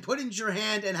pen put into your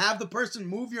hand, and have the person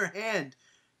move your hand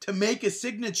to make a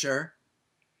signature.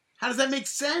 How does that make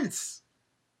sense?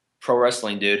 Pro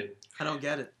wrestling, dude. I don't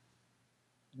get it.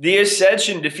 The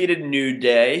Ascension defeated New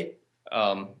Day.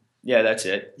 Yeah, that's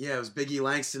it. Yeah, it was Big E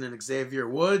Langston and Xavier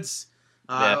Woods.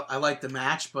 I liked the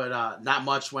match, but not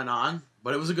much went on.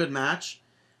 But it was a good match.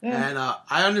 Yeah. And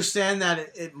I understand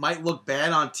that it might look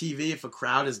bad on TV if a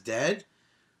crowd is dead,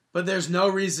 but there's no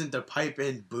reason to pipe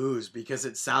in boos because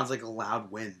it sounds like a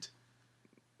loud wind.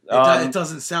 It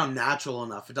doesn't sound natural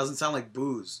enough. It doesn't sound like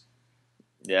boos.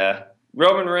 Yeah.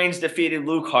 Roman Reigns defeated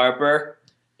Luke Harper.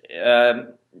 I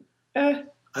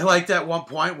liked that one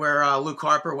point where Luke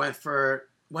Harper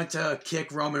went to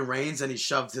kick Roman Reigns and he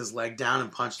shoved his leg down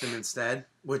and punched him instead,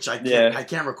 which I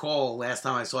can't recall last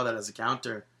time I saw that as a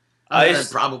counter.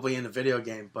 Probably in the video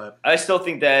game, but I still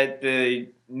think that the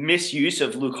misuse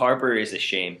of Luke Harper is a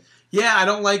shame. Yeah, I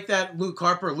don't like that Luke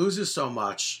Harper loses so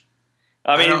much.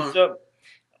 Hey,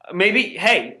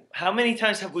 how many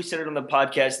times have we said it on the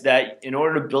podcast that in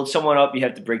order to build someone up, you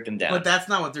have to break them down? But that's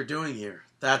not what they're doing here.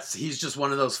 He's just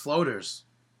one of those floaters.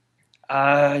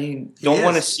 I don't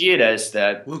want to see it as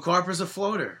that. Luke Harper's a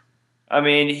floater. I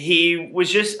mean, he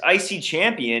was just IC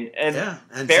champion. And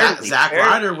Zack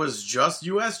Ryder was just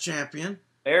U.S. champion.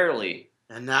 Barely.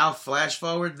 And now, flash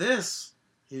forward this.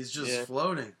 He's just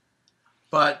floating.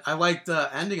 But I like the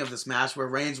ending of this match where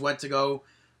Reigns went to go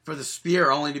for the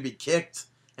spear only to be kicked.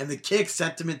 And the kick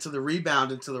sent him into the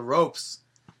rebound, into the ropes.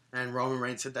 And Roman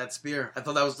Reigns hit that spear. I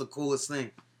thought that was the coolest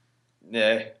thing.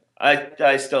 Yeah.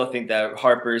 I still think that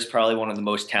Harper is probably one of the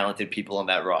most talented people on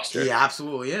that roster. He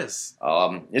absolutely is.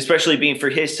 Especially being for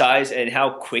his size and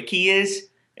how quick he is,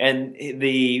 and his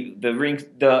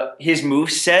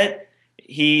moveset,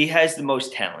 he has the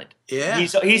most talent. Yeah,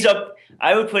 he's up.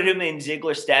 I would put him in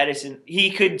Ziggler status, and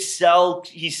he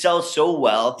sells so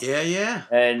well. Yeah.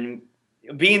 And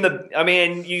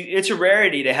it's a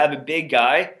rarity to have a big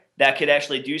guy that could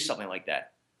actually do something like that.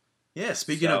 Yeah,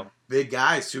 speaking of big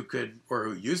guys who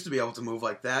used to be able to move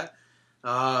like that.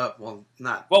 One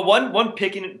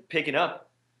picking up.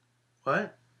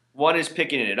 What? One is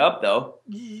picking it up though.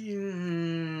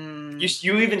 You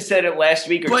even said it last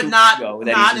week or 2 weeks ago.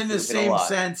 Not in the same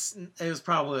sense. It was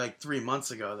probably like 3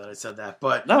 months ago that I said that.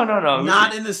 But no.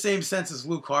 Not in the same sense as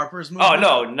Luke Harper's movement.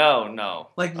 Oh no.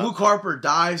 Like Luke Harper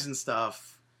dives and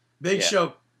stuff. Big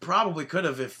Show probably could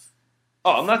have if.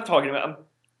 Oh, I'm not talking about.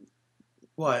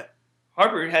 What?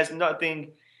 Harper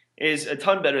is a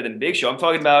ton better than Big Show. I'm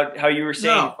talking about how you were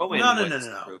saying. No.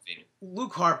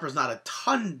 Luke Harper's not a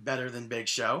ton better than Big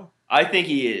Show. I think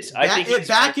he is.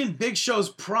 Back in Big Show's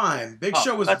prime, Big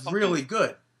Show was really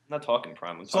good. I'm not talking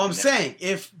prime. So I'm saying,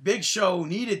 if Big Show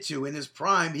needed to in his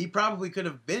prime, he probably could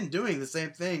have been doing the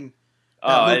same thing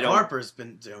that Luke Harper's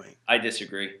been doing. I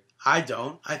disagree. I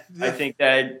don't. I think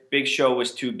that Big Show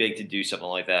was too big to do something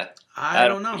like that. I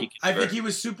don't know. I think he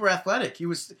was super athletic.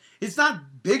 It's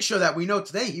not Big Show that we know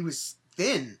today. He was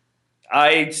thin.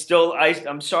 I'm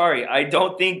sorry. I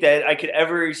don't think that I could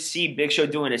ever see Big Show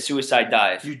doing a suicide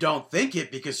dive. You don't think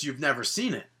it because you've never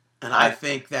seen it. And I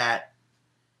think that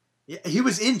he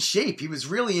was in shape. He was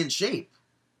really in shape.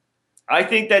 I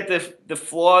think that the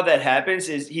flaw that happens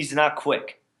is he's not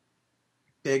quick.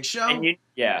 Big Show?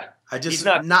 Yeah. He's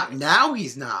not now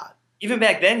he's not. Even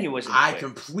back then he wasn't quick. I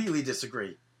completely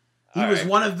disagree. He was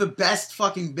one of the best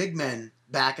fucking big men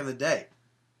back in the day.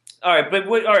 All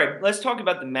right, let's talk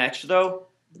about the match though.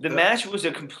 The match was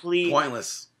a complete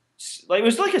pointless. Like it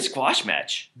was like a squash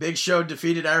match. Big Show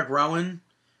defeated Eric Rowan.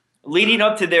 Leading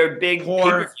up to their big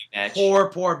pay-per-view match.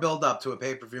 Poor build up to a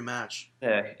pay-per-view match.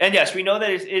 Yeah. And yes, we know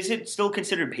that is it still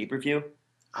considered pay-per-view?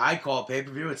 I call it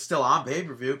pay-per-view. It's still on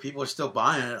pay-per-view. People are still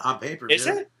buying it on pay-per-view. Is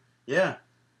it? Yeah.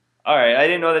 All right. I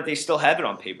didn't know that they still have it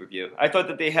on pay-per-view. I thought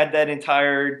that they had that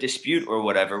entire dispute or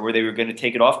whatever where they were going to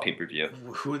take it off pay-per-view.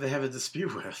 Who do they have a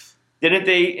dispute with? Didn't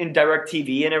they in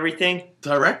DirecTV and everything?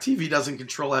 DirecTV doesn't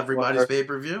control everybody's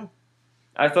pay-per-view.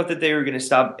 I thought that they were going to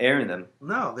stop airing them.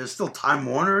 No, there's still Time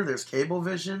Warner. There's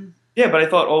Cablevision. Yeah, but I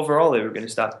thought overall they were going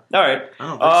to stop. All right. I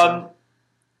don't think so.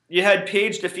 You had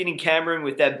Paige defeating Cameron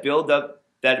with that build-up,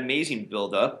 that amazing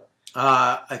build-up.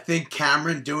 I think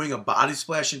Cameron doing a body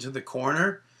splash into the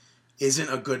corner isn't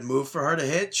a good move for her to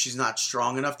hit. She's not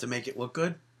strong enough to make it look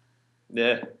good.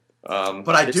 Yeah. But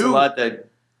I do. A lot that,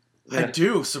 yeah. I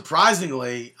do.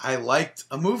 Surprisingly, I liked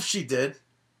a move she did.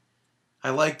 I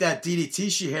liked that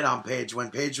DDT she hit on Paige when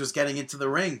Paige was getting into the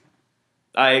ring.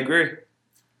 I agree.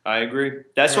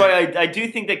 That's why I do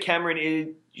think that Cameron is,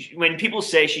 when people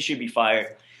say she should be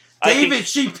fired. David,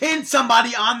 she pinned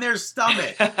somebody on their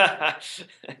stomach.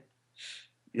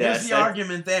 There's the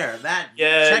argument there.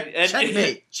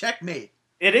 Checkmate.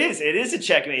 It is a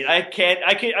checkmate. I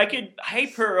could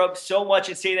hype her up so much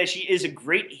and say that she is a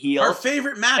great heel. Her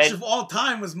favorite match of all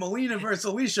time was Melina versus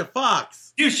Alicia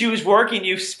Fox. Dude, she was working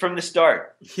you from the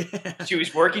start. Yeah. She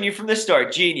was working you from the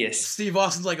start. Genius. Steve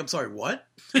Austin's like, I'm sorry, what?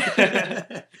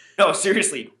 No,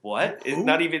 seriously, what? Who? It's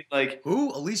not even like...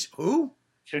 Who? Alicia, who?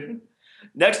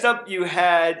 Next up, you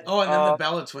had... Oh, and then the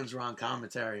Bella Twins were on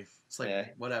commentary. It's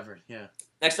like, whatever, yeah.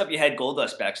 Next up, you had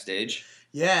Goldust backstage.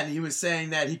 Yeah, and he was saying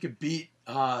that he could beat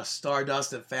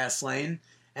Stardust at Fastlane,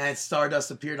 and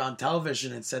Stardust appeared on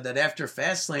television and said that after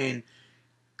Fastlane,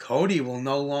 Cody will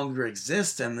no longer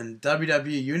exist, and the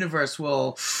WWE Universe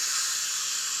will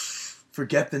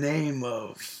forget the name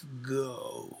of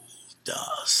Goldust.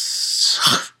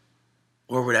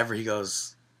 Or whatever he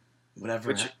goes.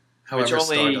 Whatever. However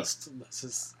Stardust does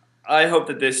his... I hope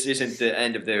that this isn't the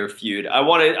end of their feud.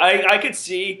 I could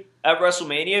see at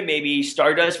WrestleMania maybe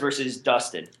Stardust versus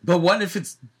Dustin. But what if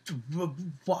it's...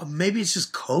 Maybe it's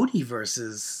just Cody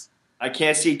versus... I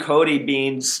can't see Cody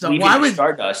being leaving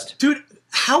Stardust. Dude,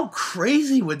 how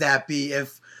crazy would that be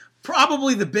if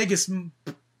probably the biggest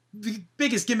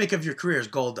gimmick of your career is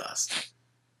Goldust?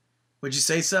 Would you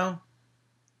say so?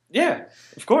 Yeah,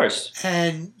 of course.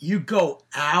 And you go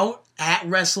out at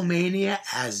WrestleMania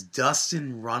as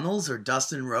Dustin Runnels or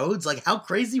Dustin Rhodes? Like, how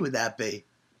crazy would that be?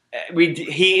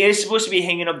 He is supposed to be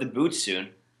hanging up the boots soon.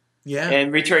 Yeah.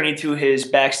 And returning to his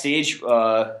backstage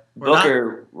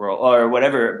booker role, or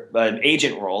whatever,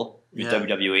 agent role with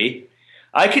WWE.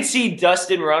 I could see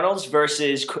Dustin Runnels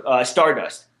versus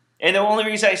Stardust. And the only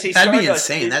reason I say That'd Stardust...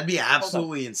 be insane. That'd be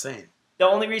absolutely insane. The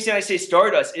only reason I say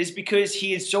Stardust is because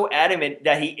he is so adamant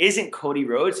that he isn't Cody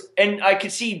Rhodes. And I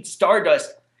could see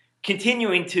Stardust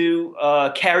continuing to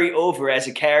carry over as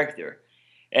a character.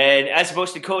 And as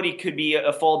opposed to Cody could be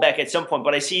a fallback at some point.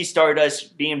 But I see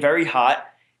Stardust being very hot.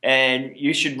 And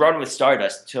you should run with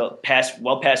Stardust till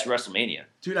well past WrestleMania.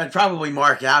 Dude, I'd probably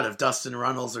mark out if Dustin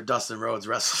Runnels or Dustin Rhodes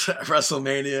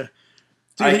WrestleMania.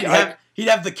 Dude, he'd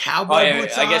have the cowboy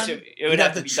boots on. I guess it would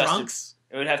have to be trunks.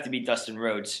 It would have to be Dustin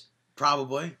Rhodes.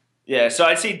 Probably. Yeah, so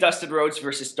I'd see Dustin Rhodes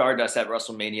versus Stardust at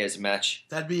WrestleMania as a match.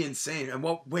 That'd be insane. And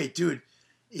wait, dude.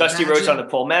 Dusty Rhodes on the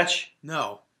pole match?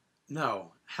 No.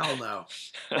 Hell no.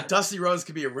 Dusty Rhodes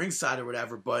could be a ringside or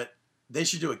whatever, but they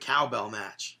should do a cowbell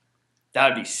match. That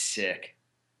would be sick.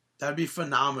 That would be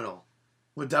phenomenal.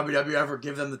 Would WWE ever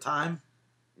give them the time?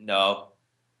 No.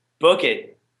 Book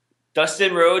it.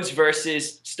 Dustin Rhodes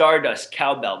versus Stardust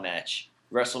cowbell match.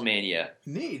 WrestleMania.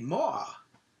 Need more.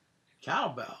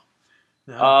 Cowbell.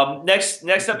 No.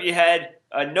 Next up you had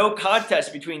a no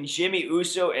contest between Jimmy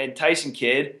Uso and Tyson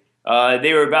Kidd.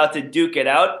 They were about to duke it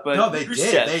out, but... No, they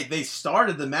did. They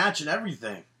started the match and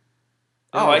everything.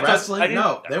 They were wrestling.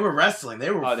 They were wrestling. They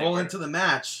were full into the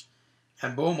match.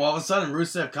 And boom, all of a sudden,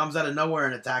 Rusev comes out of nowhere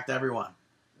and attacked everyone.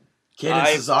 Kid and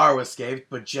Cesaro escaped,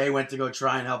 but Jay went to go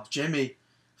try and help Jimmy.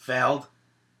 Failed.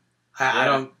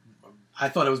 I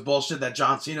thought it was bullshit that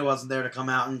John Cena wasn't there to come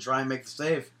out and try and make the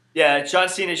save. Yeah, John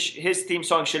Cena, his theme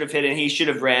song should have hit, and he should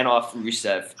have ran off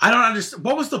Rusev. I don't understand.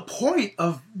 What was the point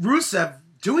of Rusev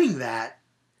doing that?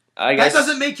 I guess that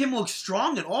doesn't make him look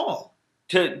strong at all.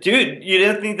 Dude, you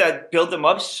didn't think that built him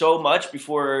up so much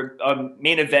before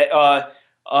main event,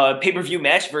 pay-per-view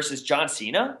match versus John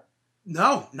Cena?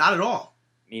 No, not at all.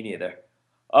 Me neither.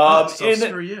 So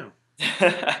screw you.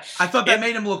 I thought that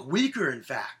made him look weaker, in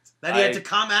fact. That he had to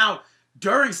come out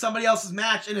during somebody else's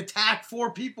match and attack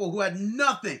 4 people who had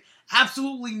nothing,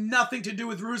 absolutely nothing to do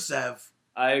with Rusev.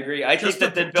 I agree. I think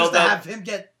that the build just to up... have him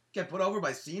get put over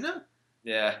by Cena?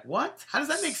 Yeah. What? How does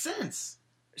that make sense?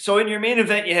 So in your main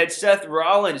event, you had Seth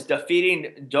Rollins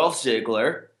defeating Dolph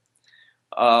Ziggler.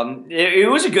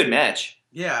 It was a good match.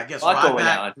 Yeah, I guess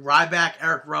Ryback,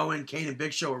 Eric Rowan, Kane, and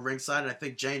Big Show were ringside, and I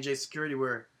think J&J Security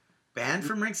were banned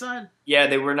from ringside? Yeah,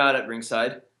 they were not at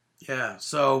ringside. Yeah,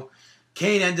 so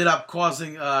Kane ended up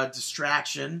causing a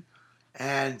distraction,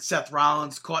 and Seth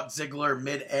Rollins caught Ziggler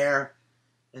mid-air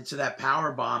into that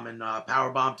powerbomb and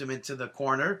powerbombed him into the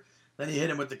corner. Then he hit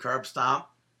him with the curb stomp.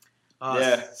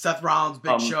 Seth Rollins,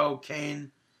 Big Show,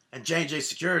 Kane, and J&J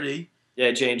Security.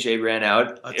 Yeah, J&J ran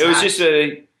out. It was just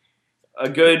a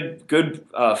good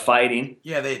fighting.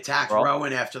 Yeah, they attacked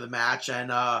Rowan after the match, and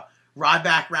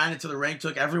Ryback ran into the ring,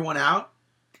 took everyone out,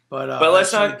 but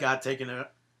let's not got taken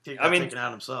out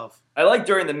himself. I like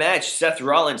during the match, Seth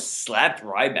Rollins slapped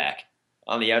Ryback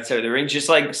on the outside of the ring, just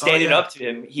like standing up to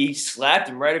him. He slapped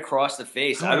him right across the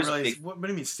face. What do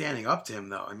you mean standing up to him,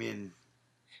 though? I mean,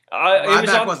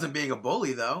 Ryback wasn't being a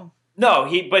bully, though. No,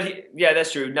 yeah,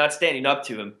 that's true. Not standing up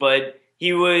to him, but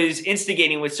he was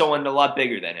instigating with someone a lot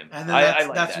bigger than him. And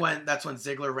then that's when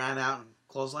Ziggler ran out and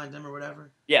clotheslined him or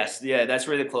whatever. Yes, yeah, that's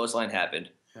where the clothesline happened.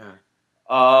 Yeah.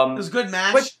 It was a good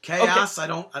match. Chaos.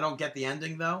 Okay. I don't get the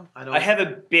ending though. I have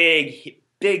a big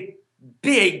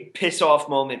piss off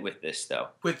moment with this though.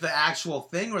 With the actual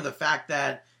thing or the fact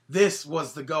that this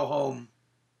was the go home.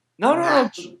 No.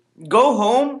 Go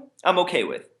home. I'm okay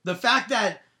with the fact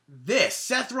that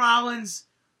Seth Rollins.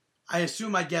 I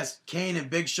guess Kane and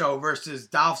Big Show versus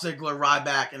Dolph Ziggler,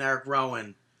 Ryback, and Eric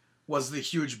Rowan was the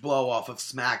huge blow off of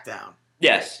SmackDown.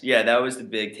 Yes, yeah, that was the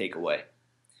big takeaway.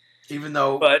 Even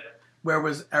though, where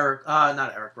was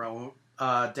not Eric Rowan,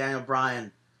 Daniel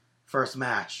Bryan, first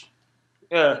match.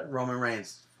 Yeah. Roman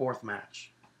Reigns, 4th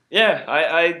match. Yeah,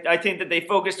 I think that they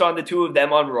focused on the 2 of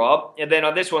them on Raw, and then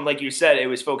on this one, like you said, it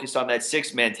was focused on that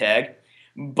 6-man tag.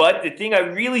 But the thing I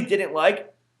really didn't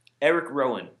like, Eric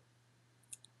Rowan.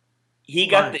 He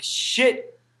got the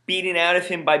shit beaten out of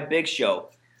him by Big Show.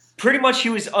 Pretty much he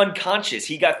was unconscious.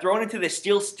 He got thrown into the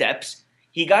steel steps.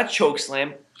 He got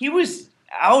chokeslammed. He was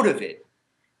out of it.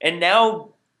 And now,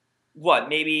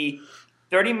 maybe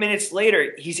 30 minutes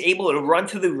later, he's able to run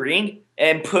to the ring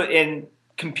and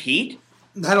compete?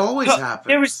 That always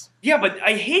happens. But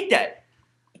I hate that.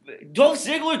 Dolph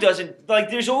Ziggler doesn't.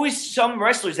 There's always some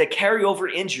wrestlers that carry over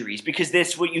injuries because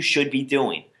that's what you should be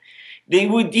doing.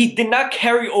 He did not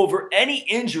carry over any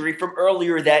injury from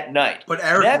earlier that night. But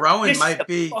Eric Rowan might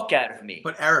be the fuck out of me.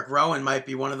 But Eric Rowan might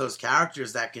be one of those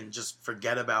characters that can just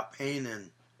forget about pain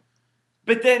and.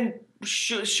 But then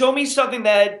show me some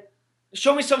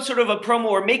sort of a promo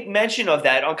or make mention of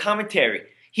that on commentary.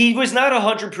 He was not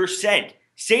 100%.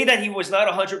 Say that he was not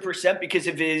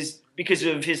 100% because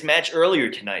of his match earlier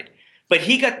tonight. But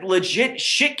he got legit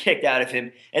shit kicked out of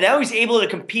him, and now he's able to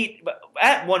compete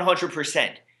at 100%.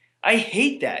 I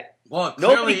hate that. Well,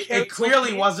 it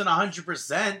clearly wasn't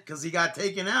 100% because he got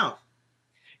taken out.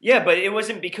 Yeah, but it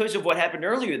wasn't because of what happened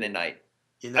earlier in the night.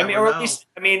 At least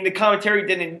the commentary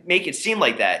didn't make it seem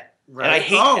like that. Right. And I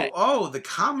hate that. Oh, the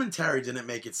commentary didn't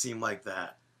make it seem like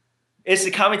that. It's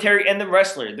the commentary and the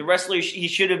wrestler. The wrestler, he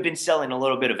should have been selling a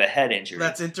little bit of a head injury.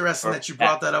 That's interesting that you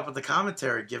brought that up with the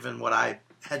commentary, given what I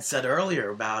had said earlier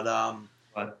about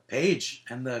Paige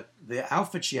and the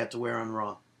outfit she had to wear on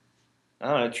Raw. I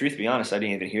don't know. Truth be honest, I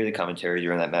didn't even hear the commentary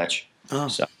during that match. Oh,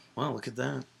 well, look at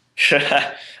that.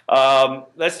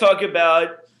 Let's talk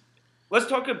about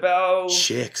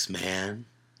chicks, man.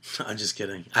 I'm just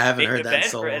kidding. I haven't heard that in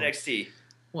so long. NXT.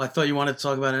 Well, I thought you wanted to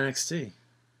talk about NXT.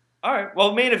 All right.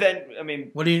 Well, main event.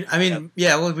 We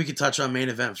could touch on main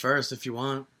event first if you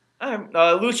want.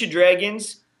 Lucha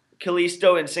Dragons,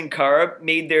 Kalisto, and Sin Cara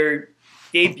made their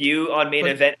debut on main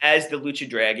event as the Lucha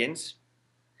Dragons.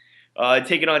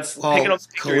 Picking up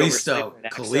Kalisto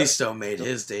made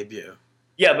his debut.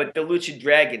 Yeah, but the Lucha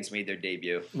Dragons made their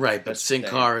debut. Right, but Sin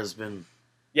Cara has been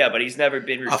Yeah, but he's never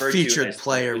been A referred to featured as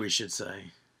player, we should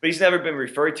say. But he's never been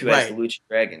referred to as the Lucha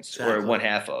Dragons Exactly. or one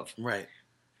half of. Right.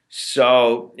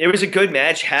 So it was a good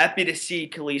match. Happy to see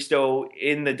Kalisto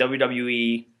in the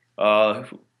WWE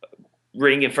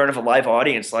ring in front of a live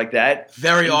audience like that.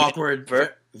 Very awkward.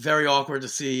 Very awkward to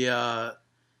see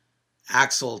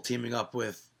Axel teaming up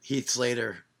with Heath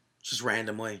Slater just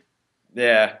randomly.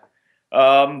 Yeah.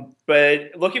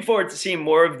 But looking forward to seeing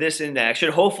more of this in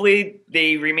action. Hopefully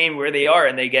they remain where they are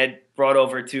and they get brought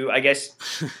over to, I guess,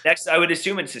 next I would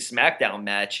assume it's a SmackDown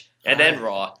match and then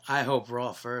Raw. I hope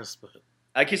Raw first, but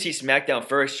I could see SmackDown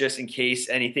first just in case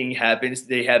anything happens.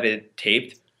 They have it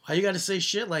taped. Why you got to say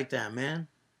shit like that, man?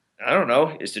 I don't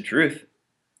know. It's the truth.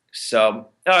 So, all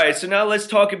right. So now let's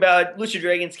talk about Lucha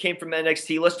Dragons came from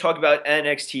NXT. Let's talk about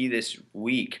NXT this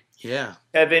week. Yeah.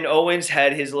 Kevin Owens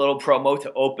had his little promo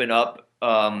to open up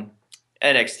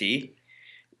NXT.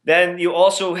 Then you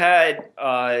also had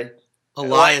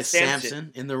Elias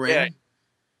Sampson in the ring. Yeah.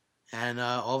 And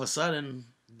all of a sudden,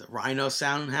 the Rhino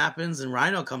sound happens and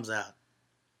Rhino comes out.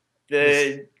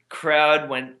 The crowd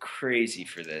went crazy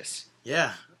for this.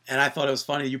 Yeah. And I thought it was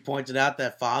funny you pointed out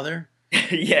that father.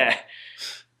 Yeah.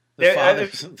 The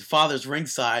father's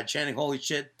ringside, chanting holy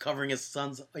shit, covering his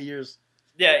son's ears.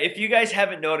 Yeah, if you guys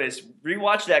haven't noticed,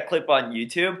 rewatch that clip on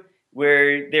YouTube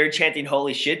where they're chanting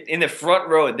holy shit. In the front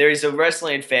row, there's a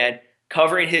wrestling fan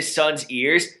covering his son's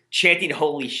ears, chanting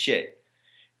holy shit.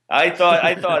 I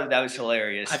thought that was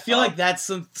hilarious. I feel like that's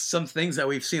some things that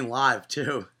we've seen live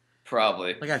too.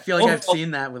 Probably. Like I feel like I've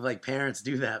seen that with like parents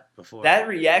do that before. That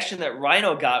reaction that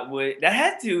Rhino got, that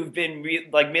had to have been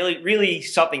really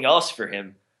something else for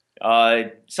him.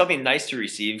 Something nice to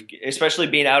receive, especially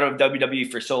being out of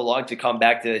WWE for so long to come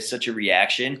back to such a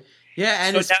reaction. Yeah,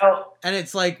 and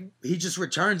it's like he just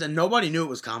returns and nobody knew it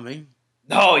was coming.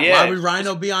 Oh yeah. Why would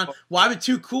Rhino be on? Why would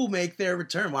Too Cool make their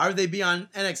return? Why would they be on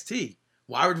NXT?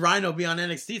 Why would Rhino be on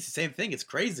NXT? It's the same thing. It's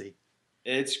crazy.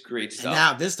 It's great stuff. And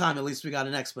now this time, at least we got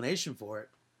an explanation for it.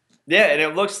 Yeah, and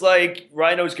it looks like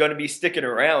Rhino's going to be sticking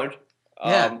around.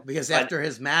 Yeah, because after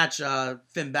his match,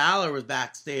 Finn Balor was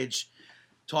backstage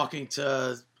talking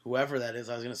to whoever that is.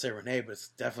 I was going to say Renee, but it's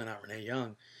definitely not Renee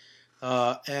Young.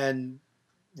 And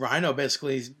Rhino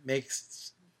basically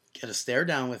get a stare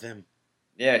down with him.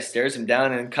 Yeah, stares him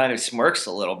down and kind of smirks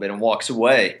a little bit and walks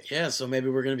away. Yeah, so maybe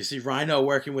we're going to see Rhino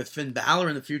working with Finn Balor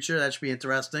in the future. That should be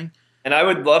interesting. And I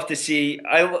would love to see.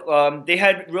 They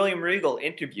had William Regal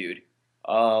interviewed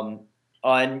on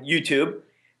YouTube,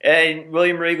 and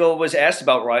William Regal was asked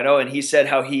about Rhino, and he said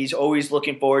how he's always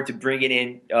looking forward to bringing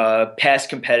in past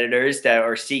competitors that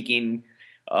are seeking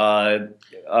to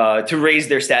raise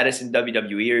their status in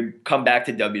WWE or come back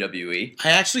to WWE. I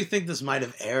actually think this might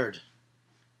have aired.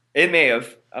 It may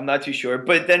have. I'm not too sure.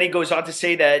 But then he goes on to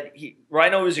say that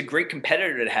Rhino is a great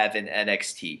competitor to have in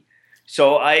NXT.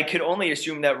 So I could only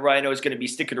assume that Rhino is going to be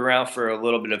sticking around for a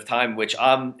little bit of time, which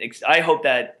I hope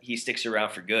that he sticks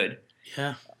around for good.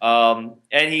 Yeah.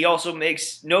 And he also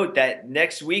makes note that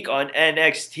next week on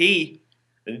NXT,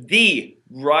 the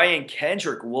Brian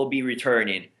Kendrick will be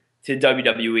returning to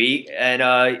WWE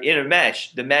and in a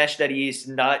match. The match that he's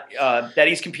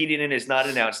competing in is not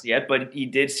announced yet, but he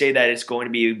did say that it's going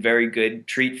to be a very good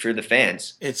treat for the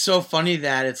fans. It's so funny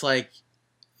that it's like,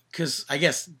 because I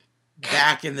guess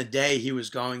back in the day he was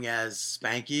going as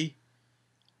Spanky.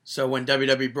 So when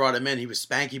WWE brought him in, he was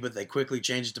Spanky, but they quickly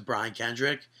changed it to Brian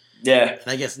Kendrick. Yeah. And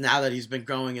I guess now that he's been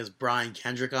going as Brian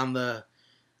Kendrick on the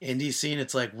indie scene,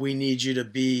 it's like, we need you to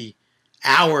be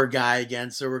our guy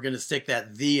again, so we're going to stick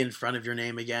that "the" in front of your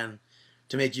name again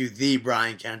to make you the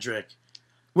Brian Kendrick.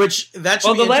 Which, that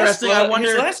should be interesting. I wonder,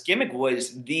 his last gimmick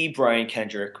was the Brian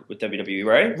Kendrick with WWE,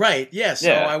 right? Right, yeah.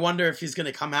 So I wonder if he's going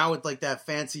to come out with like that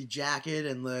fancy jacket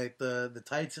and like the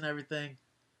tights and everything.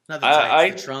 Not the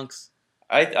tights, the trunks.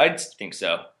 I think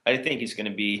so. I think he's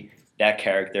going to be that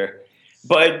character.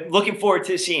 But looking forward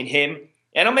to seeing him,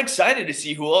 and I'm excited to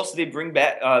see who else they bring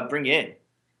in.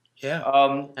 Yeah,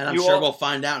 and I'm sure we'll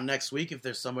find out next week if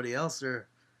there's somebody else. Or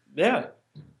yeah,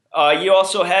 you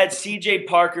also had C.J.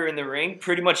 Parker in the ring,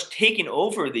 pretty much taking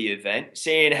over the event,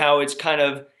 saying how it's kind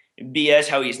of BS,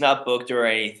 how he's not booked or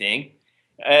anything,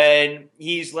 and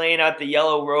he's laying out the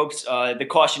yellow ropes, the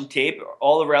caution tape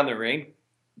all around the ring.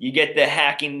 You get the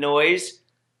hacking noise.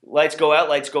 Lights go out,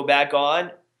 lights go back on.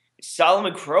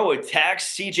 Solomon Crow attacks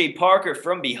C.J. Parker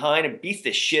from behind and beats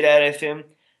the shit out of him.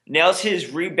 Nails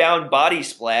his rebound body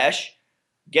splash,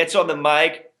 gets on the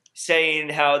mic saying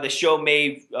how the show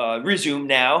may resume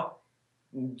now,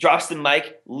 drops the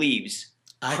mic, leaves.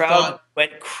 Crowd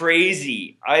went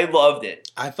crazy. I loved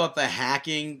it. I thought the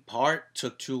hacking part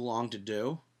took too long to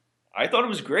do. I thought it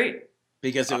was great.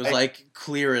 Because it was like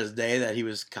clear as day that he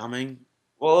was coming.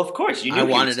 Well, of course, you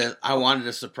knew. I wanted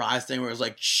a surprise thing where it was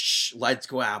like, shh, lights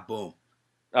go out, boom.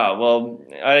 Oh well,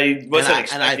 I wasn't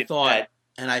expecting that.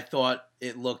 And I thought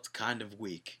it looked kind of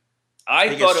weak.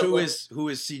 Who is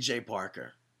CJ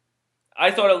Parker?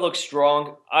 I thought it looked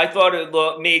strong. I thought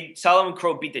it made Solomon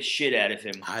Crow beat the shit out of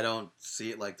him. I don't see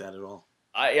it like that at all.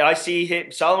 I see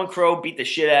him. Solomon Crow beat the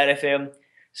shit out of him.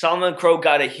 Solomon Crow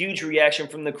got a huge reaction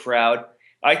from the crowd.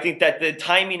 I think that the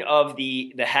timing of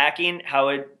the hacking, how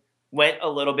it went a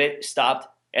little bit, stopped,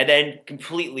 and then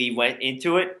completely went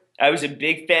into it. I was a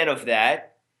big fan of that.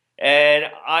 And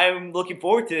I'm looking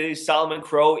forward to Solomon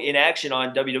Crow in action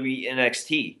on WWE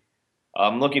NXT.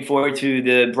 I'm looking forward to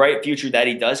the bright future that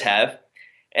he does have.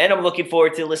 And I'm looking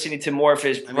forward to listening to more of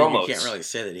his promos. You can't really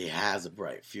say that he has a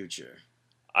bright future.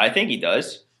 I think he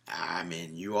does. I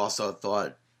mean, you also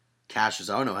thought Cassius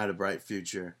Ohno had a bright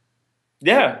future.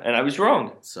 Yeah, and I was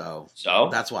wrong. So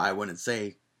that's why I wouldn't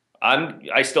say.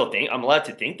 I still think I'm allowed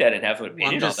to think that and have an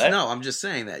opinion on that. No, I'm just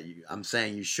saying that. I'm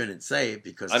saying you shouldn't say it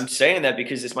because I'm saying that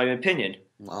because it's my opinion.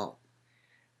 Well,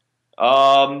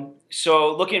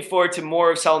 so looking forward to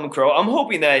more of Solomon Crow. I'm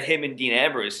hoping that him and Dean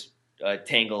Ambrose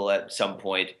tangle at some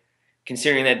point,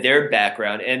 considering that their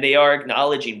background and they are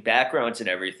acknowledging backgrounds and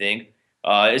everything,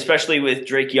 especially with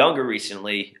Drake Younger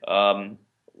recently.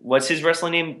 What's his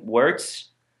wrestling name? Wirtz?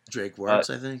 Drake Wirtz,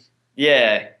 I think.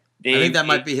 Yeah. I think that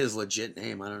might be his legit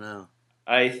name. I don't know.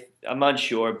 I'm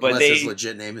unsure, but unless his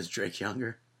legit name is Drake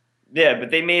Younger. Yeah, but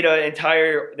they made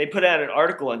they put out an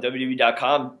article on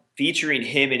WWE.com featuring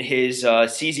him and his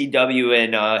CZW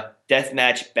and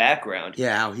deathmatch background.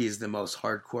 Yeah, how he's the most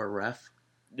hardcore ref.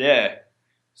 Yeah.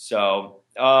 So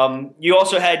you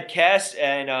also had Cass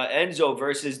and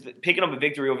Enzo picking up a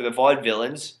victory over the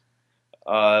Vaudevillains.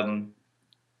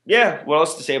 Yeah, what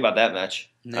else to say about that match?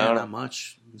 No, not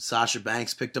much. Sasha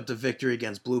Banks picked up the victory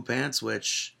against Blue Pants,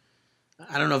 which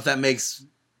I don't know if that makes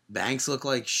Banks look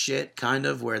like shit, kind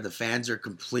of, where the fans are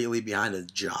completely behind a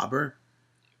jobber.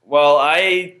 Well,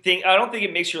 I don't think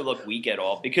it makes her look weak at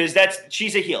all because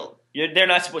she's a heel. They're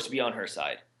not supposed to be on her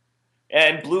side.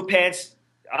 And Blue Pants,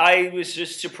 I was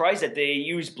just surprised that they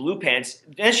used Blue Pants.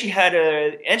 Then she had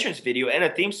an entrance video and a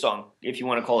theme song, if you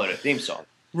want to call it a theme song.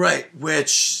 Right,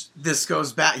 which this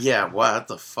goes back. Yeah, what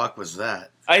the fuck was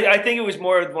that? I think it was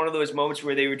more one of those moments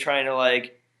where they were trying to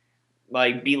like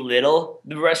belittle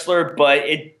the wrestler, but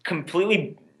it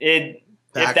completely if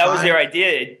that was their idea,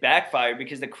 it backfired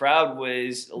because the crowd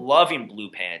was loving Blue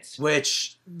Pants.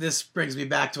 Which this brings me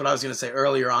back to what I was going to say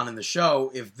earlier on in the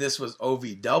show. If this was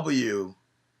OVW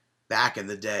back in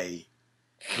the day,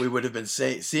 we would have been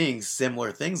seeing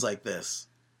similar things like this.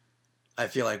 I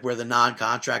feel like where the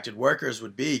non-contracted workers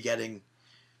would be getting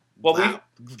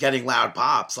loud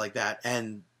pops like that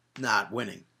and not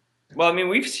winning. Well, I mean,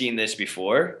 we've seen this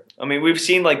before. I mean, we've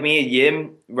seen like me and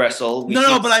Yim wrestle.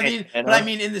 But I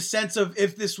mean, in the sense of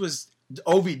if this was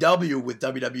OVW with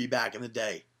WWE back in the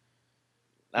day.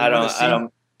 I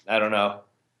don't know.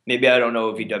 Maybe I don't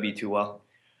know OVW too well.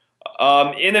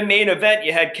 In the main event,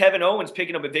 you had Kevin Owens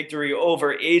picking up a victory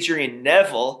over Adrian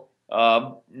Neville.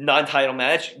 Non-title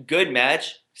match, good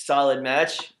match, solid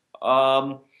match.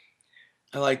 I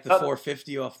like the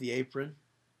 450 off the apron.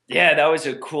 Yeah, that was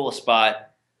a cool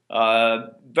spot.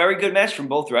 Very good match from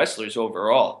both wrestlers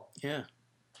overall. Yeah.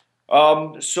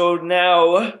 So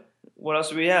now, what else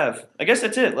do we have? I guess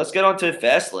that's it. Let's get on to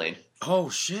Fastlane. Oh,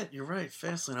 shit, you're right,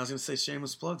 Fastlane. I was going to say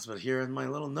shameless plugs, but here in my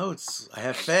little notes, I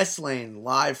have Fastlane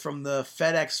live from the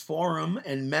FedEx Forum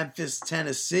in Memphis,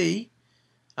 Tennessee.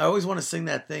 I always want to sing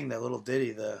that thing, that little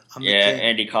ditty.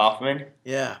 Andy Kaufman.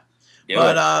 Yeah.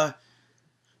 But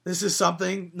this is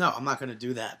something. No, I'm not going to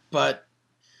do that. But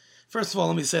first of all,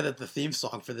 let me say that the theme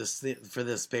song for this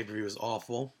pay-per-view is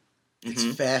awful. It's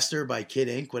Faster by Kid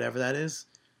Ink, whatever that is.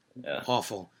 Yeah.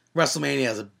 Awful. WrestleMania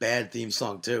has a bad theme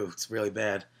song, too. It's really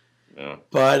bad. Yeah.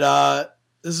 But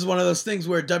this is one of those things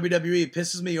where WWE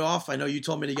pisses me off. I know you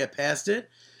told me to get past it.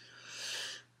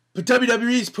 But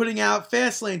WWE is putting out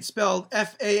Fastlane, spelled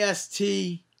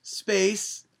F-A-S-T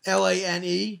space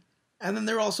L-A-N-E. And then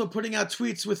they're also putting out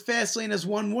tweets with Fastlane as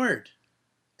one word.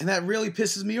 And that really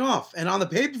pisses me off. And on the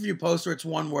pay-per-view poster, it's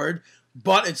one word,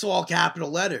 but it's all capital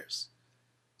letters.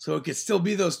 So it could still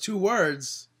be those two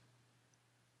words.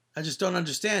 I just don't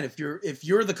understand. If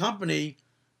you're the company,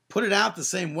 put it out the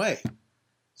same way.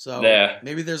 So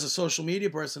maybe there's a social media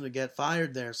person to get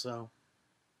fired there. So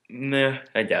nah,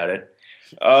 I doubt it.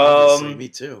 Obviously, me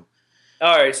too.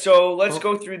 All right, so let's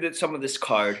go through some of this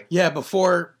card. Yeah,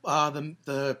 before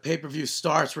the pay-per-view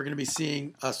starts, we're going to be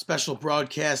seeing a special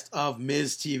broadcast of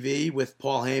Miz TV with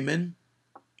Paul Heyman.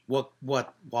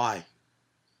 Why?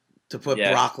 to put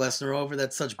Brock Lesnar over.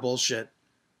 That's such bullshit.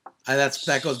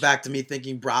 That goes back to me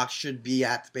thinking Brock should be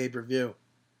at the pay-per-view.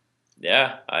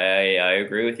 Yeah, I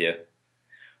agree with you.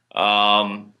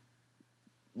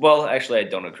 Well, actually, I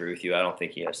don't agree with you. I don't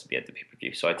think he has to be at the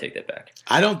pay-per-view, so I take that back.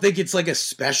 I don't think it's like a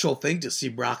special thing to see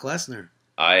Brock Lesnar.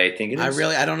 I think it is.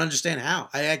 I don't understand how.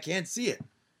 I can't see it.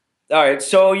 All right,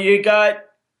 so you got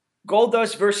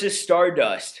Goldust versus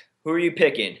Stardust. Who are you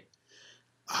picking?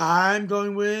 I'm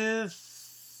going with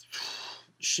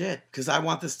because I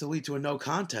want this to lead to a no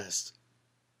contest.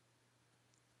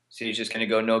 So you're just going to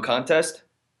go no contest?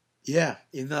 Yeah,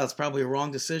 even though that's probably a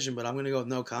wrong decision, but I'm going to go with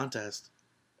no contest.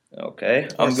 Okay.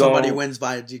 Or somebody wins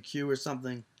by a DQ or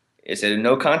something. Is it a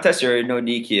no contest or a no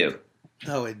DQ?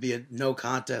 No, it'd be a no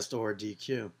contest or a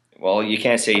DQ. Well, you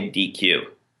can't say DQ.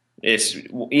 It's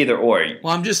either or.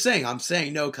 Well, I'm just saying. I'm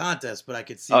saying no contest, but I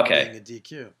could see it being a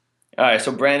DQ. All right,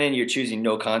 so Brandon, you're choosing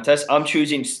no contest. I'm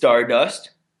choosing Stardust.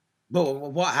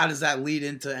 But how does that lead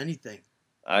into anything?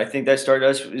 I think that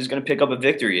Stardust is going to pick up a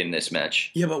victory in this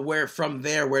match. Yeah, but where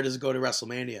does it go to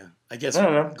WrestleMania? I guess I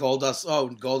don't know.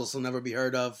 Goldust will never be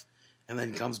heard of, and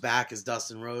then comes back as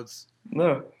Dustin Rhodes.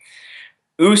 No.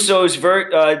 Usos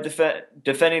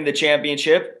defending the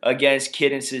championship against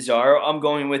Kid and Cesaro. I'm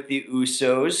going with the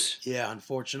Usos. Yeah,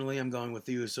 unfortunately, I'm going with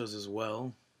the Usos as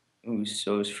well.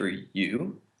 Usos for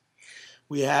you.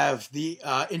 We have the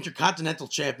Intercontinental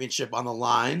Championship on the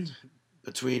line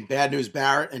between Bad News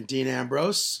Barrett and Dean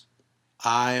Ambrose.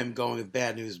 I am going with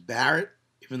Bad News Barrett,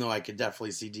 even though I could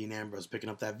definitely see Dean Ambrose picking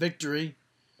up that victory.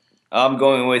 I'm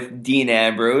going with Dean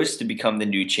Ambrose to become the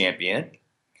new champion.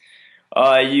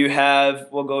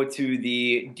 We'll go to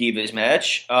the Divas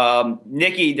match.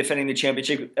 Nikki defending the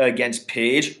championship against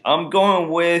Paige. I'm going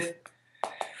with,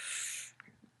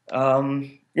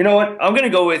 you know what? I'm going to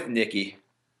go with Nikki.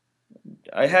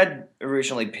 I had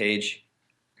originally Paige,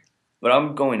 but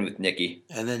I'm going with Nikki.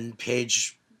 And then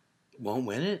Paige won't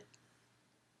win it?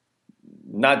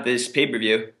 Not this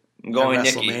pay-per-view. I'm going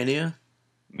Nikki. WrestleMania?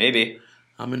 Maybe.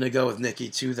 I'm going to go with Nikki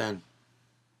too then.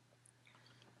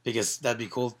 Because that'd be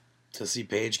cool to see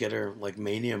Paige get her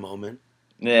Mania moment.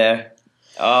 Yeah.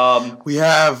 We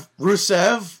have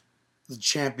Rusev, the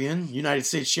champion, United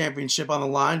States Championship on the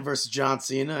line versus John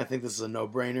Cena. I think this is a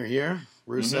no-brainer here.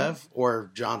 Rusev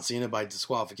or John Cena by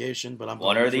disqualification, but I'm going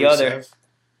one or with the Rusev. other.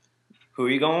 Who are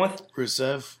you going with?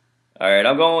 Rusev. All right,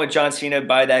 I'm going with John Cena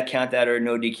by that count out or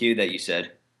no DQ that you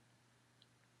said.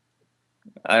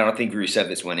 I don't think Rusev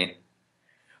is winning.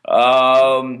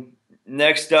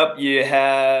 Next up, you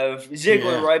have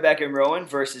Ziggler, Ryback, and Rowan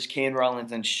versus Kane,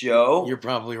 Rollins, and Show. You're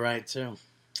probably right, too.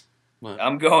 What?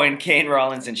 I'm going Kane,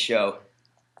 Rollins, and Show.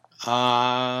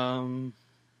 Yeah, I'm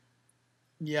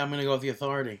going to go with the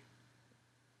Authority.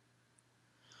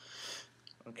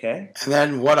 Okay. And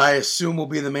then what I assume will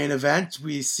be the main event,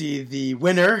 we see the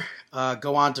winner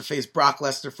go on to face Brock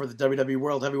Lesnar for the WWE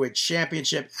World Heavyweight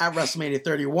Championship at WrestleMania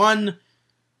 31.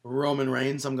 Roman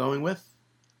Reigns, I'm going with.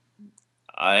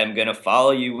 I'm going to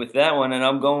follow you with that one, and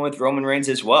I'm going with Roman Reigns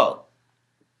as well.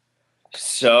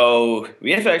 So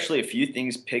we have actually a few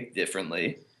things picked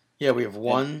differently. Yeah, we have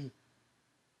one,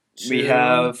 we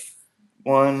have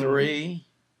one, three.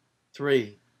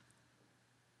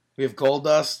 We have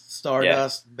Goldust,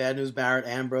 Stardust, Bad News Barrett,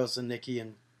 Ambrose, and Nikki,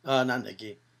 and not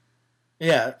Nikki.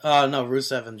 Yeah, no,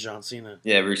 Rusev and John Cena.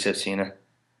 Yeah, Rusev, Cena.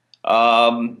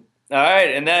 All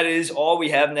right, and that is all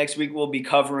we have. Next week we'll be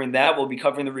covering that. We'll be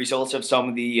covering the results of some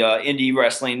of the indie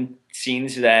wrestling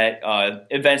scenes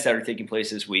events that are taking place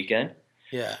this weekend.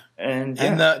 Yeah. And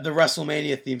the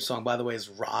WrestleMania theme song, by the way, is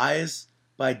Rise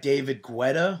by David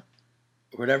Guetta,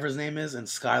 or whatever his name is, and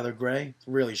Skylar Grey. It's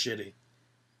really shitty.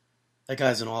 That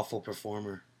guy's an awful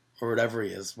performer, or whatever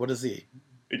he is. What is he?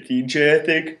 A DJ, I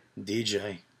think.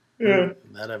 DJ. Yeah.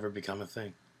 That ever become a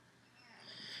thing?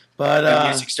 But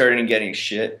music started getting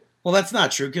shit. Well, that's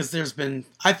not true, because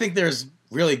I think there's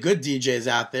really good DJs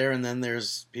out there, and then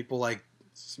there's people like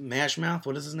Smash Mouth.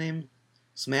 What is his name?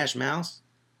 Smash Mouse?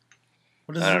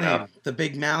 What is his name? Know. The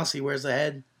big mouse, he wears a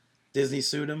head. Disney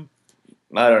sued him.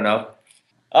 I don't know.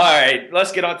 All right,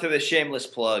 let's get on to the shameless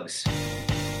plugs.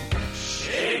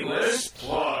 Shameless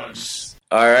plugs.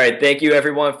 All right, thank you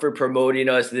everyone for promoting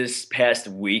us this past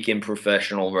week in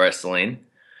professional wrestling.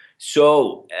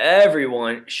 So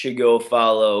everyone should go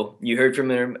follow, you heard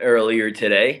from him earlier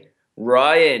today,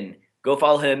 Ryan. Go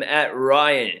follow him at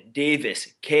Ryan Davis,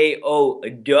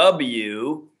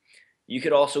 KOW. You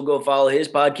could also go follow his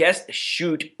podcast,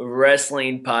 Shoot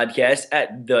Wrestling Podcast,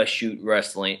 at The Shoot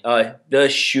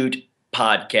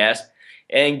Podcast,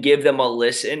 and give them a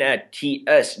listen at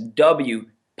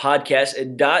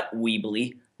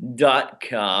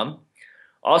tswpodcast.weebly.com.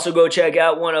 Also, go check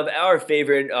out one of our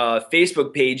favorite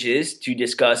Facebook pages to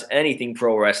discuss anything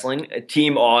pro wrestling,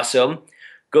 Team Awesome.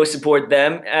 Go support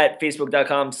them at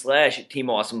facebook.com/Team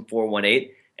Awesome 418.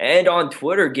 And on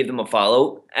Twitter, give them a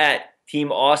follow at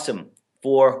Team Awesome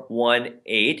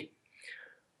 418.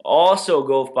 Also,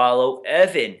 go follow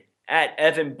Evan at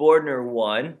Evan Bordner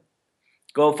 1.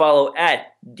 Go follow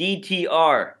at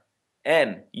DTRMUFC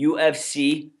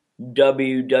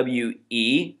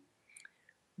WWE.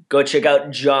 Go check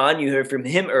out John. You heard from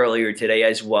him earlier today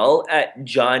as well at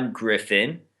John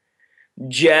Griffin.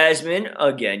 Jasmine,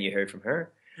 again, you heard from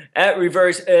her at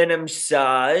Reverse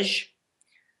Saj.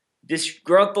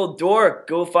 Disgruntled Dork,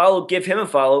 go follow, give him a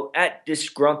follow at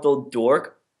Disgruntled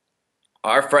Dork.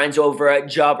 Our friends over at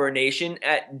Jobber Nation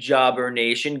at Jobber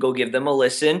Nation, go give them a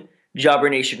listen.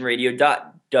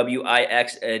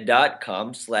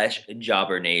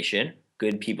 jobbernationradio.wix.com/jobbernation.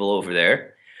 Good people over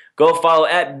there. Go follow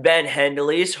at Ben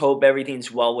Hendelys. Hope everything's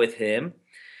well with him.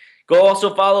 Go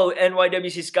also follow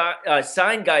NYWC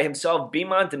Sign Guy himself, B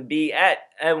Monton B at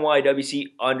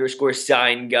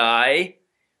NYWC_Sign Guy.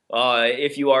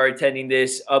 If you are attending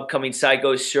this upcoming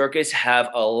Psycho Circus, have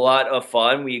a lot of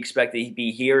fun. We expect to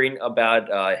be hearing about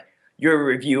your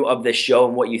review of the show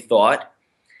and what you thought.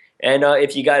 And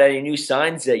if you got any new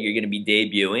signs that you're going to be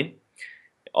debuting,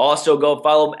 also go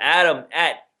follow Adam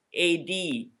at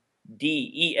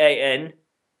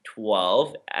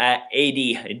ADDEAN12, at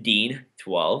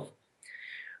ADDean12.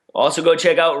 Also go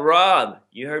check out Rob.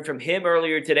 You heard from him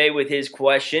earlier today with his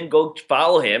question. Go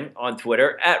follow him on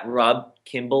Twitter at Rob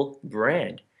Kimball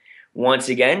Brand. Once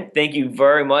again, thank you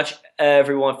very much,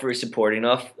 everyone, for supporting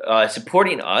us.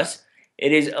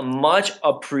 It is much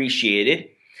appreciated.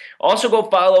 Also, go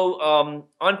follow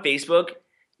on Facebook,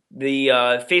 the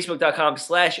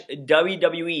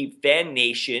facebook.com/WWE Fan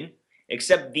Nation,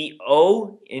 except the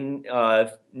O in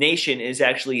Nation is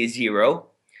actually a 0.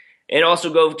 And also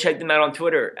go check them out on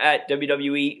Twitter at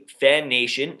WWE Fan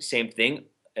Nation, same thing,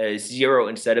 as 0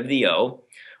 instead of the O.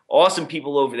 Awesome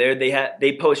people over there.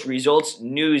 They post results,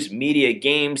 news, media,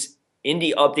 games,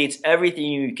 indie updates, everything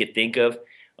you could think of.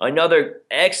 Another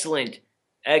excellent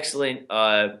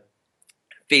Facebook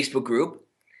group.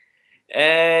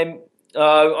 And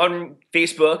on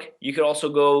Facebook, you could also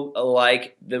go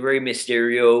like the Rey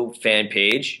Mysterio fan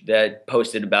page that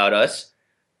posted about us.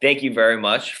 Thank you very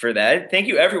much for that. Thank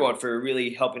you, everyone, for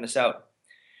really helping us out.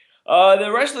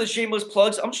 The rest of the shameless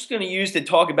plugs, I'm just going to use to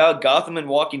talk about Gotham and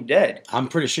Walking Dead. I'm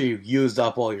pretty sure you used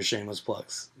up all your shameless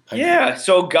plugs. Yeah,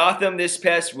 so Gotham this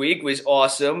past week was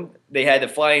awesome. They had the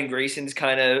Flying Graysons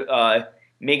kind of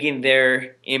making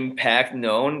their impact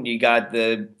known. You got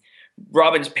the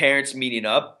Robin's parents meeting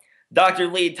up. Dr.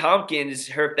 Lee Tompkins,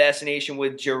 her fascination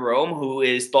with Jerome, who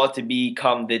is thought to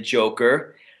become the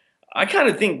Joker. I kind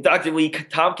of think Dr. Lee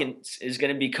Tompkins is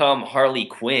going to become Harley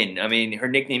Quinn. I mean, her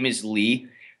nickname is Lee.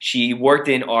 She worked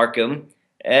in Arkham,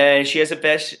 and she has a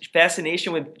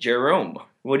fascination with Jerome.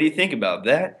 What do you think about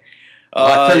that?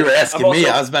 I thought you were asking me.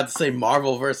 I was about to say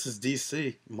Marvel versus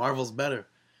DC. Marvel's better.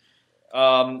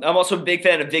 I'm also a big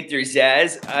fan of Victor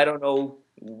Zsasz. I don't know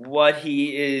what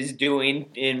he is doing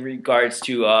in regards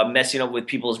to messing up with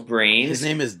people's brains. His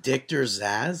name is Victor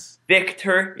Zsasz?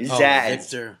 Victor Zsasz. Oh,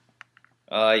 Victor.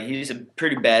 He's a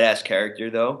pretty badass character,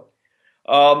 though.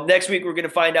 Next week, we're going to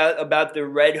find out about the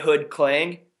Red Hood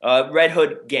Gang.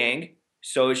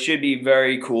 So it should be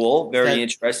very cool, very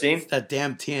interesting. It's that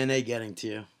damn TNA getting to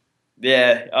you.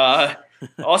 Yeah.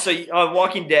 Also, on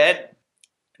Walking Dead,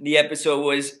 the episode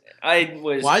was... Why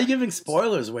are you giving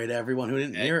spoilers away to everyone who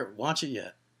didn't watch it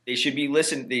yet? They should be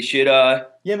listening. They should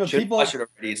but people watch it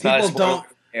already. It's not a spoiler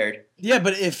aired. Yeah,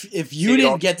 but if you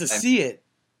didn't get to see it,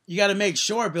 you got to make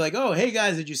sure. Be like, oh, hey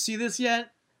guys, did you see this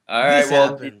yet? All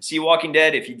right, see Walking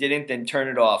Dead. If you didn't, then turn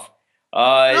it off.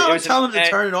 No, tell them to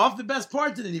turn it off. The best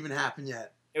part didn't even happen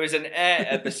yet. It was an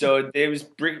episode. It was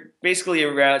basically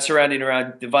surrounding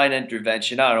around divine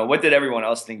intervention. I don't know. What did everyone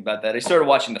else think about that? I started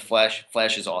watching The Flash.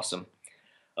 Flash is awesome.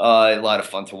 A lot of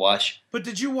fun to watch. But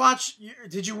did you watch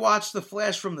The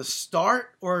Flash from the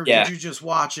start, or did you just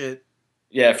watch it?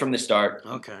 Yeah, from the start.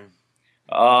 Okay.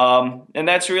 And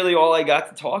that's really all I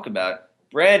got to talk about.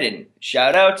 Brandon,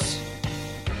 shout-outs?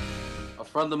 A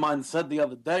friend of mine said the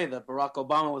other day that Barack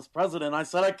Obama was president. I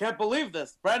said, I can't believe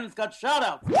this. Brandon's got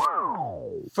shout-outs.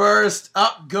 First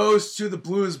up goes to the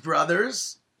Blues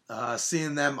Brothers.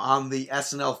 Seeing them on the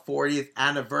SNL 40th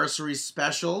anniversary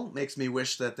special makes me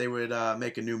wish that they would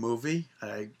make a new movie.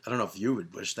 I don't know if you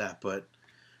would wish that, but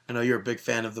I know you're a big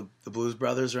fan of the Blues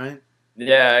Brothers, right?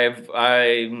 Yeah,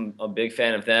 I'm a big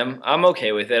fan of them. I'm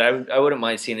okay with it. I wouldn't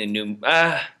mind seeing a new...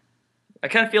 I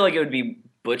kind of feel like it would be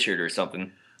butchered or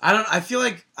something. I feel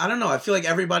like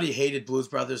everybody hated Blues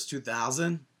Brothers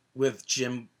 2000 with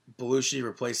Jim Belushi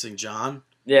replacing John.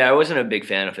 Yeah, I wasn't a big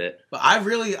fan of it. But I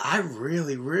really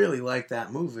liked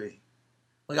that movie.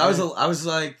 Like I was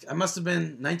like, I must have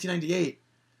been 1998.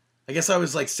 I guess I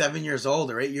was like 7 years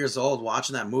old or 8 years old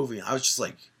watching that movie. I was just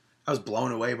like, I was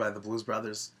blown away by the Blues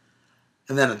Brothers.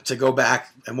 And then to go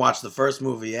back and watch the first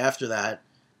movie after that,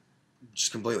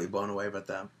 just completely blown away by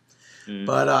them. Mm.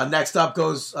 But next up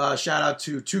goes shout out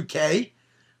to 2K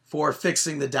for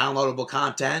fixing the downloadable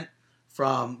content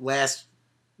from last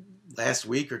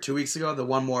week or 2 weeks ago, the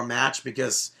one more match,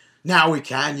 because now we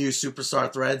can use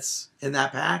Superstar Threads in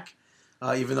that pack,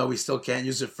 even though we still can't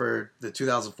use it for the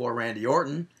 2004 Randy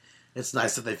Orton. It's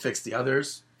nice that they fixed the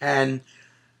others. And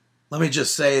let me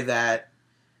just say that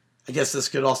I guess this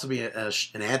could also be an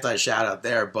anti-shout out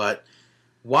there, but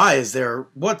why is there,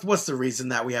 what's the reason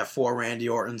that we have 4 Randy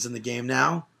Ortons in the game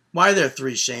now? Why are there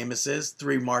 3 Sheamuses,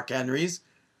 3 Mark Henrys?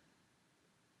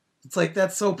 It's like,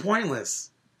 that's so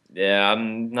pointless. Yeah,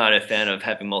 I'm not a fan of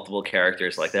having multiple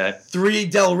characters like that. 3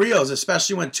 Del Rios,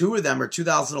 especially when 2 of them are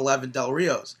 2011 Del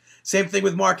Rios. Same thing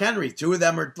with Mark Henry. 2 of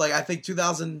them are, like, I think 2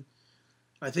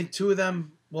 of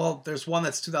them, well, there's one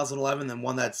that's 2011 and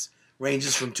one that's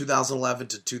ranges from 2011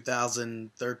 to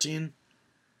 2013.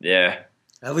 Yeah.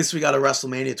 At least we got a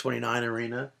WrestleMania 29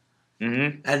 arena.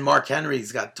 Mm-hmm. And Mark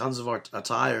Henry's got tons of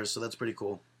attires, so that's pretty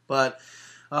cool. But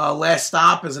last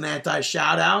stop is an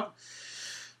anti-shout-out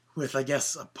with, I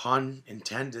guess, a pun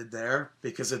intended there,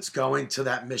 because it's going to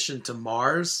that mission to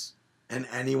Mars, and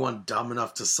anyone dumb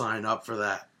enough to sign up for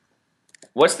that.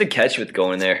 What's the catch with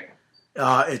going there?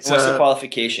 What's the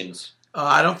qualifications?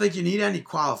 I don't think you need any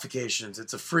qualifications.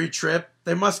 It's a free trip.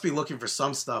 They must be looking for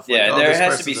some stuff. Yeah, there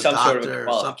has to be some sort of a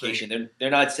qualification.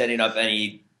 They're not setting up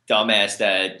any dumbass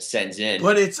that sends in.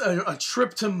 But it's a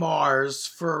trip to Mars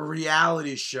for a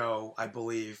reality show, I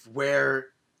believe, where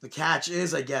the catch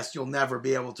is, I guess, you'll never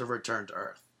be able to return to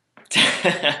Earth.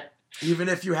 Even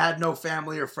if you had no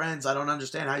family or friends, I don't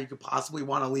understand how you could possibly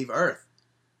want to leave Earth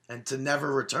and to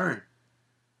never return.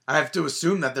 I have to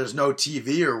assume that there's no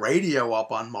TV or radio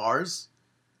up on Mars.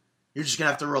 You're just going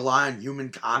to have to rely on human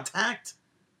contact?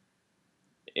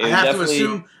 I have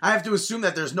to assume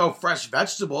that there's no fresh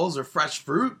vegetables or fresh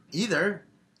fruit either.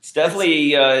 It's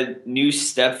definitely a new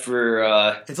step for...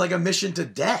 It's like a mission to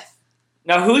death.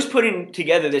 Now, who's putting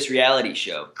together this reality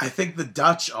show? I think the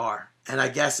Dutch are. And I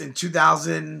guess in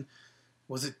 2000...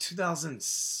 Was it 2000...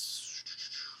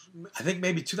 I think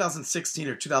maybe 2016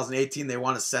 or 2018 they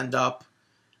want to send up...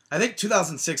 I think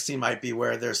 2016 might be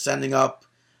where they're sending up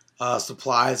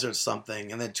supplies or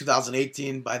something. And then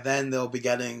 2018, by then they'll be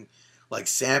getting like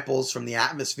samples from the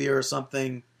atmosphere or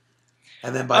something.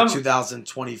 And then by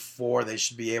 2024, they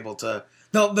should be able to...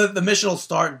 No, the mission will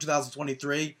start in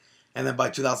 2023. And then by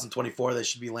 2024, they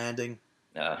should be landing.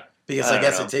 Because I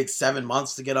guess it takes 7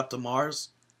 months to get up to Mars.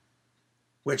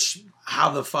 Which, how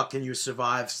the fuck can you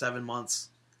survive 7 months?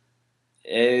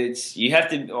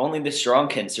 Only the strong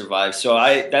can survive. So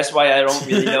that's why I don't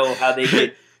really know how they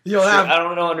could. I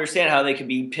don't understand how they could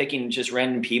be picking just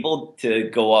random people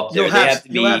to go up there.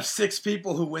 You'll have 6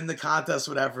 people who win the contest,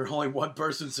 whatever. Only one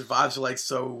person survives. You're like,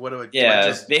 so what do I?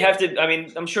 Yeah, they have to. I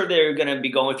mean, I'm sure they're going to be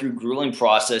going through grueling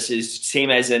processes,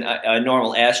 same as a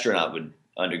normal astronaut would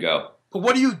undergo. But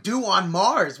what do you do on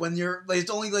Mars when there's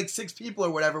only like 6 people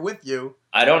or whatever with you?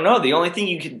 I don't know. The only thing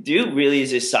you can do really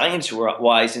is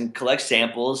science-wise and collect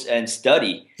samples and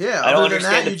study. Yeah, I don't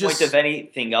understand the point of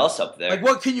anything else up there. Like,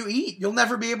 what can you eat? You'll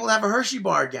never be able to have a Hershey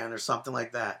bar again or something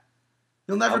like that.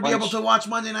 You'll never be able to watch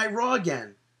Monday Night Raw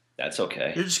again. That's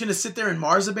okay. You're just going to sit there and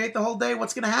Marsabate the whole day?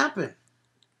 What's going to happen?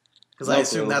 Because I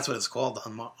assume that's what it's called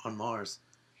on Mars.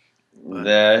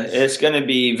 It's going to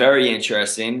be very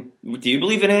interesting. Do you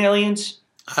believe in aliens?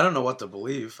 I don't know what to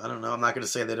believe. I don't know. I'm not going to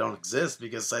say they don't exist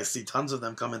because I see tons of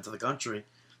them come into the country.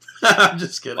 I'm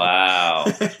just kidding. Wow.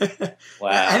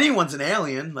 Anyone's an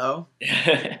alien, though.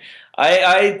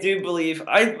 I do believe.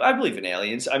 I believe in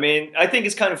aliens. I mean, I think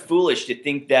it's kind of foolish to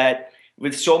think that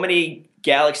with so many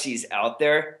galaxies out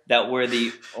there that we're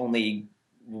the only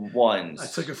ones. I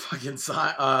took a fucking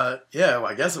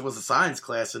I guess it was a science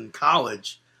class in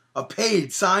college. A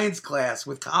paid science class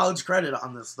with college credit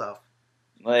on this stuff.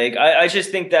 Like, I just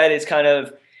think that it's kind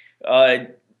of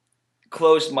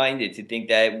closed-minded to think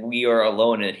that we are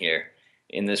alone in here,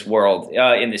 in this world,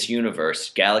 in this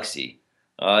universe, galaxy.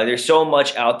 There's so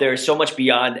much out there, so much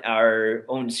beyond our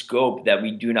own scope that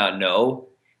we do not know.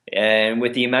 And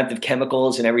with the amount of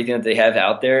chemicals and everything that they have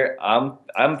out there, I'm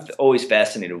always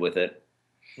fascinated with it.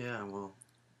 Yeah, well.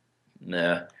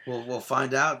 Nah. We'll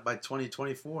find out by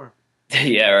 2024.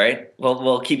 Yeah, right. Well,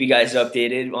 we'll keep you guys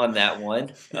updated on that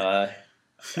one.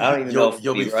 I don't even know if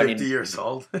you'll we'll be running. 50 years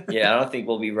old. Yeah, I don't think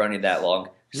we'll be running that long.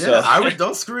 Yeah, So, I would.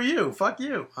 Don't screw you. Fuck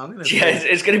you. I'm gonna. yeah,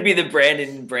 it's going to be the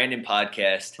Brandon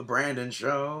podcast. The Brandon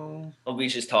Show. He'll be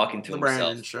just talking to The himself.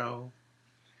 Brandon Show.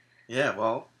 Yeah,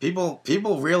 well,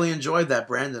 people really enjoyed that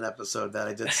Brandon episode that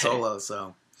I did solo.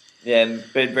 So Yeah,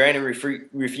 but Brandon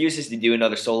refuses to do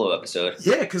another solo episode.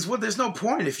 yeah, because there's no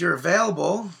point if you're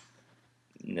available.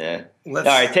 Nah. All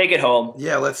right, take it home.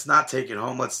 Yeah, let's not take it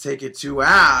home. Let's take it to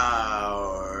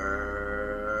our.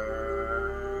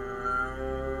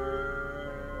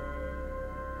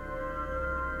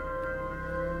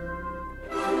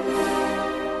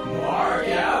 Mark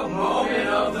Out Moment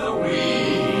of the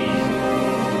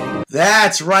Week.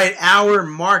 That's right, our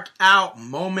Mark Out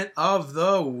Moment of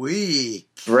the Week.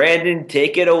 Brandon,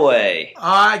 take it away.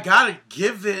 I gotta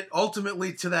give it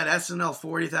ultimately to that SNL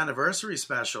 40th anniversary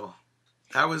special.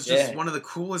 That was just one of the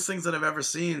coolest things that I've ever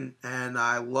seen, and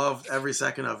I loved every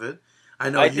second of it. I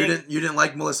know you didn't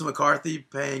like Melissa McCarthy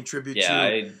paying tribute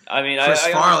to Chris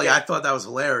Farley. I thought that was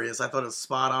hilarious. I thought it was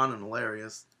spot on and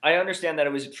hilarious. I understand that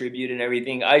it was a tribute and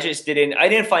everything. I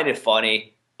didn't find it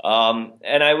funny. And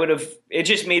it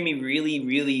just made me really,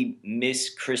 really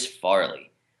miss Chris Farley.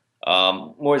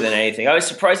 More than anything. I was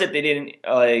surprised that they didn't,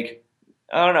 I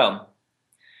don't know.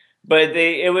 But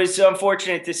it was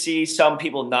unfortunate to see some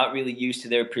people not really used to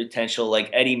their potential, like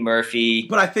Eddie Murphy.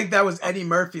 But I think that was Eddie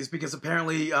Murphy's because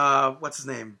apparently, what's his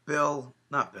name?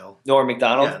 Not Bill. Norm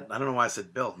Macdonald? Yeah, I don't know why I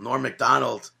said Bill. Norm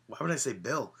Macdonald. Why would I say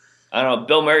Bill? I don't know.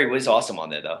 Bill Murray was awesome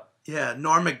on there, though. Yeah,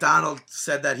 Norm Macdonald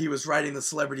said that he was writing the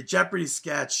Celebrity Jeopardy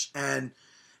sketch and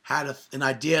had an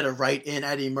idea to write in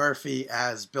Eddie Murphy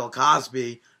as Bill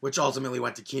Cosby, which ultimately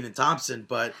went to Kenan Thompson,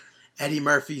 but Eddie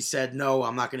Murphy said, no,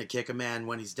 I'm not going to kick a man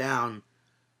when he's down.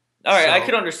 All right, I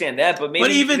could understand that, but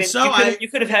maybe you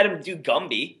could have had him do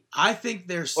Gumby. I think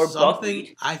there's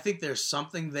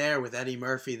something there with Eddie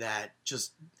Murphy that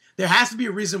just there has to be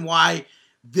a reason why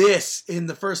this in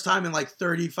the first time in like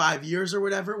 35 years or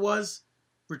whatever it was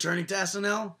returning to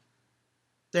SNL.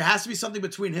 There has to be something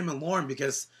between him and Lorne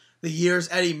because the years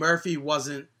Eddie Murphy was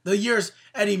on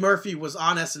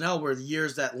SNL were the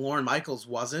years that Lorne Michaels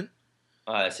wasn't.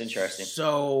 That's interesting.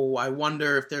 So I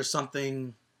wonder if there's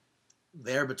something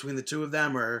there between the two of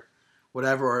them or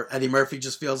whatever, or Eddie Murphy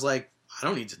just feels like, I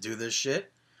don't need to do this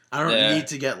shit. I don't need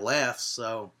to get laughs,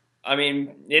 so. I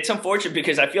mean, it's unfortunate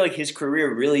because I feel like his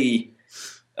career really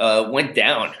went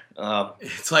down.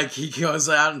 It's like he goes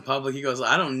out in public, he goes,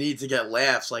 I don't need to get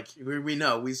laughs. Like, we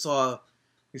know, we saw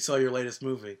your latest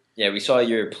movie. Yeah, we saw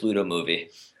your Pluto movie.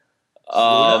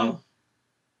 Pluto?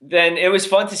 Then it was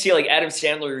fun to see like Adam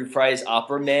Sandler reprise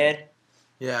Opera Man.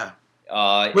 Yeah.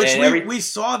 Which we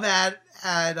saw that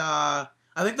at,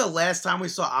 I think the last time we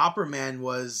saw Opera Man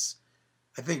was,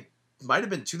 I think, might have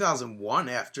been 2001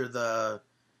 after the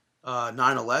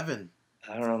 9/11.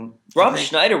 I don't know. Rob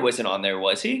Schneider wasn't on there,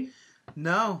 was he?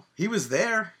 No, he was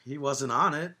there. He wasn't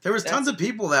on it. There was tons of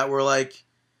people that were like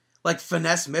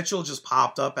Finesse Mitchell just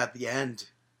popped up at the end.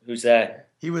 Who's that?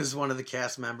 He was one of the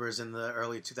cast members in the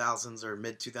early 2000s or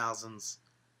mid 2000s.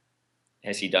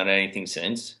 Has he done anything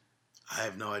since? I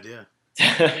have no idea.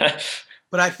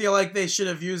 But I feel like they should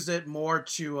have used it more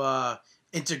to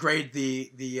integrate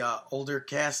the older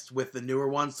cast with the newer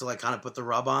ones to like kind of put the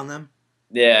rub on them.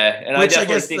 Yeah, and I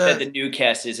definitely think that the new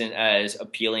cast isn't as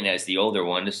appealing as the older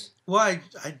ones. Well,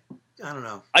 I don't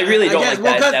know. I really don't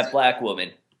like that black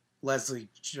woman. Leslie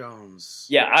Jones.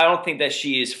 Yeah, I don't think that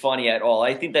she is funny at all.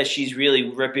 I think that she's really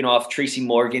ripping off Tracy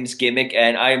Morgan's gimmick,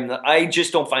 and I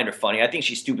just don't find her funny. I think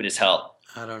she's stupid as hell.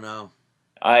 I don't know.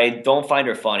 I don't find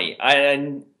her funny.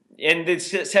 And the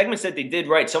segments that they did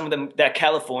right, some of them, that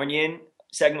Californian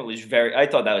segment was I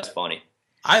thought that was funny.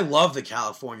 I love the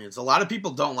Californians. A lot of people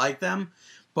don't like them,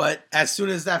 but as soon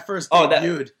as that first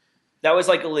debuted... That was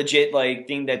like a legit like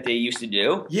thing that they used to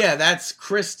do? Yeah, that's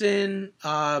Kristen,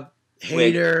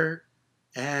 Hader,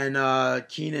 and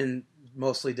Keenan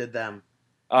mostly did them.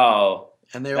 Oh.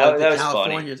 And they were like the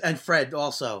Californians. And Fred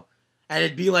also. And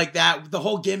it'd be like that. The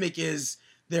whole gimmick is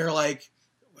they're like,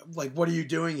 what are you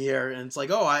doing here? And it's like,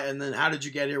 and then how did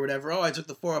you get here? Whatever. Oh, I took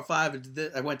the 405 and did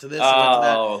this. I went to this. I went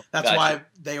to that. That's why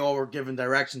they all were given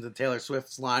directions. And Taylor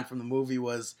Swift's line from the movie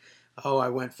was, I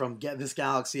went from this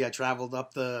galaxy. I traveled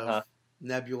up the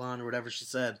Nebulon or whatever she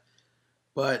said.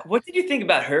 But what did you think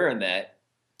about her in that?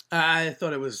 I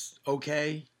thought it was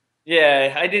okay.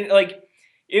 Yeah, I didn't like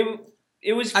it.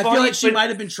 It was funny, I feel like she might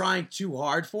have been trying too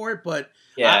hard for it, but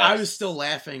yeah. I was still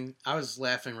laughing. I was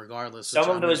laughing regardless. Some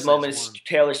of those moments,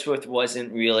 Taylor Swift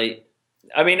wasn't really.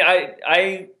 I mean,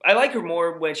 I like her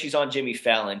more when she's on Jimmy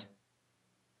Fallon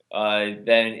than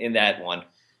in that one.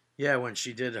 Yeah, when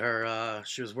she did her,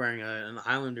 she was wearing an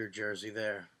Islander jersey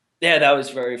there. Yeah, that was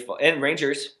very fun. And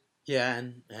Rangers. Yeah,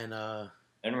 and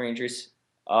Rangers.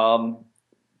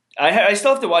 I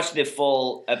still have to watch the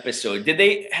full episode. Did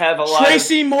they have a lot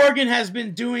Tracy Morgan has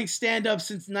been doing stand-up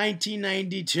since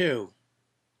 1992.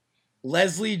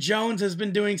 Leslie Jones has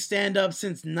been doing stand-up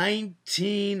since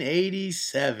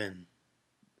 1987.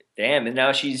 Damn, and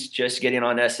now she's just getting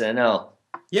on SNL.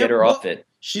 Yeah, Get her off it.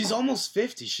 She's almost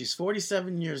 50. She's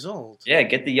 47 years old. Yeah,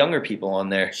 get the younger people on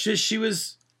there. She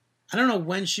was, I don't know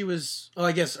when she was,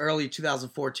 I guess early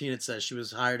 2014 it says she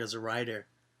was hired as a writer.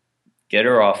 Get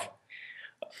her off.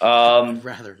 I'd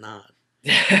rather not.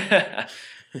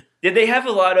 Did they have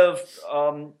a lot of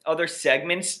other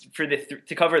segments for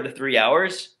to cover the 3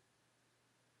 hours?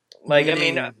 Like, I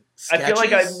mean,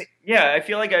 sketches? I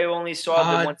feel like I only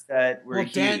saw the ones that were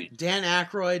huge. Dan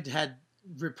Aykroyd had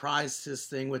reprised his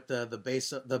thing with the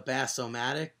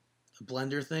Bass-O-Matic, the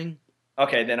blender thing.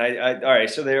 Okay, then all right.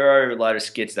 So there are a lot of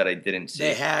skits that I didn't see.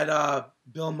 They had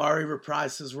Bill Murray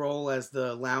reprise his role as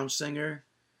the lounge singer.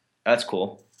 That's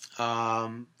cool.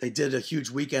 They did a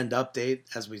huge Weekend Update,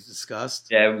 as we discussed.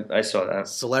 Yeah, I saw that.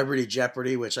 Celebrity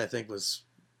Jeopardy, which I think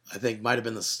might have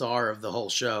been the star of the whole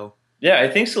show. Yeah, I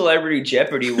think Celebrity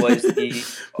Jeopardy was the.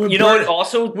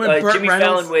 Also Jimmy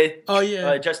Fallon with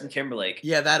Justin Timberlake.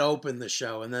 Yeah, that opened the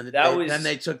show, and then then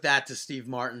they took that to Steve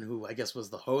Martin, who I guess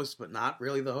was the host, but not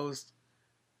really the host.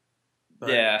 But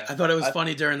yeah, I thought it was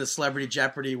funny during the Celebrity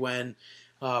Jeopardy when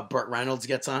Burt Reynolds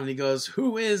gets on and he goes,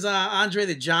 "Who is Andre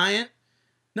the Giant?"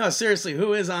 No, seriously,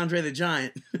 who is Andre the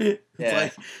Giant? It's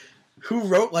like who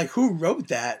wrote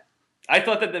that? I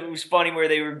thought that it was funny where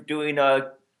they were doing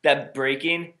that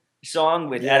breaking song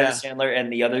with Adam Sandler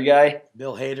and the other guy,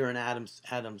 Bill Hader and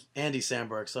Andy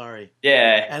Samberg. Sorry.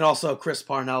 Yeah, and also Chris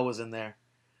Parnell was in there,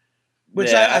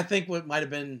 which I think might have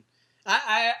been.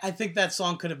 I think that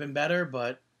song could have been better,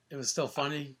 but it was still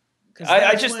funny.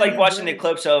 I just like watching the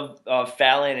clips of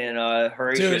Fallon and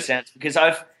Horatio Sanz because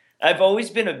I've always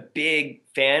been a big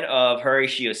fan of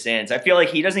Horatio Sanz. I feel like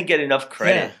he doesn't get enough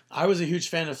credit. Yeah, I was a huge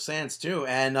fan of Sanz too,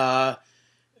 and I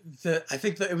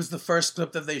think that it was the first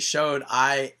clip that they showed.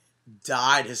 I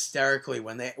died hysterically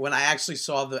when I actually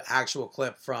saw the actual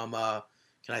clip from.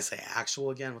 Can I say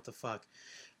actual again? What the fuck?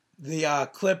 The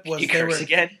clip was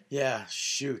again. Yeah,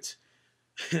 shoot.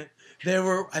 They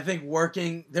were, I think,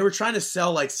 working. They were trying to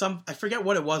sell like I forget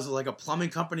what it was, like a plumbing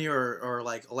company or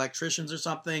like electricians or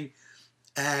something.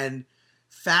 And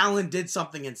Fallon did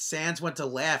something, and Sands went to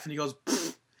laugh, and he goes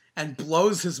and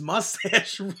blows his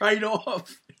mustache right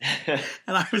off. And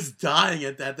I was dying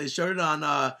at that. They showed it on.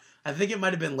 I think it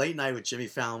might have been Late Night with Jimmy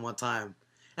Fallon one time,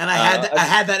 and I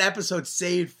had that episode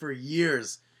saved for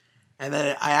years, and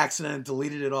then I accidentally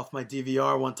deleted it off my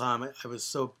DVR one time. I was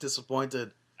so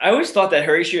disappointed. I always thought that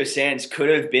Horatio Sanz could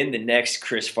have been the next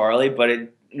Chris Farley, but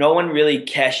no one really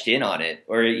cashed in on it,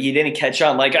 or he didn't catch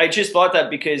on. Like, I just thought that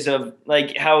because of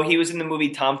like how he was in the movie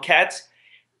Tomcats,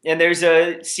 and there's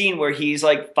a scene where he's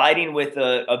like fighting with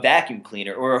a vacuum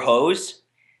cleaner or a hose,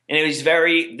 and it was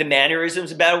the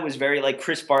mannerisms about it was very like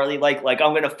Chris Farley, like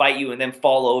I'm gonna fight you and then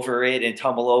fall over it and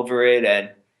tumble over it,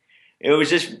 and it was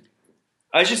just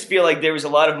I just feel like there was a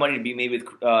lot of money to be made with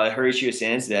Horatio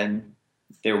Sanz then.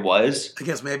 There was. I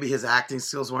guess maybe his acting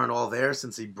skills weren't all there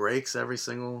since he breaks every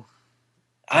single.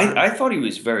 I thought he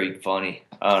was very funny.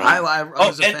 I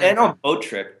was a fan and on Boat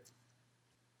Trip.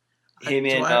 Him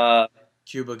and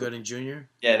Cuba Gooding Jr.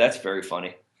 Yeah, that's very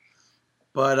funny.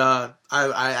 But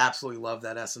I absolutely love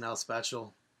that SNL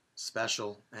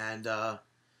special, and I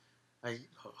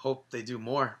hope they do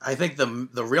more. I think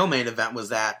the real main event was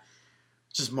that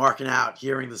just Markin Out,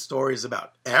 hearing the stories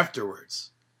about afterwards.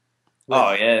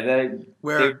 Where Dan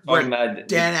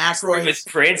Aykroyd with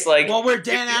Prince, like where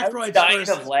Dan Aykroyd dying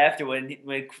of laughter when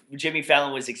Jimmy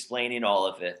Fallon was explaining all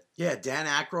of it. Yeah, Dan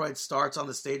Aykroyd starts on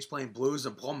the stage playing blues,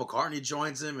 and Paul McCartney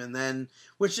joins him, and then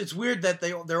which it's weird that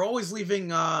they're always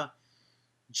leaving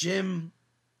Jim.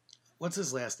 What's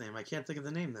his last name? I can't think of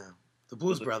the name now. The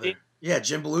Blues Brother. Yeah,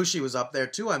 Jim Belushi was up there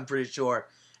too. I'm pretty sure,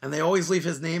 and they always leave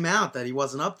his name out that he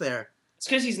wasn't up there. It's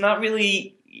because he's not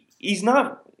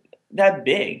that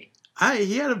big.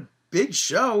 He had a big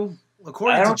show.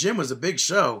 According to Jim, it was a big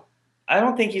show. I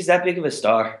don't think he's that big of a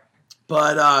star.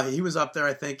 But he was up there,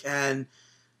 I think, and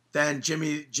then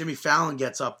Jimmy Fallon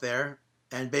gets up there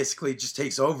and basically just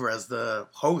takes over as the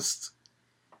host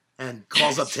and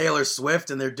calls up Taylor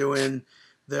Swift, and they're doing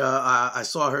I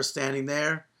saw her standing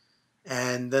there,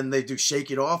 and then they do Shake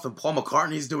It Off, and Paul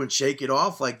McCartney's doing Shake It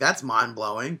Off. Like, that's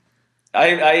mind-blowing.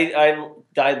 I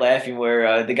died laughing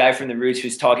where the guy from The Roots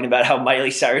was talking about how Miley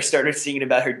Cyrus started singing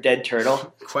about her dead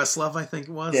turtle. Questlove, I think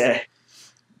it was. Yeah.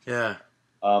 Yeah.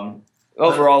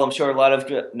 Overall, I'm sure a lot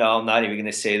of no, I'm not even going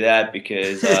to say that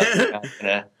because I'm not going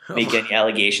to make any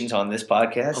allegations on this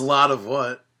podcast. A lot of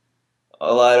what?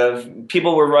 A lot of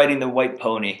people were riding the white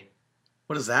pony.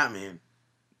 What does that mean?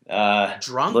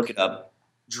 Drunk? Look it up.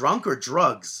 Drunk or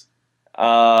drugs?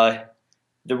 The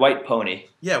white pony.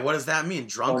 Yeah, what does that mean?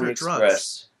 Drunk Pony or drugs?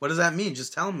 Express. What does that mean?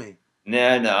 Just tell me. No,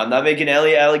 I'm not making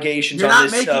any allegations You're on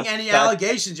not this. making any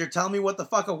allegations. You're telling me what the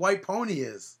fuck a white pony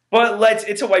is. But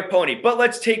it's a white pony. But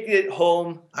let's take it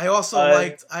home. I also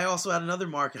had another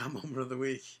Markin Out moment of the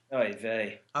week. Oy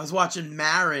vey. I was watching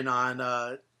Marin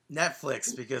on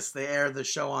Netflix because they aired the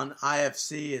show on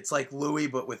IFC. It's like Louis,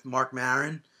 but with Mark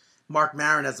Maron. Mark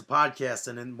Maron has a podcast,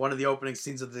 and in one of the opening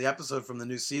scenes of the episode from the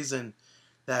new season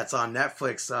that's on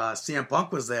Netflix, CM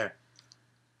Punk was there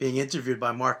being interviewed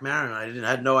by Mark Maron. I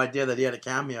had no idea that he had a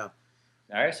cameo.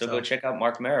 All right, so go check out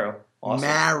Mark Marrow. Awesome.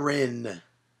 Marin.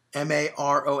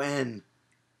 Maron.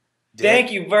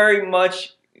 Thank you very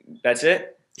much. That's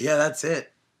it? Yeah, that's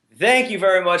it. Thank you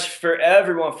very much for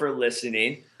everyone for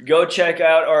listening. Go check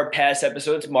out our past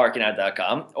episodes,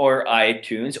 markinout.com or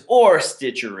iTunes or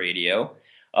Stitcher Radio.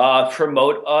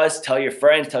 Promote us. Tell your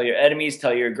friends, tell your enemies,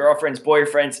 tell your girlfriends,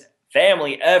 boyfriends,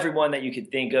 family, everyone that you can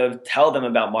think of. Tell them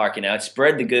about Markin Out.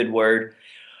 Spread the good word.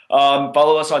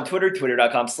 Follow us on Twitter,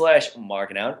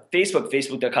 twitter.com/markinout. Facebook,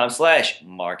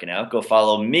 facebook.com/markinout. Go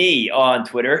follow me on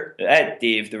Twitter at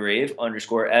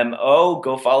DaveTheRave_MO.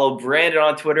 Go follow Brandon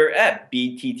on Twitter at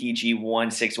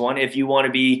BTTG161. If you want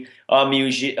to be a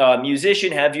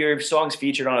musician, have your songs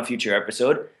featured on a future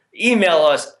episode, email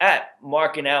us at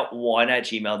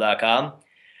markinout1@gmail.com.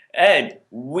 And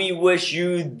we wish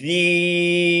you the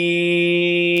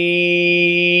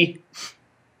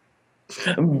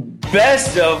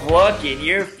best of luck in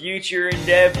your future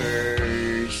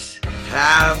endeavors.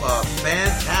 Have a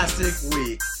fantastic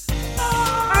week.